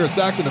once in a while here at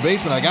Sox in the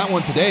Basement. I got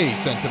one today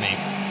sent to me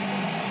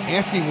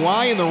asking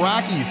why in the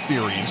Rockies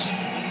series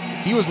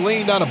he was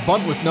laying down a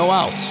bunt with no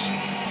outs.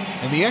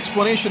 And the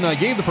explanation I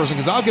gave the person,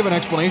 because I'll give an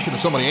explanation if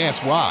somebody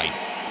asks why,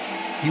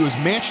 he was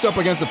matched up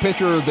against a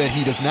pitcher that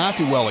he does not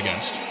do well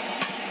against.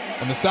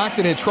 And the Sox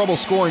had trouble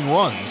scoring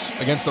runs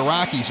against the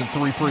Rockies in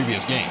 3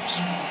 previous games.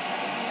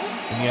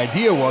 And the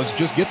idea was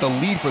just get the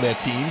lead for that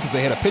team because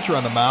they had a pitcher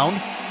on the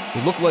mound.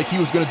 It looked like he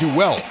was going to do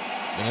well.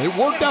 And it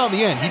worked out in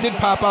the end. He did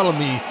pop out on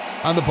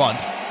the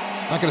bunt.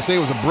 Not going to say it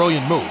was a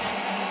brilliant move.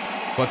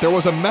 But there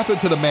was a method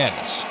to the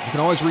madness. You can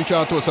always reach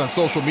out to us on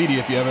social media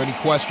if you have any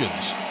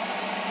questions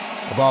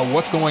about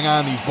what's going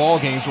on in these ball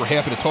games. We're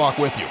happy to talk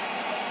with you.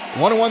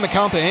 1-1 the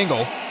count to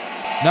Engel.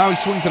 Now he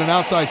swings at an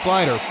outside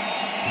slider.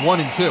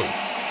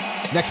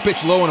 1-2. Next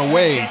pitch low and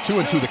away.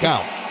 2-2 the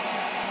count.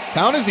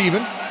 Count is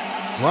even.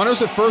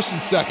 Runners at first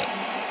and second.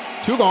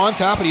 2 gone,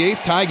 top of the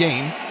 8th, tie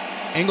game.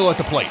 Engel at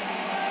the plate.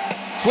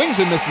 Swings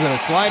and misses at a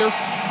slider.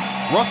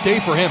 Rough day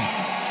for him.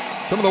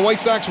 Some of the White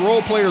Sox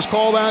role players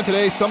called on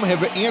today. Some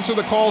have answered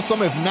the call, some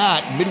have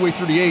not. Midway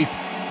through the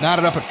 8th,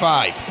 knotted up at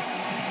 5.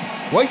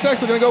 White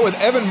Sox are going to go with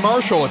Evan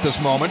Marshall at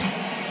this moment,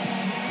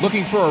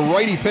 looking for a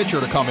righty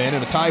pitcher to come in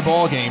a tie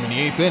ball game in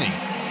the 8th inning.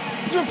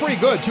 He's been pretty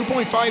good.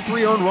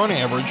 2.53 earned run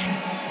average.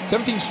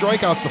 17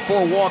 strikeouts to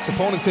 4 walks.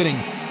 Opponents hitting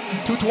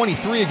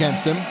 223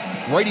 against him,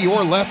 righty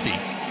or lefty.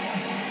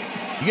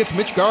 He gets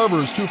Mitch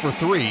Garver's 2 for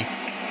 3.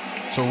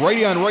 So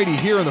righty on righty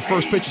here, and the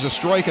first pitch is a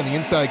strike on the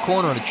inside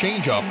corner and a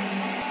changeup.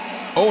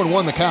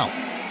 0-1 the count.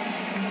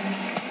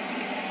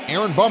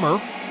 Aaron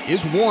Bummer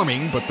is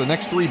warming, but the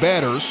next 3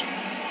 batters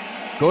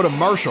go to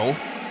Marshall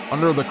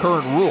under the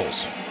current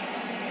rules.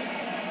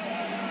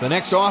 The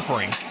next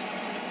offering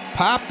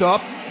popped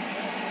up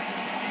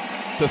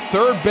to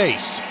third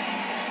base.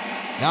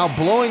 Now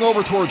blowing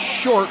over towards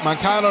short.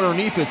 Moncada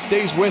underneath it,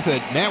 stays with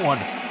it. And that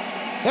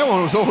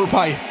one was over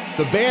by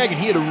the bag, and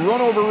he had to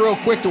run over real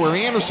quick to where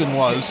Anderson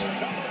was.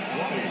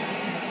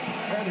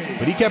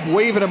 But he kept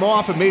waving him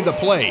off and made the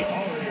play.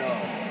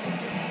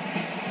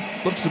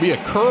 Looks to be a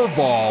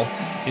curveball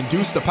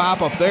induced to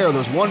pop up there.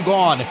 There's 1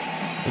 gone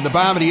in the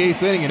bottom of the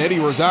 8th inning, and Eddie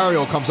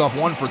Rosario comes up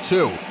 1 for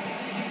 2.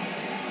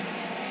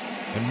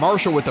 And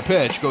Marshall with the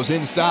pitch goes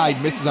inside,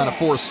 misses on a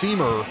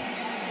 4-seamer.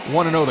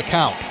 1-0 the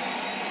count.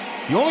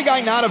 The only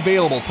guy not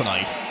available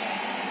tonight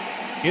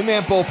in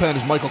that bullpen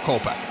is Michael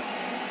Kopech.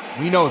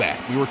 We know that.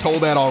 We were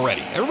told that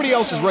already. Everybody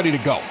else is ready to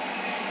go.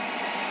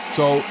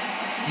 So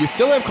you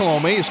still have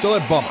Colome, you still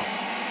have Bummer.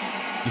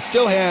 You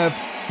still have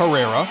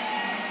Herrera.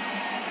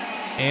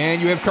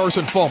 And you have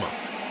Carson Fulmer.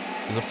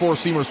 As a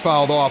 4-seamer's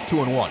fouled off,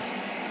 2-1.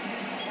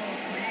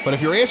 But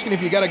if you're asking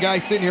if you got a guy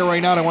sitting here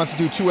right now that wants to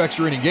do 2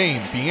 extra inning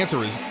games, the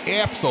answer is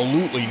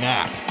absolutely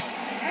not.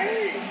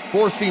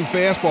 4-seam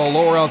fastball,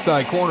 lower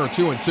outside corner,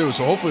 2-2.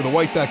 So hopefully the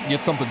White Sox can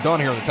get something done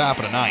here at the top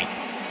of the 9th.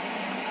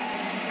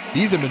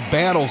 These have been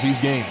battles, these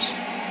games.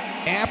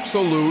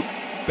 Absolute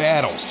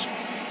battles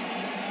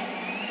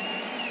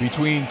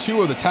between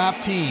 2 of the top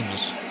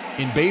teams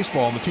in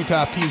baseball and the 2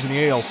 top teams in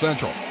the AL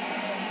Central.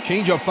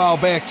 Changeup foul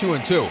back,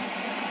 2-2.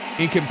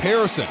 In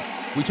comparison,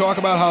 we talk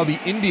about how the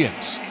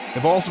Indians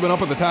have also been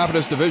up at the top of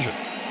this division.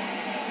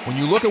 When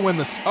you look at when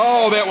this...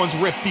 Oh, that one's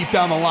ripped deep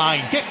down the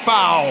line. Get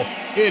foul.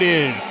 It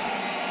is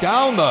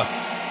down the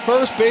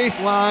first base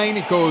line.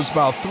 It goes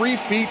about 3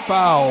 feet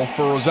foul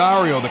for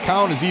Rosario. The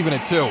count is even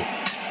at 2.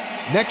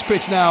 Next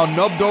pitch now,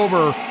 nubbed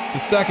over to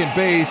second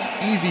base.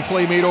 Easy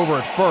play made over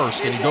at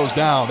first, and he goes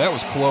down. That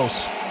was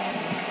close.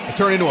 It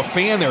turned into a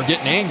fan there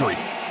getting angry.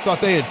 Thought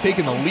they had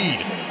taken the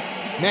lead.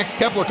 Max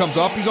Kepler comes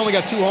up. He's only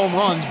got 2 home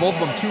runs, both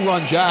of them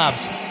 2-run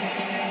jobs.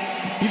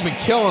 He's been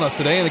killing us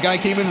today, and the guy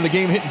came into the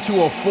game hitting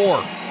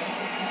 204.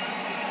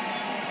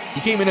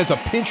 He came in as a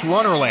pinch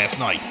runner last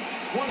night,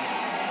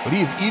 but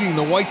he is eating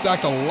the White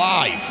Sox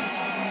alive.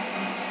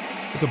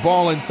 It's a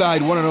ball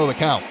inside, 1-0 the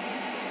count.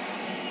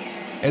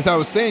 As I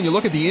was saying, you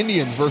look at the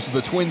Indians versus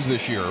the Twins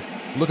this year.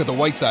 Look at the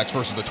White Sox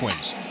versus the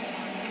Twins.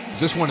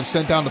 This one is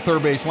sent down the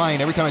third base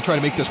line. Every time I try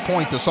to make this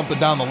point, there's something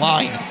down the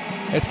line.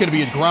 It's going to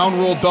be a ground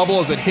rule double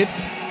as it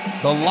hits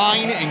the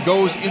line and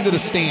goes into the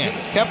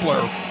stands.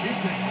 Kepler,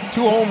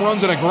 2 home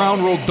runs and a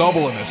ground rule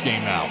double in this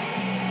game now.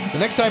 The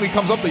next time he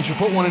comes up, they should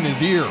put one in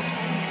his ear,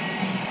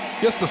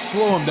 just to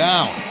slow him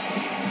down.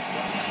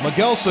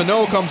 Miguel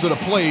Sano comes to the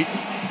plate.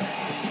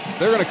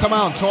 They're going to come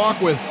out and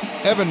talk with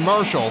Evan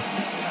Marshall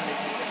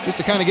just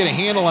to kind of get a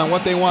handle on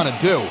what they want to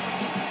do.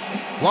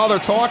 While they're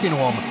talking to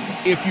him,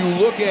 if you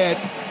look at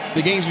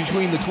the games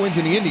between the Twins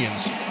and the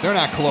Indians, they're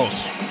not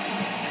close.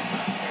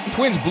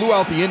 Twins blew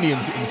out the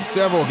Indians in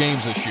several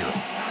games this year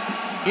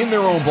in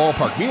their own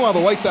ballpark. Meanwhile, the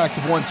White Sox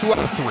have won 2 out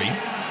of 3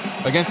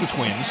 against the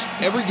Twins.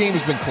 Every game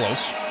has been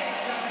close.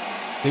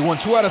 They won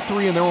 2 out of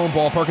 3 in their own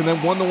ballpark and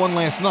then won the one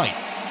last night,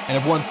 and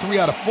have won 3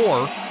 out of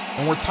 4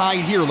 and were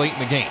tied here late in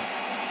the game.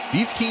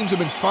 These teams have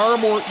been far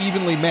more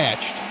evenly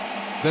matched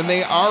than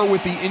they are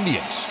with the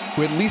Indians,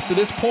 who at least to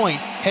this point,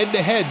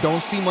 head-to-head,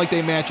 don't seem like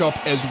they match up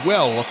as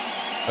well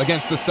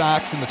against the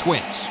Sox and the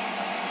Twins.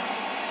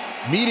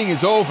 Meeting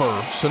is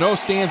over. Sano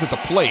stands at the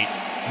plate.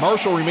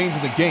 Marshall remains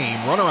in the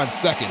game. Runner on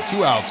second,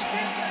 2 outs.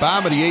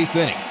 Bottom of the 8th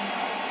inning.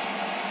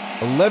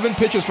 11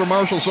 pitches for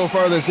Marshall so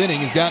far this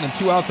inning. He's gotten him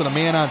 2 outs and a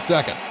man on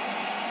second.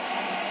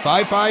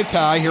 5-5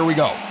 tie. Here we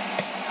go.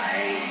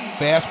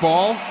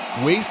 Fastball,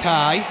 waist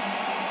high,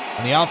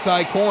 on the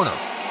outside corner.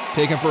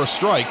 Taken for a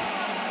strike.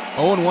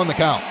 0-1 the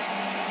count.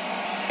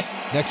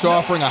 Next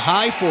offering, a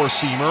high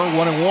 4-seamer,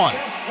 1-1.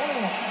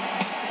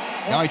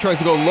 Now he tries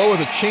to go low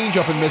with a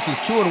changeup and misses,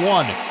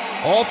 2-1.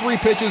 All 3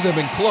 pitches have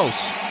been close,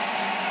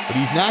 but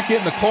he's not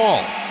getting the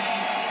call.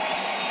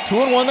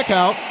 2-1 the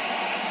count.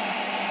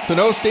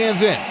 Sano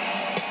stands in.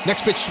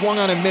 Next pitch swung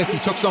on and missed. He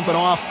took something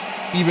off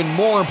even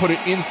more and put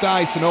it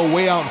inside. Sano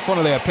way out in front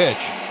of that pitch.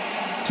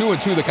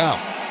 2-2 the count.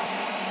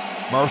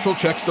 Marshall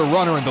checks the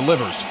runner and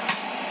delivers.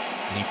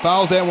 And he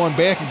fouls that one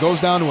back and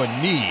goes down to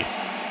a knee.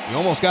 He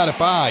almost got it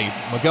by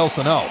Miguel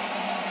Sano.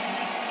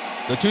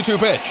 The 2-2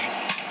 pitch.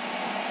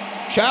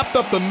 Chopped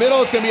up the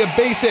middle. It's going to be a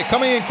base hit.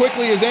 Coming in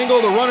quickly is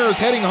Engel. The runner is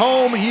heading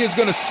home. He is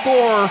going to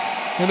score,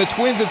 and the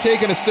Twins have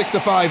taken a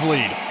 6-5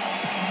 lead.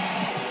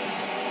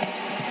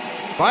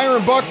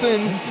 Byron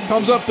Buxton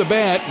comes up to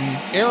bat,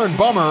 and Aaron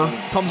Bummer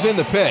comes in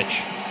to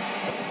pitch.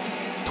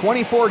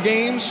 24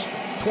 games,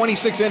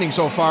 26 innings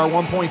so far,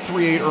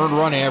 1.38 earned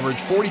run average,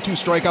 42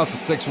 strikeouts and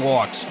 6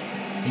 walks.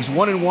 He's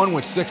 1-1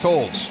 with 6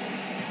 holds.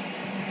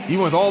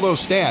 Even with all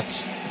those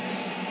stats,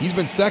 he's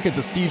been second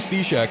to Steve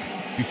Cishek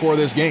before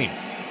this game.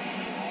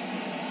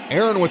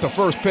 Aaron with the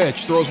first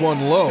pitch throws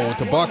one low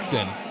to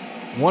Buxton.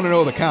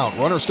 1-0 the count.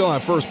 Runner still on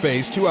first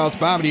base. 2 outs,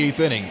 bottom of the 8th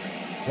inning.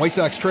 White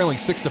Sox trailing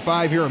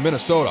 6-5 here in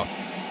Minnesota.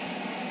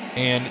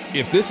 And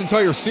if this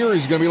entire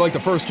series is going to be like the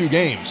first 2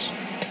 games,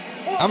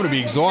 I'm going to be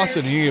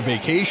exhausted and need a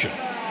vacation.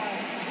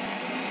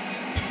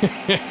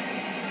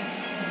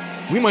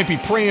 We might be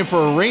praying for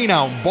a rain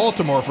out in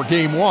Baltimore for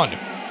game 1,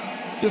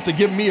 just to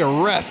give me a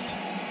rest.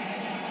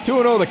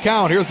 2-0 the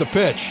count. Here's the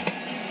pitch.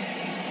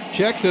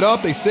 Checks it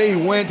up. They say he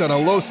went on a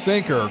low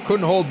sinker.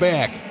 Couldn't hold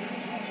back.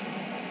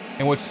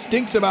 And what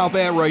stinks about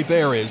that right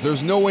there is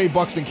there's no way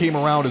Buxton came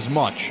around as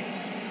much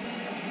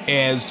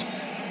as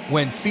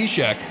when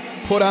Cishek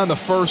put on the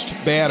first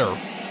batter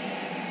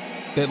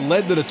that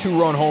led to the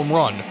 2-run home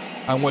run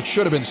on what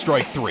should have been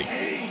strike 3.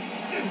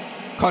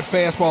 Cut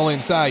fastball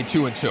inside,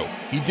 2-2.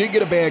 He did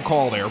get a bad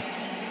call there.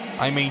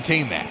 I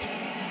maintain that.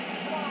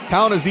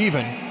 Count is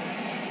even.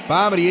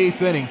 Bottom of the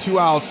 8th inning, 2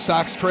 outs.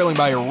 Sox trailing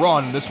by a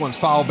run. This one's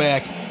fouled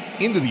back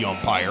into the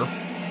umpire.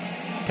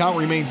 Count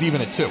remains even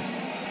at 2.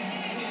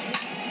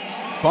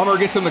 Bummer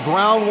gets him the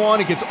ground one.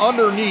 It gets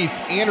underneath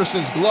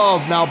Anderson's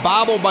glove. Now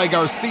bobbled by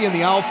Garcia in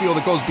the outfield.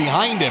 It goes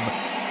behind him.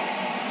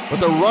 But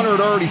the runner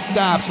had already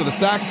stopped, so the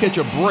Sox catch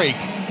a break.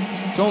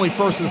 It's only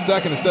first and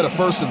second instead of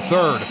first and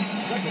third.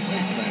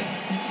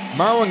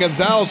 Marwin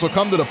Gonzalez will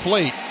come to the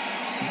plate.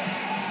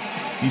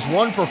 He's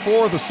 1 for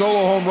 4 with a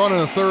solo home run in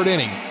the 3rd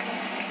inning.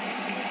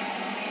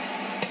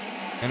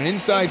 And an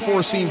inside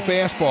 4-seam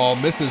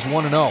fastball misses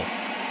 1-0.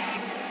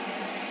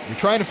 You're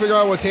trying to figure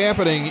out what's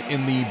happening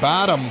in the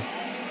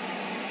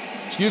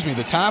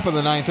top of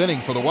the 9th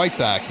inning for the White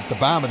Sox. It's the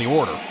bottom of the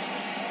order.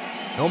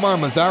 Nomar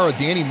Mazara,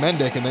 Danny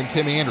Mendick, and then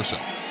Tim Anderson.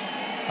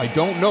 I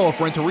don't know if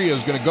Renteria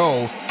is going to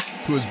go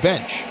to his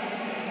bench.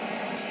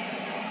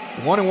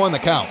 1-1 the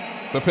count.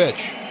 The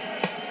pitch.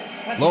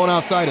 Low and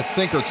outside a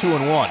sinker,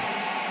 2-1.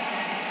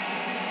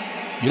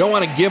 You don't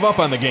want to give up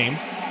on the game.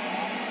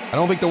 I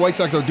don't think the White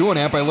Sox are doing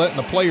that by letting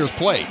the players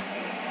play.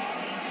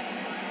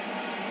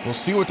 We'll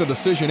see what the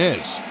decision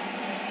is.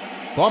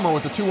 Bummer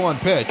with the 2-1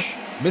 pitch.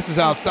 Misses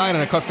outside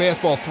on a cut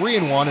fastball,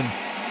 3-1, and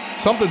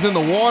something's in the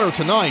water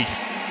tonight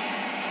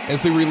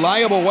as the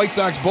reliable White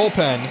Sox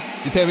bullpen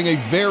is having a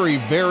very,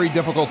 very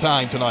difficult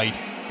time tonight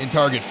in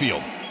Target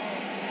Field.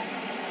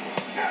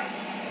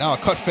 Now a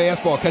cut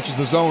fastball catches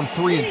the zone,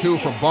 3-2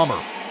 from Bummer.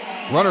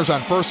 Runners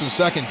on first and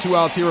second, 2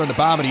 outs here in the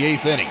bottom of the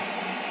 8th inning.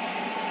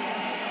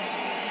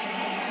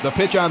 The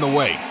pitch on the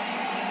way.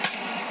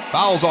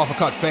 Fouls off a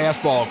cut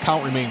fastball,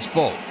 count remains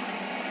full.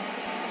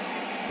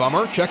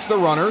 Bummer checks the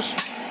runners.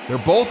 They're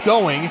both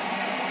going.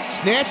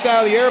 Snatched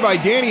out of the air by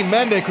Danny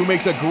Mendick, who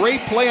makes a great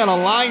play on a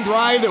line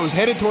drive that was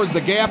headed towards the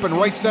gap in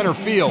right center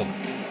field.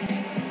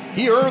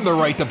 He earned the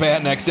right to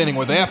bat next inning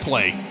with that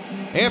play.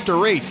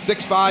 After 8,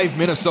 6-5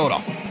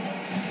 Minnesota.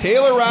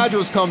 Taylor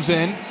Rogers comes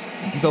in.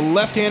 He's a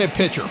left-handed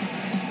pitcher.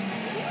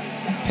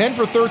 10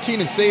 for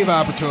 13 in save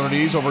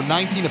opportunities over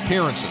 19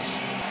 appearances.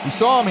 We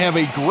saw him have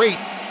a great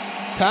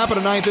top of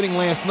the 9th inning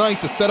last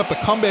night to set up the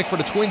comeback for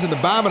the Twins in the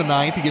bottom of the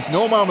 9th. He gets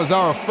Nomar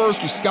Mazara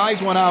first, who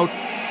skies one out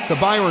to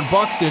Byron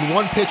Buxton.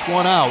 1 pitch,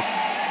 1 out.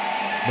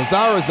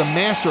 Mazara is the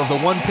master of the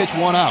 1 pitch,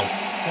 1 out.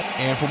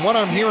 And from what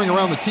I'm hearing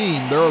around the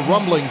team, there are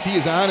rumblings he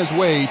is on his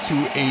way to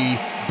a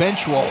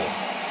bench roll.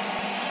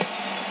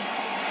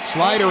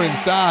 Slider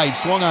inside,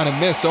 swung on and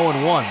missed,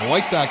 0-1. The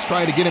White Sox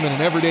tried to get him in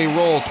an everyday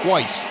role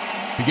twice.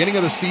 Beginning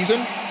of the season,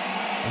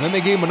 and then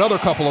they gave him another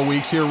couple of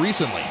weeks here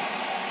recently.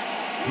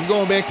 He's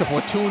going back to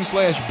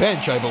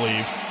platoon/bench, I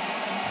believe,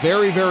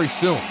 very, very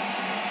soon.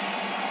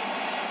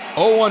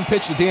 0-1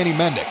 pitch to Danny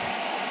Mendick.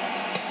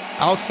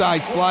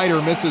 Outside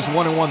slider misses,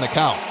 1-1 the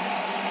count.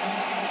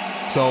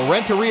 So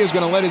Renteria is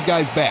going to let his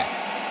guys bat.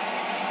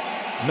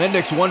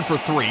 Mendick's 1 for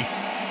 3.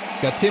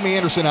 Got Tim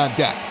Anderson on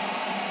deck.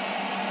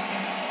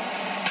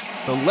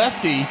 The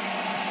lefty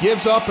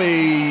gives up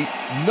a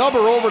nubber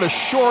over to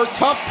short.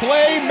 Tough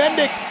play.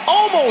 Mendick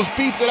almost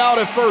beats it out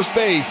at first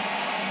base.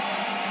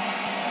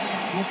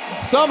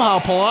 Somehow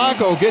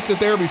Polanco gets it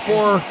there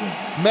before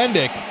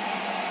Mendick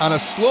on a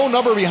slow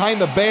number behind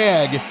the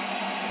bag,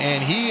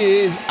 and he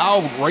is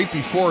out right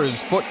before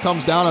his foot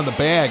comes down on the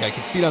bag. I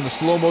can see it on the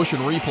slow motion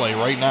replay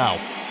right now.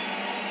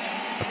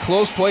 A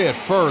close play at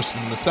first,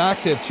 and the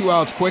Sox have 2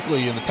 outs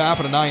quickly in the top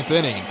of the 9th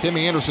inning, and Tim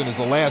Anderson is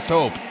the last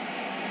hope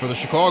for the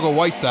Chicago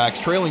White Sox,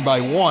 trailing by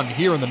 1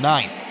 here in the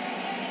 9th.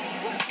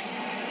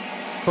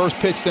 First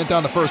pitch sent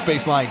down the first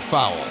baseline,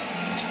 foul.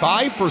 It's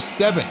 5 for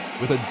 7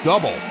 with a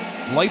double.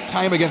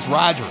 Lifetime against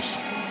Rogers.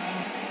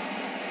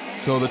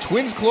 So the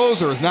Twins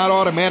closer is not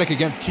automatic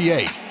against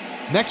TA.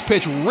 Next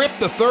pitch ripped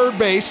to third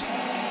base.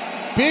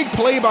 Big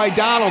play by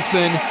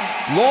Donaldson.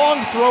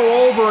 Long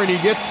throw over and he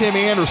gets Tim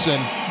Anderson.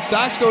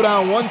 Sox go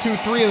down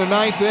 1-2-3 in the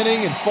 9th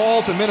inning and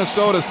fall to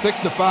Minnesota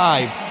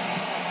 6-5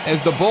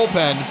 as the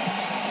bullpen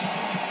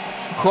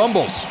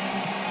crumbles.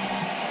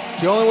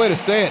 It's the only way to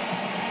say it.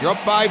 You're up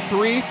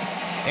 5-3.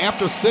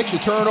 After 6, you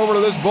turn over to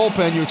this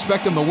bullpen, you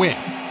expect them to win.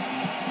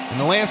 In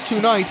the last 2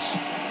 nights,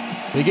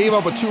 they gave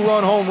up a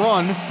 2-run home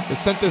run that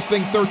sent this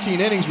thing 13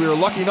 innings. We were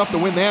lucky enough to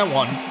win that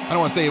one. I don't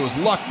want to say it was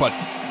luck, but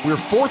we were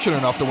fortunate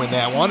enough to win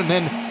that one. And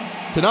then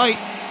tonight,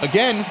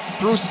 again,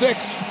 through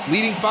 6,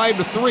 leading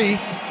 5-3.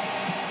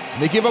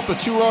 And they give up the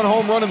 2-run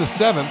home run in the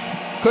 7th.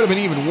 Could have been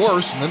even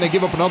worse. And then they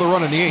give up another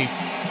run in the 8th.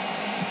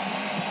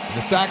 And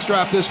the Sox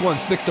drop this one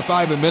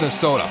 6-5 in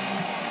Minnesota.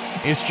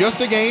 It's just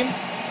a game.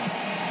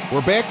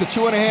 We're back to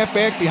 2.5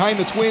 back behind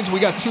the Twins. We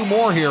got 2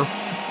 more here.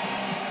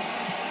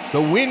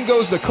 The win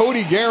goes to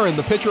Cody Guerin,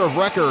 the pitcher of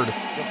record,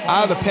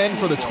 out of the pen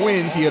for the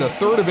Twins. He had a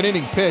third of an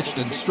inning pitched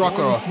and struck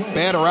a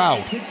batter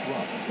out.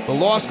 The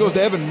loss goes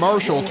to Evan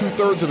Marshall,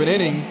 2/3 of an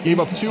inning, gave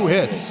up 2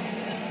 hits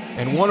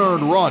and 1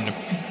 earned run.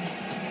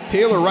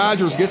 Taylor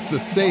Rogers gets the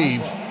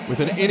save with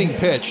an inning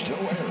pitched,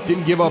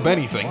 didn't give up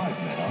anything.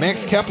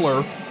 Max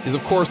Kepler is,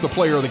 of course, the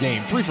player of the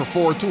game. 3 for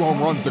 4, 2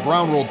 home runs, the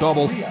ground rule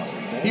double.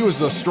 He was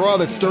the straw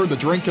that stirred the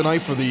drink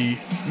tonight for the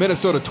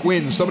Minnesota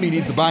Twins. Somebody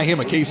needs to buy him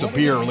a case of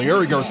beer.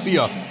 Leury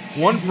Garcia,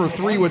 1 for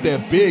 3 with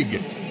that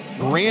big,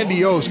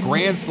 grandiose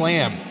grand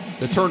slam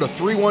that turned a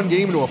 3-1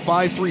 game into a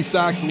 5-3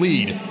 Sox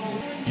lead.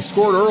 He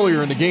scored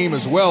earlier in the game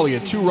as well. He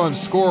had 2 runs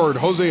scored.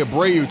 Jose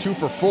Abreu, 2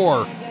 for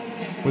 4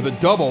 with a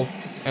double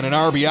and an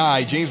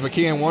RBI. James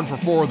McCann, 1 for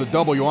 4 with a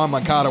double. Yoan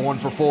Moncada, 1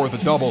 for 4 with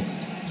a double.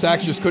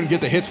 Sox just couldn't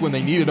get the hits when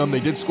they needed them. They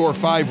did score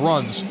 5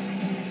 runs.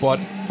 But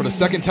for the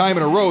second time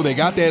in a row, they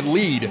got that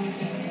lead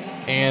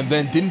and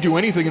then didn't do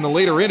anything in the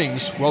later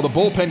innings while the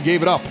bullpen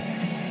gave it up.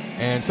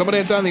 And some of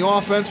that's on the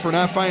offense for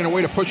not finding a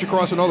way to push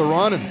across another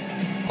run, and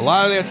a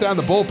lot of that's on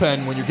the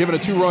bullpen when you're given a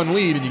 2-run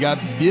lead and you got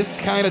this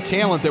kind of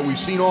talent that we've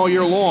seen all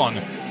year long.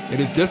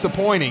 It is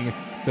disappointing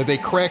that they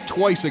cracked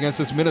twice against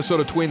this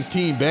Minnesota Twins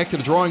team. Back to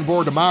the drawing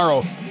board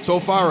tomorrow. So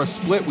far a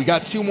split. We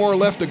got 2 more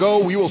left to go.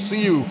 We will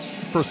see you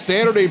for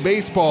Saturday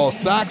baseball.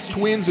 Sox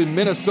Twins in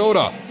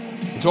Minnesota.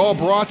 It's all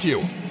brought to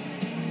you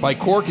by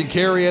Cork and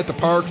Carry at the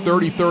Park,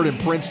 33rd in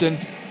Princeton.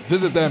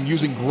 Visit them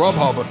using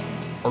Grubhub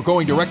or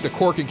going direct to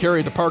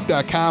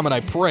corkandcarryatthepark.com, and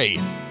I pray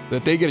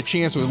that they get a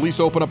chance to at least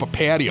open up a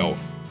patio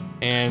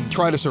and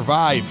try to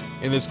survive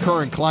in this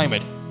current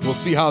climate. We'll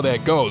see how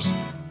that goes.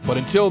 But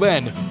until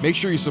then, make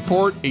sure you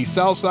support a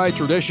Southside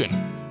tradition.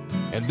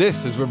 And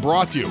this has been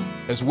brought to you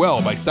as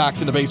well by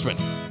Sox in the Basement,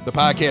 the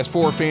podcast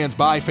for fans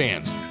by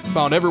fans.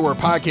 Found everywhere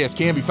podcasts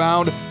can be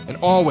found, and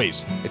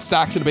always at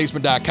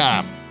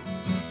soxinthebasement.com.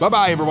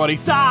 Bye-bye, everybody.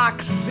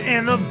 Sox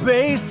in the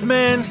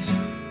basement.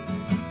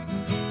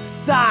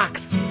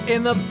 Sox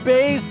in the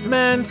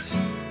basement.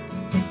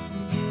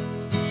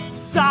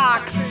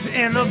 Sox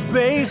in the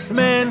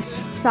basement.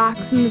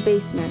 Sox in the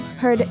Basement.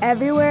 Heard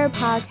everywhere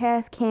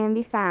podcasts can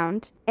be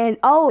found, and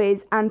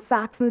always on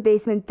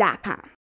soxinthebasement.com.